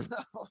answer?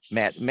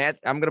 Matt,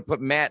 I'm going to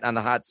put Matt on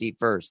the hot seat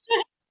first.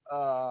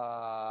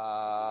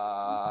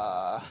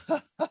 I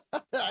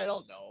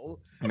don't know.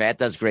 Matt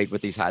does great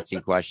with these hot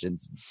seat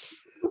questions.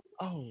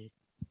 Oh,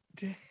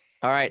 dang.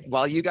 All right.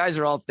 While you guys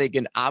are all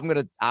thinking, I'm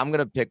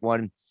gonna pick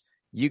one.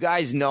 You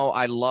guys know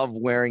I love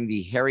wearing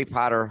the Harry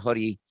Potter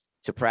hoodie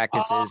to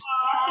practices.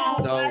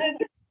 So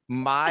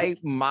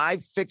my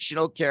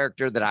fictional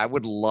character that I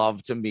would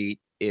love to meet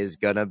is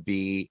gonna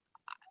be.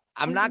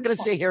 I'm not gonna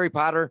say Harry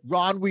Potter.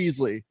 Ron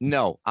Weasley.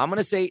 No, I'm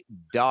gonna say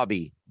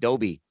Dobby.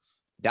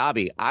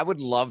 I would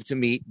love to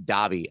meet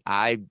Dobby.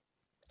 I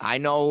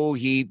know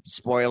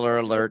spoiler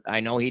alert,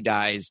 I know he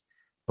dies,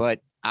 but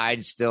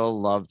I'd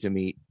still love to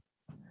meet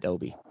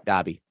Dobby.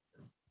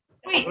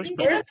 Wait, We're is it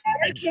gonna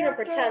character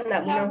pretend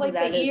that we know have, who like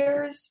that the is.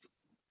 ears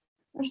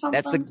or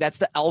something? That's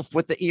the elf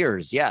with the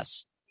ears.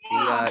 Yes.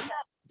 Yeah.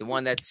 The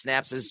one that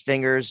snaps his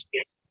fingers.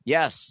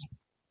 Yes.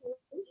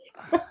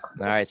 All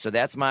right. So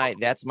that's my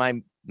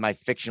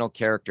fictional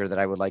character that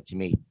I would like to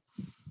meet.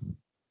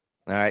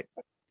 All right.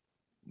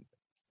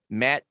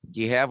 Matt,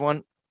 do you have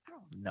one?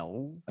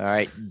 No. All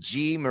right.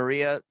 G,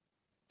 Maria,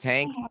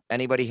 Tank.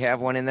 Anybody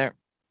have one in there?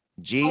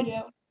 G? I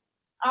do.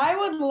 I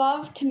would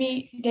love to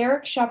meet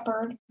Derek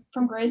Shepherd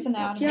from Grey's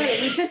Anatomy.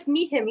 Gianna, you just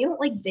meet him. You don't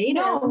like date him.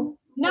 No,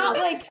 not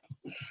Come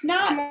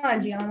not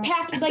on, Gianna.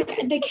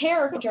 like the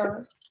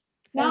character.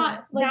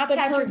 Not like Not the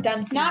Patrick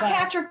Dempsey. Not but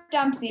Patrick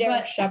Dempsey,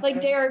 Derek but Shepherd. like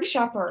Derek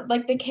Shepherd,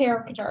 like the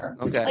character.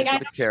 Okay. Like so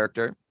the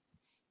character.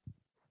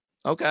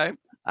 Okay.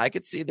 I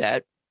could see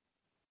that.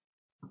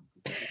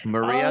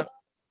 Maria?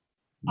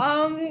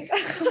 Have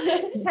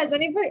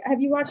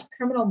you watched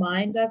Criminal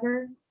Minds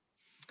ever?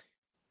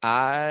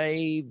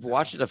 I've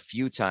watched it a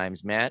few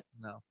times, Matt.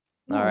 No.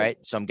 All right.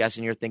 So I'm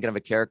guessing you're thinking of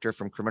a character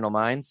from Criminal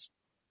Minds.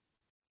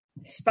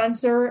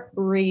 Spencer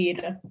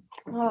Reed.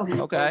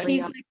 Okay.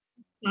 He's like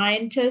a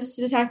scientist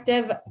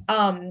detective.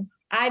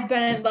 I've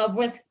been in love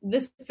with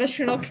this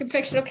fictional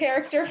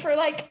character for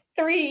like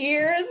 3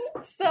 years.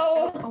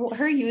 So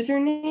Her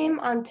username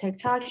on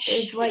TikTok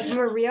is like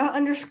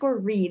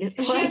Maria_Reed.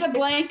 She has a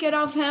blanket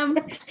of him.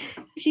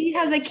 She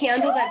has a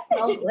candle that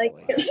smells like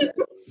him.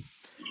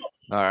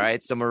 All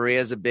right. So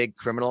Maria's a big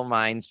Criminal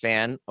Minds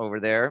fan over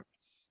there.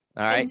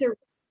 All right.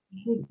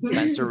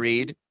 Spencer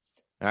Reed.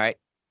 All right.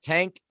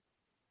 Tank,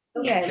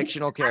 Okay.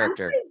 fictional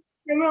character.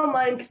 Criminal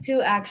Minds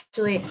too,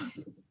 actually.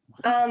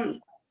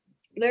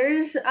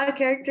 There's a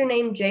character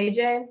named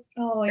JJ,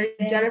 Oh, or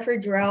Jennifer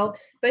Drew,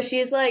 but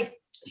she's a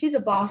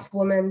boss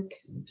woman.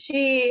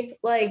 She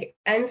like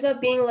ends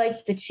up being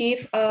like the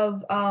chief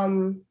of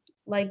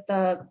like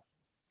the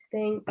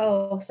thing.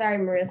 Oh, sorry,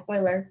 Maria,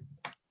 spoiler.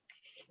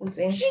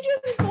 Oopsie. She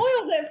just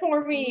spoiled it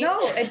for me.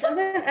 No, it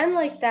doesn't end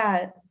like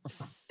that.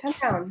 Calm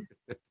down.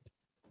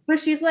 But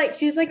she's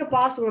like a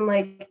boss woman.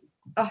 Like,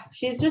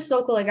 she's just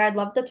so cool. Like, I'd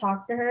love to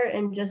talk to her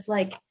and just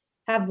like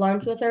have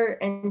lunch with her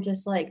and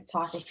just like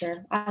talk with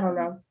her. I don't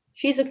know.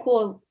 She's a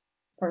cool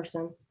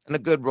person. And a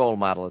good role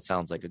model, it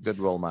sounds like. A good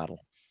role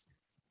model.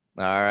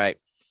 All right.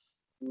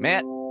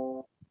 Matt,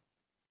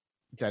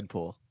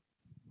 Deadpool.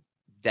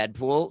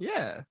 Deadpool.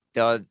 Yeah.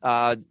 The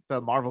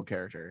The Marvel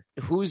character.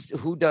 who's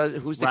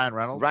the Ryan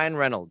Reynolds. Ryan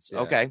Reynolds.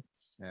 Yeah. Okay.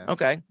 Yeah.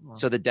 Okay. Well,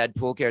 So the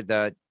Deadpool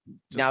character,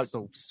 just now-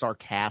 so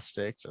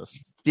sarcastic.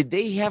 Just did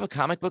they have a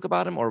comic book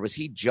about him, or was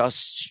he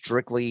just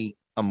strictly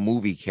a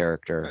movie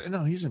character?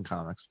 no, he's in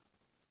comics.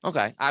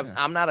 Okay. Yeah.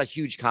 I'm not a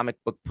huge comic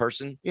book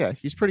person. Yeah,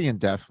 he's pretty in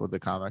depth with the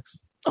comics.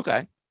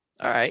 Okay.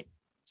 All right.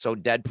 So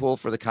Deadpool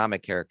for the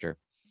comic character.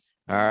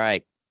 All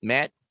right.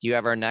 Matt, do you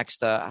have our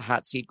next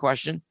hot seat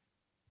question?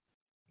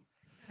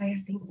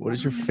 I think. What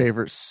is your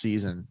favorite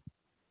season?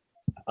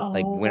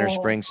 Like winter,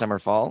 spring, summer,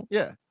 fall?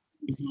 Yeah.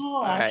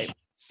 All right.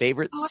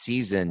 Favorite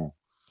season.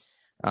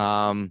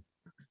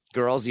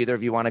 Girls, either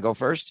of you want to go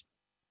first?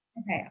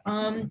 Okay.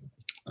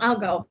 I'll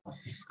go.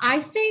 I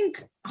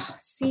think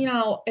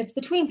it's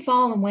between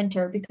fall and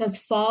winter because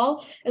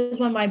fall is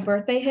when my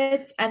birthday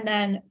hits, and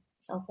then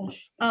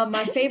selfish.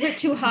 My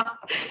favorite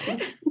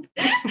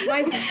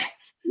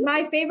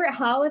my favorite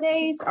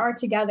holidays are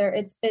together.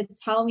 It's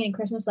Halloween and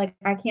Christmas. Like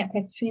I can't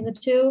pick between the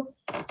two.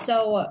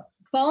 So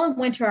fall and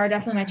winter are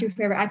definitely my two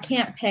favorite. I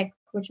can't pick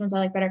which ones I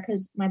like better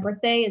because my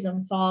birthday is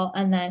in fall,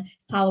 and then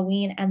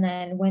Halloween, and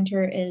then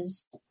winter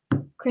is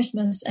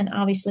Christmas, and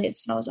obviously it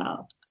snows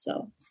out.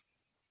 So.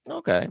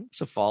 Okay.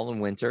 So fall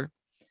and winter.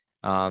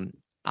 I'm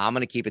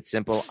going to keep it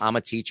simple. I'm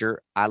a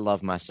teacher. I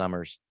love my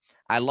summers.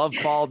 I love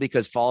fall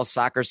because fall is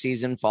soccer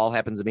season. Fall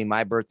happens to be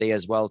my birthday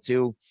as well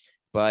too.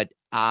 But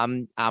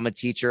I'm a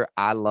teacher.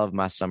 I love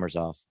my summers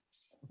off.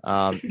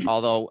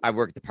 Although I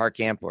work at the park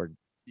camp or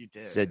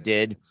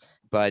did,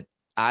 but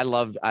I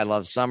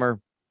love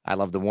summer. I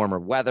love the warmer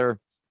weather.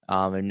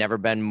 I've never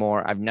been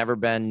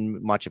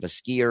much of a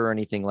skier or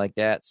anything like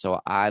that.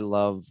 So I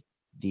love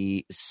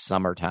the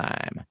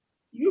summertime.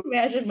 You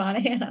imagine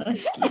Monahan on a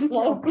ski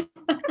slope?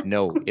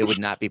 No, it would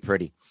not be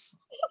pretty.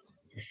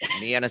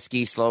 Me on a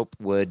ski slope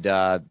would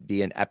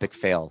be an epic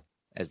fail,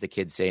 as the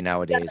kids say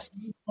nowadays.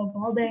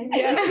 All day.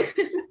 Yeah.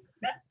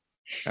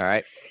 All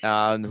right.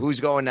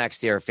 Who's going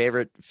next here?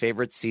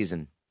 Favorite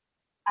season?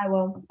 I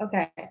will.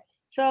 Okay.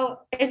 So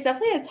it's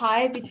definitely a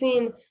tie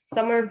between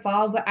summer and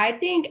fall, but I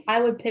think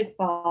I would pick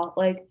fall.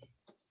 Like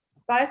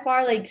by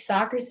far, like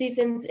soccer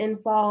season's in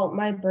fall,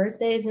 my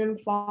birthday's in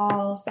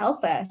fall.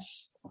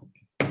 Selfish.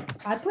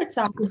 I put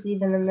soccer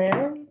season in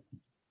there.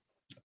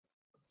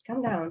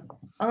 Calm down.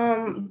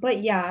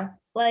 But yeah,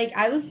 like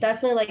I was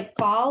definitely like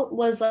fall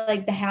was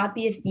like the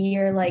happiest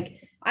year. Like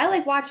I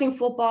like watching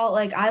football.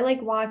 Like I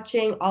like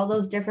watching all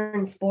those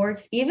different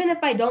sports, even if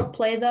I don't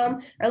play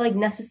them or like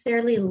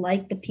necessarily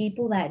like the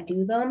people that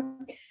do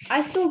them.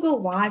 I still go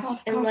watch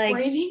and like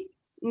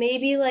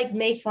maybe like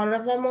make fun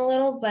of them a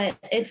little, but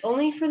it's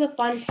only for the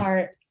fun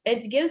part.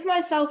 It gives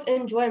myself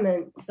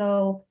enjoyment,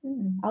 so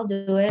I'll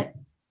do it.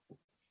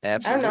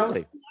 Absolutely. I don't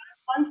know.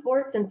 Fun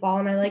sports in fall,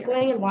 and I like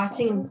going and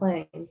watching and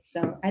playing.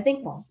 So I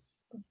think fall.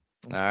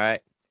 All right.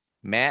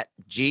 Matt,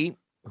 G,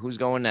 who's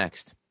going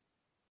next?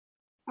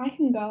 I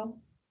can go. All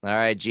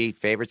right, G,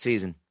 favorite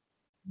season?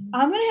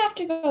 I'm going to have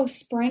to go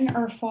spring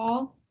or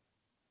fall.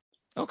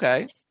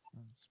 Okay.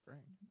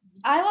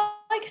 I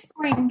like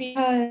spring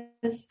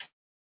because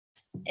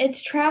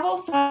it's travel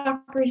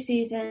soccer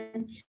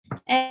season,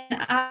 and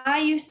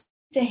I used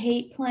to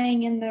hate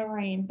playing in the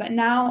rain, but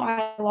now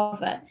I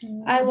love it.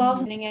 I love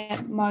getting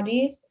it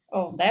muddy.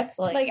 Oh, that's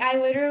like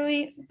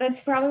that's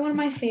probably one of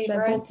my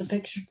favorites. The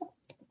picture.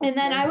 And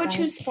then I would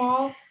choose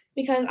fall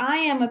because I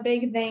am a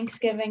big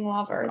Thanksgiving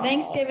lover. Oh.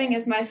 Thanksgiving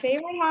is my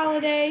favorite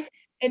holiday.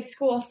 It's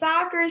school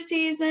soccer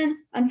season.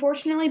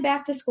 Unfortunately,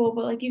 back to school,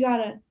 but like you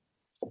gotta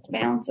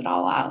balance it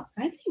all out.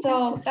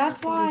 So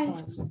that's why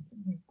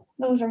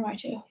those are my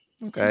two.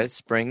 Okay,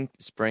 spring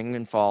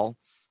and fall.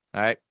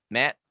 All right,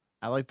 Matt.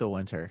 I like the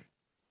winter.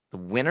 The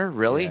winter,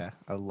 really? Yeah,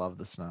 I love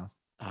the snow.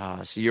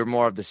 So you're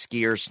more of the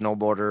skier,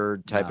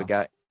 snowboarder type of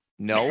guy.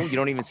 No, you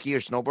don't even ski or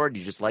snowboard.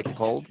 You just like the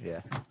cold.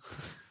 Yeah.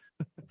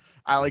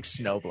 I like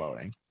snow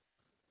blowing.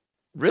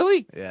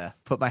 Really? Yeah.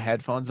 Put my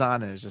headphones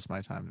on and it's just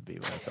my time to be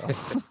with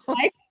myself.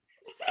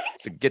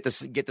 So get the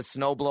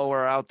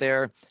snowblower out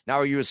there. Now,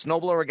 are you a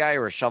snowblower guy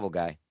or a shovel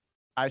guy?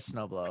 I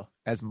snowblow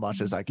as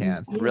much as I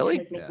can.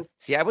 Really? Yeah.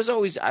 See, I was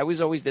always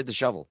did the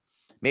shovel.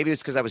 Maybe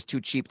it's because I was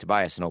too cheap to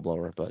buy a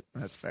snowblower, but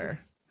That's fair.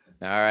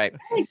 all right.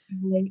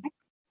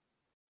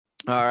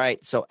 All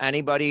right. So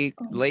anybody,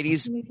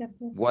 ladies,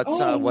 what's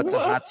a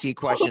hot seat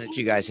question that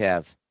you guys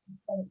have?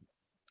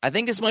 I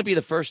think this might be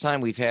the first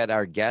time we've had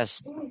our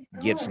guests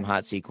give some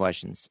hot seat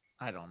questions.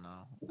 I don't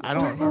know. I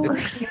don't remember.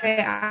 Okay,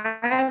 I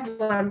have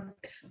one.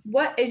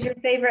 What is your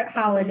favorite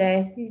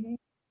holiday?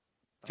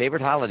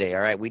 Favorite holiday.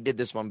 All right. We did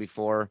this one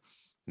before.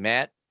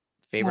 Matt,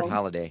 favorite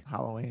holiday.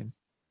 Halloween.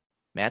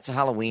 Matt's a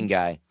Halloween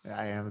guy.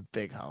 I am a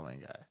big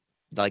Halloween guy.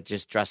 Like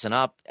just dressing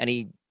up.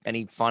 Any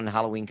fun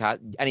Halloween,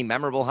 any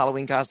memorable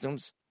Halloween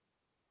costumes?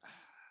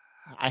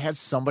 I had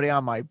somebody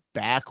on my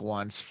back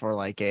once for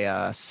like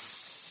a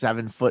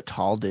 7-foot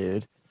tall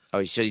dude.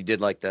 Oh, so you did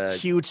like the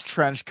huge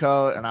trench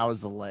coat, and I was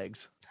the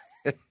legs.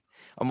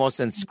 Almost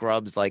in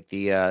Scrubs, like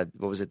the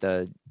what was it,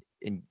 the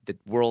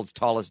world's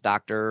tallest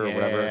doctor or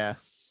whatever. Yeah.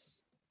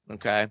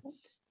 Okay.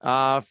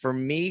 For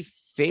me,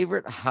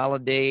 favorite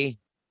holiday.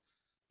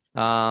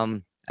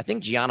 I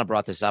think Gianna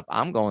brought this up.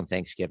 I'm going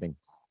Thanksgiving.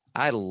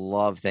 I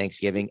love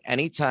Thanksgiving.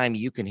 Anytime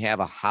you can have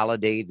a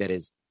holiday that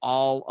is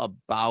all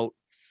about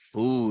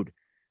food.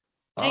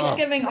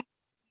 Thanksgiving.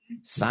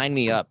 Sign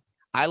me up.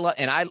 I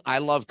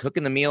love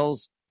cooking the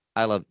meals.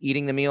 I love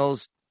eating the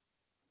meals.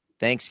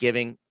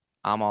 Thanksgiving,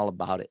 I'm all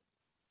about it.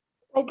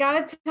 I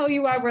gotta tell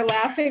you why we're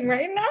laughing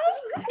right now.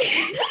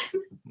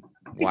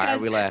 Why are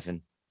we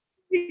laughing?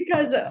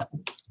 Because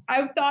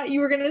I thought you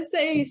were gonna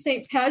say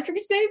St.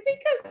 Patrick's Day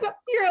because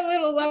you're a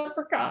little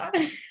leprechaun.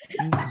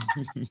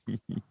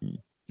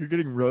 You're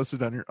getting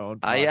roasted on your own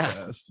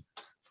podcast.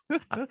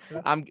 Yeah.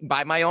 I'm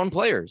by my own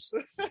players.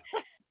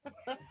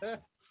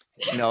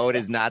 No, it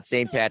is not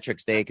St.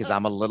 Patrick's Day because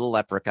I'm a little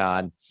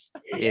leprechaun.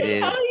 It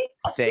is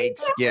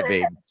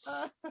Thanksgiving.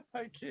 I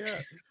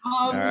can't.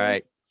 All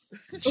right.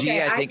 G,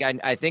 Okay,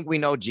 I think we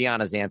know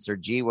Gianna's answer.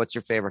 G, what's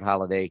your favorite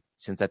holiday?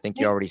 Since I think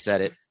you already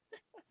said it.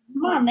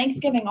 Come on,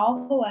 Thanksgiving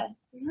all the way.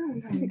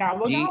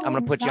 G, I'm going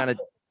to put you on a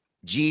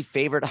G,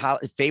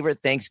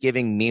 favorite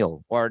Thanksgiving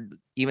meal or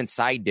even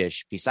side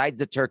dish besides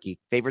the turkey.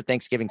 Favorite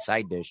Thanksgiving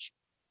side dish.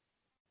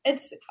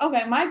 It's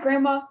okay. My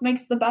grandma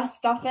makes the best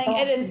stuffing.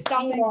 It is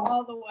stuffing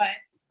all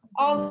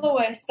the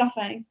way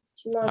stuffing.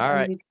 All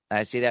right.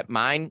 I see that.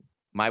 Mine,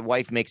 My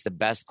wife makes the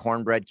best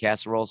cornbread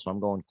casserole, so I'm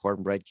going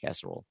cornbread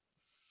casserole.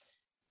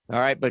 All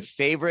right, but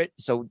favorite.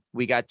 So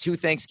we got 2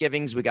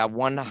 Thanksgivings. We got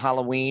 1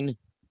 Halloween.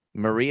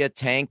 Maria,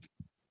 Tank,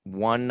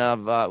 one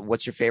of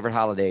what's your favorite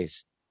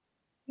holidays?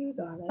 You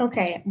got it.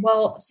 Okay.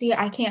 Well, see,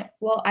 I can't.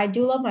 Well, I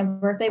do love my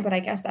birthday, but I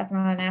guess that's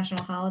not a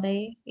national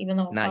holiday, even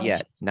though Not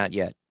yet. Not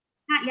yet.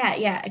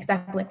 Yeah,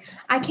 exactly.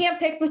 I can't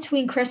pick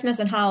between Christmas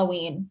and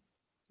Halloween,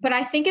 but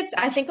I think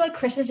like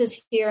Christmas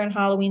is here and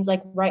Halloween's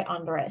like right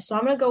under it. So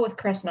I'm gonna go with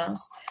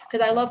Christmas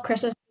because I love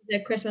Christmas,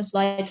 the Christmas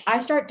lights. I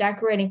start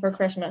decorating for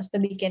Christmas the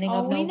beginning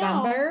of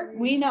November.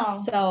 We know.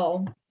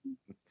 So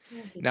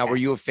Now, were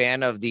you a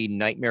fan of the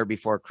Nightmare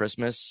Before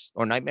Christmas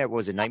or Nightmare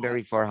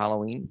Before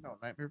Halloween? No,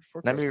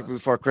 Nightmare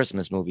Before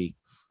Christmas movie.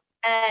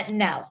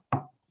 no.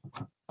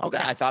 Okay,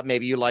 I thought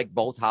maybe you liked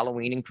both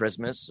Halloween and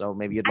Christmas, so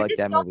maybe you'd like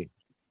that movie.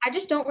 I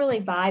just don't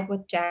really vibe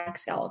with Jack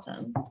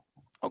Skellington.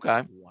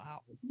 Okay. Wow.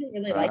 I didn't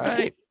really All like right.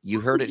 it.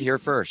 You heard it here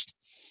first.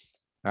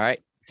 All right.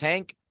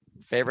 Tank,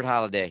 favorite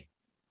holiday?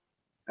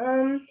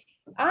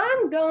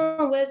 I'm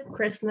going with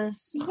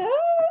Christmas.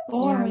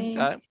 Boring.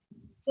 Okay.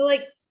 So,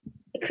 like,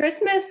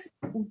 Christmas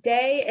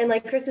Day and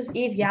like Christmas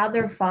Eve, yeah,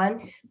 they're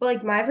fun. But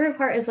like my favorite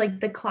part is like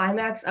the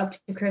climax up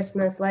to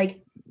Christmas.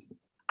 Like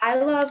I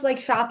love like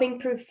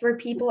shopping for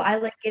people. I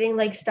like getting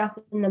like stuff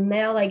in the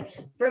mail. Like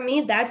for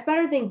me, that's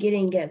better than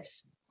getting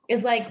gifts.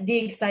 It's like the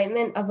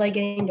excitement of like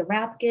getting to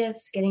wrap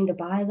gifts, getting to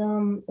buy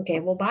them. Okay,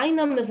 well, buying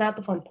them is not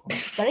the fun part.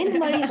 Spending the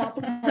money is not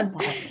the fun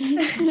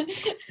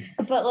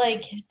part. But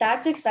like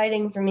that's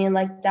exciting for me. And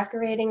like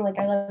decorating, like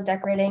I love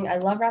decorating. I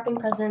love wrapping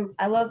presents.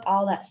 I love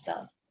all that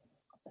stuff.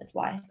 That's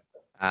why.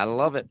 I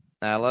love it.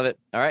 All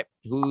right.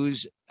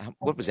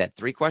 What was that?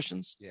 3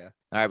 questions? Yeah.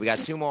 All right. We got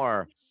 2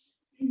 more.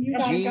 You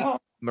gotta G, go.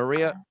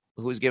 Maria,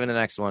 who's giving the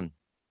next one?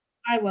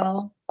 I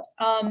will.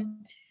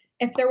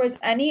 If there was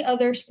any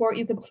other sport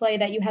you could play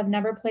that you have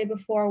never played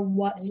before,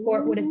 what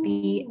sport would it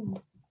be?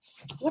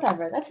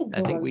 Whatever. That's a good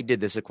I think one. we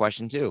did this a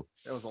question too.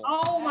 That was a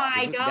Oh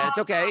my god. That's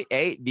okay.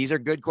 Hey, these are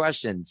good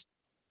questions.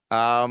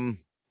 Matt,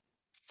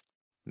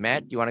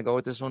 you want to go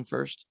with this one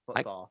first?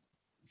 football.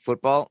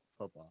 Football?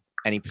 Football.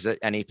 Any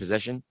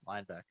position?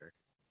 Linebacker.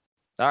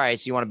 All right.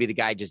 So you want to be the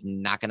guy just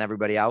knocking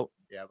everybody out?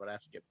 Yeah, but I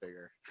have to get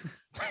bigger.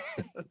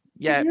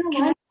 Yeah. You know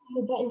what?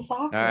 In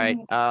soccer. All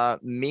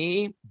right.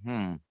 Me.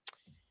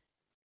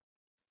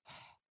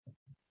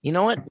 You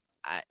know what?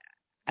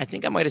 I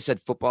think I might have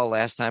said football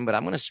last time, but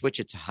I'm going to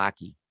switch it to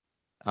hockey.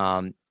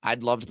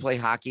 I'd love to play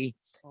hockey.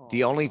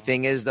 The only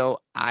thing is, though,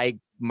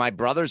 my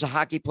brother's a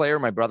hockey player.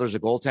 My brother's a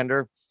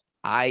goaltender.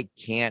 I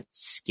can't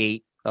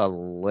skate a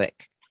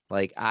lick.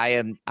 Like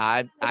I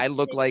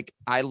look like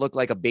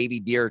a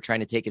baby deer trying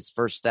to take its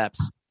first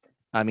steps.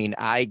 I mean,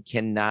 I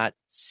cannot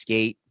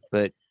skate.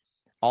 But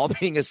all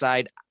being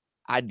aside,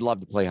 I'd love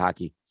to play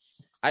hockey.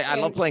 I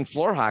love playing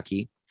floor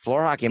hockey.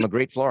 Floor hockey. I'm a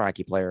great floor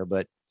hockey player,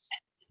 but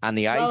on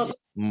the ice,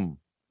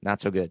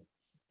 not so good.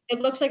 It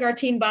looks like our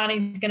team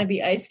Bonnie's going to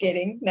be ice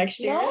skating next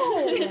year.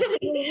 No.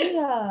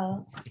 Yeah.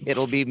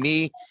 It'll be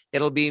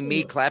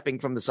me clapping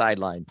from the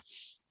sideline.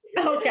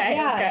 Okay.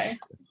 Yeah. Okay.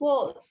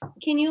 Well,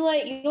 can you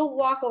you'll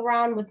walk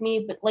around with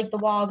me, but like the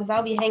wall, because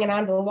I'll be hanging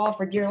onto the wall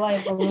for dear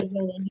life. When we go to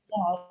the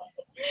wall.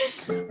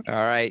 All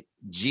right.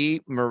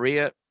 G,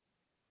 Maria,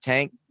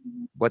 Tank,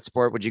 what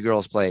sport would you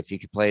girls play if you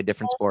could play a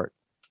different sport?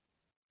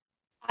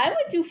 I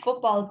would do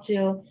football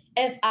too.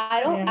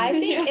 I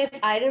think if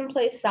I didn't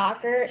play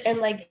soccer and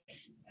like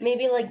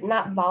maybe like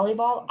not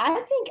volleyball, I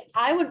think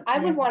I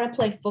would want to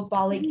play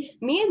football. Like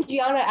me and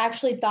Gianna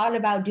actually thought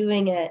about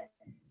doing it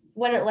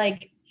when it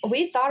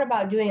we thought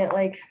about doing it.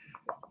 Like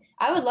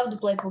I would love to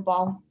play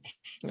football.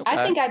 Okay.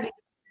 I think I'd be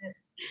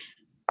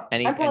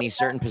Any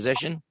certain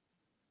position?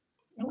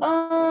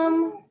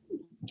 I'd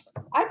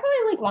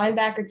probably like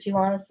linebacker too,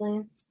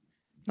 honestly.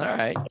 All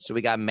right. So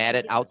we got Matt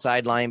at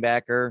outside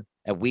linebacker.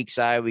 At weak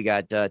side, we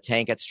got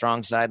Tank at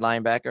strong side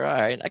linebacker. All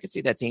right. I can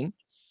see that team.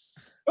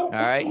 All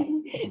right.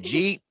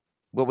 G,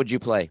 what would you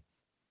play?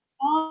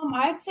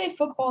 I'd say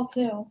football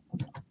too. All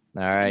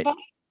right. But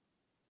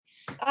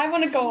I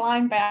want to go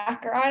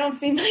linebacker. I don't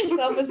see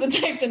myself as the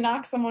type to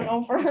knock someone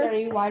Are over.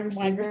 you wide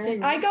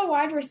receiver? I go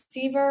wide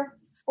receiver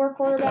or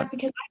quarterback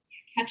because I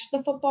can't catch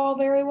the football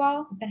very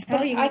well. Then how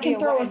But are you I gonna be can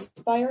throw a wide-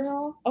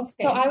 spiral. Okay.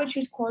 So I would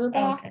choose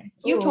quarterback. Okay.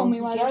 You Ooh, told me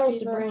wide Gianna's the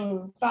receiver.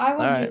 brain. But I All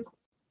would right. do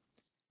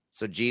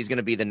So G's going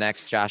to be the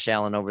next Josh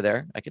Allen over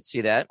there. I could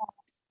see that.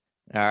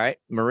 All right.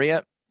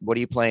 Maria, what are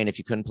you playing if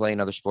you couldn't play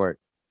another sport?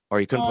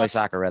 Or you couldn't play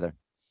soccer, rather?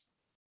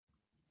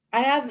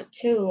 I have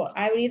 2.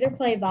 I would either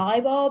play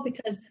volleyball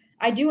because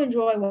I do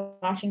enjoy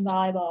watching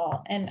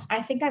volleyball, and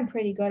I think I'm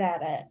pretty good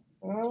at it.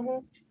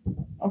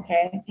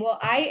 Okay. Well,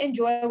 I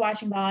enjoy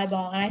watching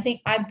volleyball, and I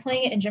think I'm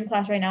playing it in gym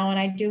class right now, and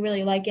I do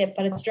really like it,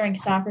 but it's during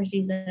soccer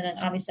season, and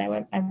obviously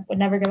I would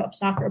never give up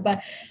soccer.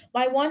 But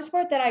my one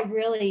sport that I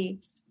really,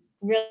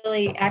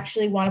 really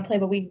actually want to play,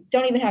 but we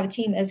don't even have a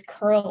team, is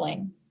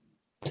curling.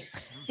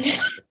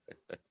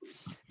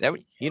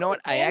 You know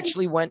what? I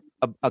actually went,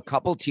 a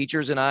couple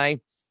teachers and I,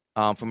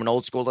 from an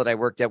old school that I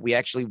worked at, we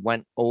actually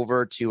went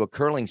over to a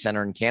curling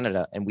center in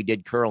Canada and we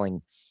did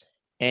curling.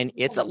 and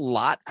it's a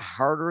lot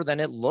harder than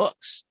it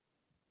looks.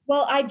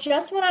 Well, I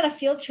just went on a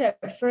field trip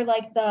for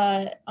like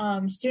the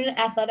student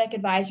athletic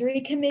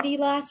advisory committee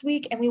last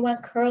week, and we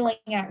went curling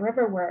at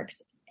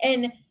Riverworks.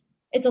 And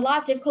it's a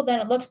lot difficult than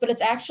it looks, but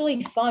it's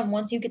actually fun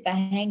once you get the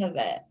hang of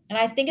it. And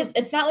I think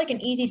it's not like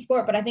an easy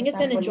sport, but I think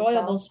it's an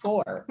enjoyable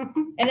sport.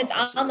 And it's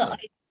on the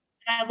ice.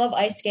 And I love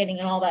ice skating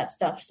and all that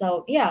stuff.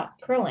 So yeah,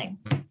 curling.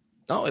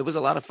 No, it was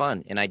a lot of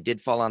fun. And I did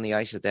fall on the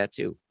ice at that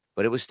too,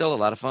 but it was still a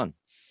lot of fun.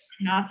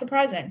 Not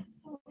surprising.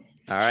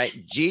 All right,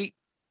 G,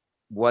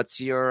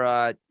 what's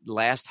your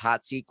last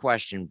hot seat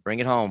question? Bring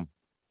it home.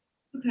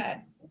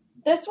 Okay.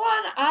 This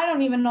one, I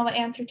don't even know the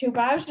answer to, but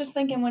I was just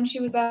thinking when she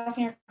was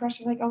asking her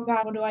question, like, oh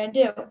God, what do I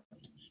do?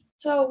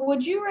 So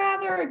would you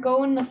rather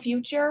go in the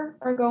future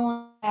or go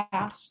in the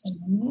past?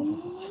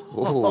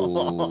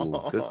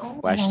 Ooh, good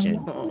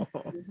question.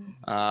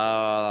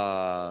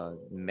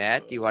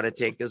 Matt, do you want to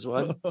take this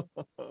one? Go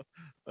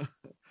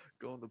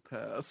in the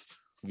past.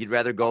 You'd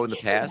rather go in the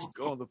past?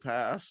 Go in the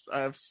past.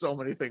 I have so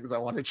many things I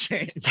want to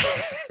change.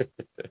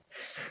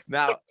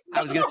 Now,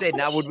 I was going to say,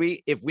 now,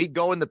 if we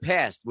go in the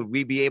past, would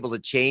we be able to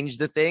change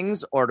the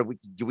things, or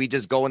do we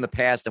just go in the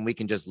past and we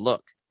can just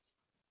look?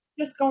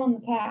 Just go in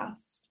the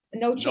past.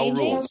 No changing. No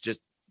rules,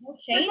 just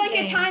it's like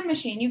a time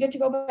machine. You get to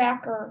go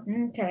back or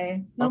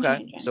okay. No okay.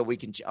 changing. So we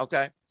can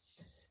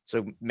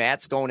So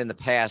Matt's going in the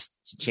past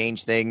to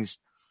change things.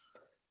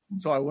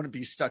 So I wouldn't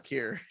be stuck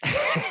here.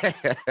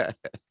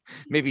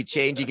 Maybe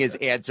changing his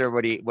answer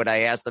when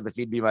I asked him if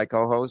he'd be my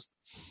co-host.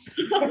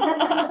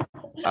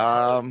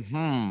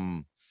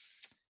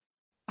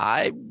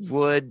 I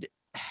would.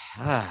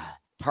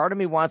 Part of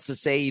me wants to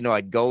say,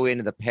 I'd go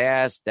into the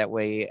past. That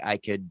way I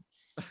could,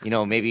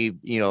 maybe,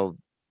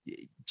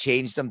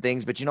 change some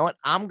things. But you know what?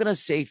 I'm going to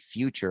say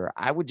future.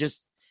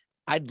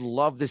 I'd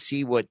love to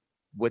see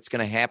what's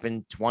going to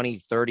happen 20,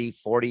 30,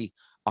 40,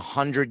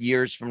 100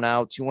 years from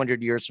now,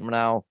 200 years from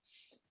now.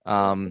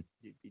 You'd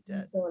be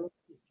dead.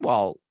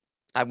 Well,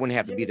 I wouldn't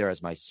have to be there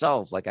as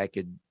myself. Like I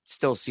could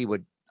still see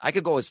I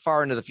could go as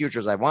far into the future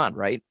as I want,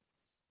 right?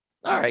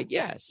 All right.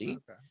 Yeah. See,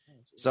 Okay.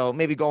 so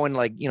maybe going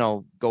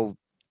go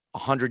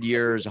 100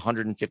 years,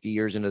 150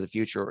 years into the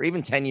future, or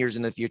even 10 years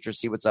into the future,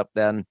 see what's up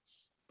then.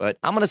 But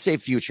I'm going to say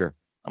future.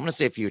 I'm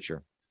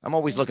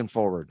always looking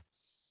forward.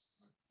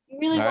 You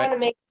really All want right. to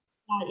make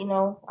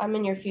that, I'm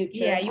in your future.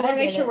 Yeah, you want to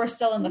make sure we're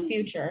still in the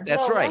future.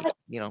 That's No, right. what?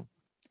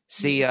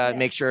 See,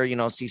 make sure,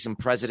 see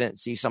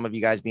see some of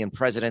you guys being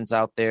presidents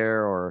out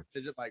there, or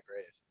Visit my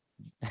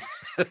grave.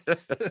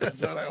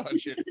 That's what I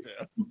want you to do.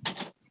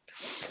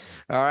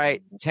 all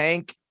right,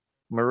 Tank,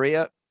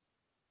 Maria,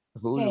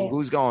 Okay.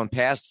 who's going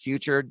past,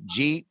 future?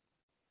 G,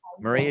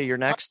 Maria, you're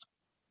next.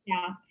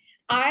 Yeah.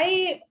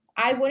 I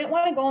wouldn't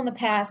want to go in the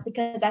past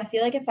because I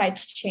feel like if I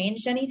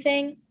changed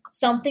anything,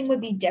 something would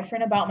be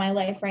different about my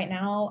life right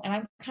now. And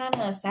I'm kind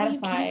of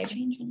satisfied.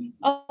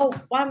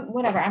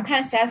 Whatever. I'm kind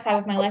of satisfied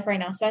with my life right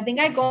now. So I think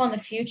I go in the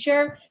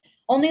future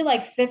only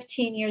like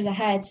 15 years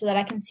ahead so that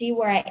I can see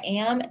where I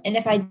am. And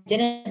if I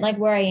didn't like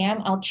where I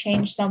am, I'll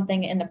change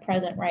something in the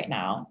present right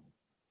now.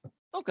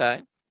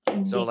 Okay.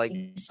 So all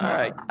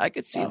right, I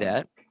could see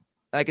that.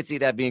 I could see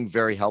that being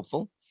very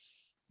helpful.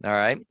 All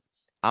right.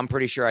 I'm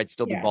pretty sure I'd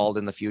still be bald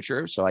in the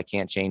future, so I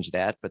can't change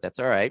that, but that's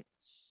all right.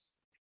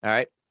 All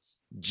right.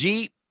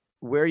 G,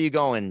 where are you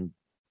going?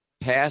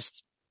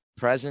 Past,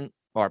 present,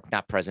 or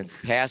not present,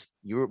 past.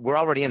 We're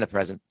already in the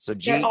present. So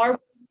G,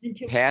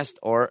 past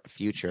or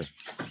future?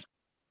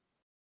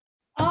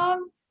 I'm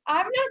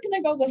not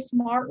gonna go the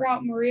smart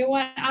route Maria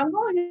went. I'm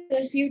going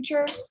to the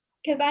future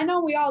because I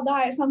know we all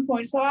die at some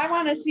point. So I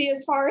want to see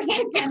as far as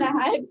I can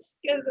ahead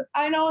because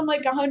I know in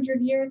like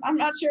 100 years, I'm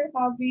not sure if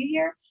I'll be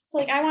here. So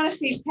like I want to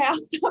see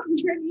past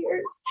 100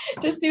 years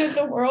to see what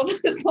the world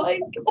is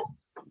like.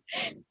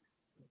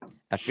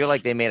 I feel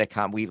like they made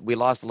we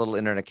lost a little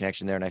internet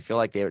connection there, and I feel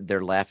like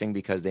they're laughing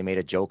because they made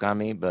a joke on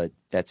me, but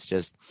that's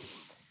just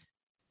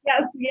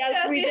Yes,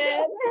 we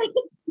did.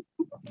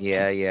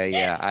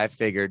 Yeah. I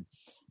figured.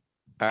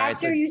 All right.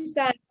 After you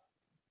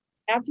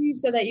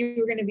said that you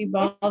were going to be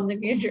bald in the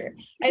future,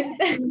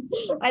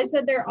 I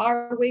said there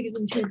are wigs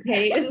and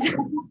toupees.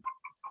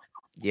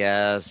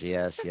 Yes.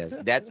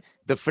 That's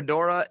the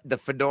fedora. The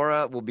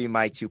fedora will be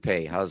my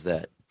toupee. How's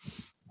that?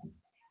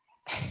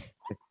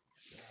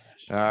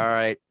 All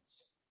right.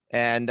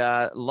 And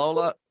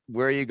Lola,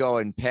 where are you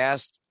going?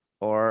 Past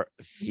or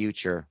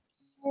future?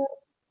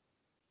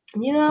 I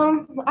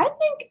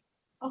think.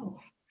 Oh,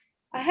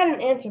 I had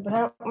an answer, but I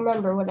don't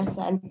remember what I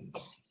said.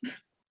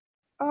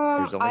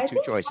 There's only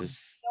two choices.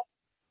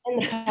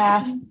 In the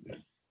past.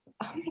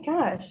 Oh my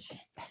gosh.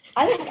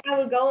 I think I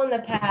would go in the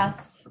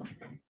past.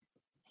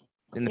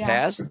 In the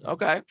past?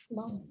 Okay.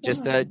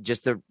 Just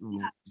to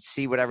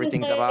see what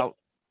everything's about.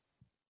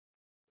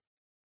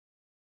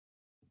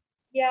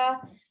 Yeah.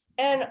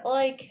 And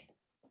like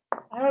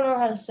I don't know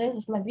how to say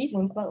this, my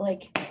reasons, but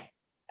like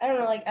I don't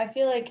know, like I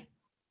feel like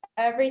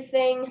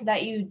everything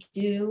that you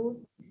do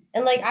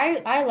and like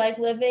I like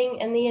living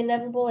in the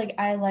inevitable, like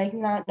I like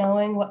not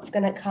knowing what's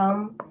gonna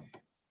come.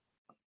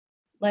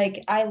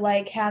 Like I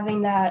like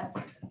having that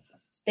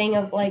thing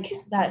of like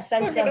that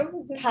sense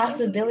of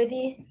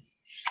possibility.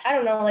 I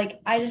don't know, like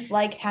I just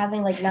like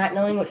having like not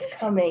knowing what's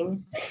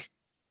coming.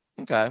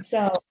 Okay.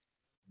 So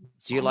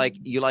you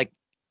like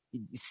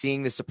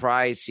seeing the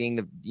surprise, seeing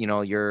the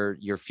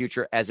your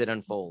future as it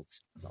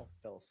unfolds. So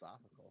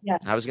philosophical. Yeah.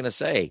 I was gonna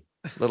say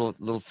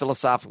little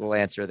philosophical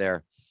answer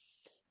there.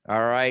 All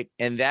right.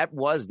 And that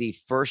was the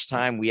first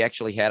time we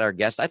actually had our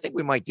guests. I think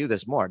we might do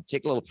this more.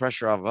 Take a little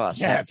pressure off of us.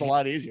 Yeah, it's a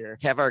lot easier.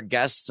 Have our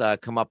guests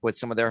come up with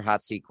some of their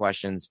hot seat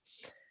questions.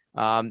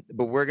 But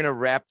we're going to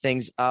wrap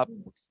things up.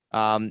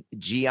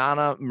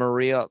 Gianna,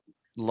 Maria,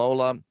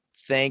 Lola,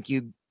 thank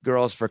you,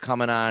 girls, for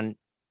coming on.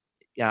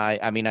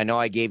 I mean, I know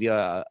I gave you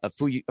a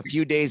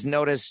few days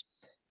notice,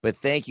 but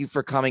thank you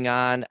for coming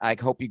on. I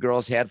hope you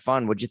girls had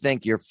fun. What'd you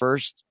think? Your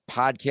first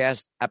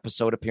podcast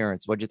episode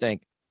appearance. What'd you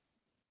think?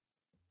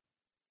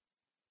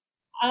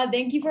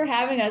 Thank you for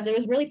having us. It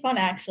was really fun,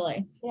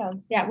 actually.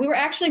 Yeah. We were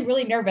actually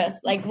really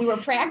nervous. Like we were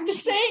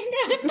practicing,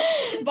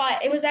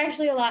 but it was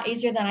actually a lot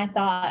easier than I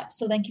thought.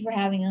 So thank you for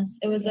having us.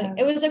 It was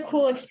a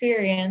cool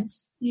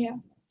experience. Yeah.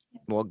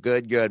 Well,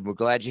 good. We're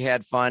glad you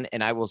had fun,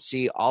 and I will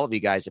see all of you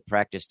guys at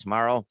practice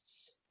tomorrow,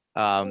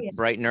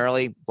 bright and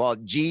early. Well,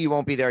 G, you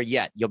won't be there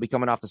yet. You'll be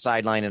coming off the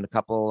sideline in a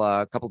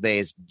couple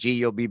days. G,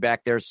 you'll be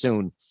back there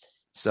soon.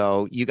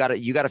 So you got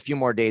a few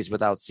more days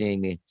without seeing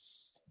me.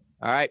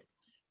 All right.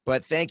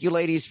 But thank you,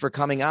 ladies, for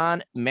coming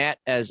on. Matt,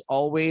 as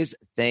always,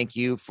 thank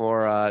you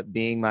for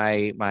being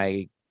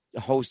my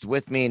host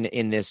with me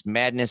in this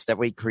madness that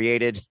we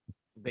created.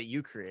 That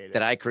you created.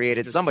 That I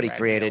created. Just Somebody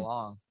created.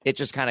 along. It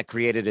just kind of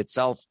created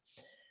itself.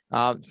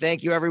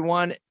 Thank you,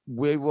 everyone.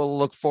 We will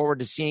look forward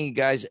to seeing you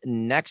guys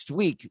next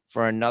week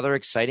for another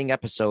exciting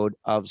episode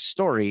of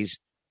Stories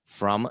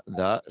from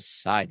the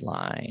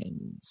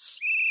Sidelines.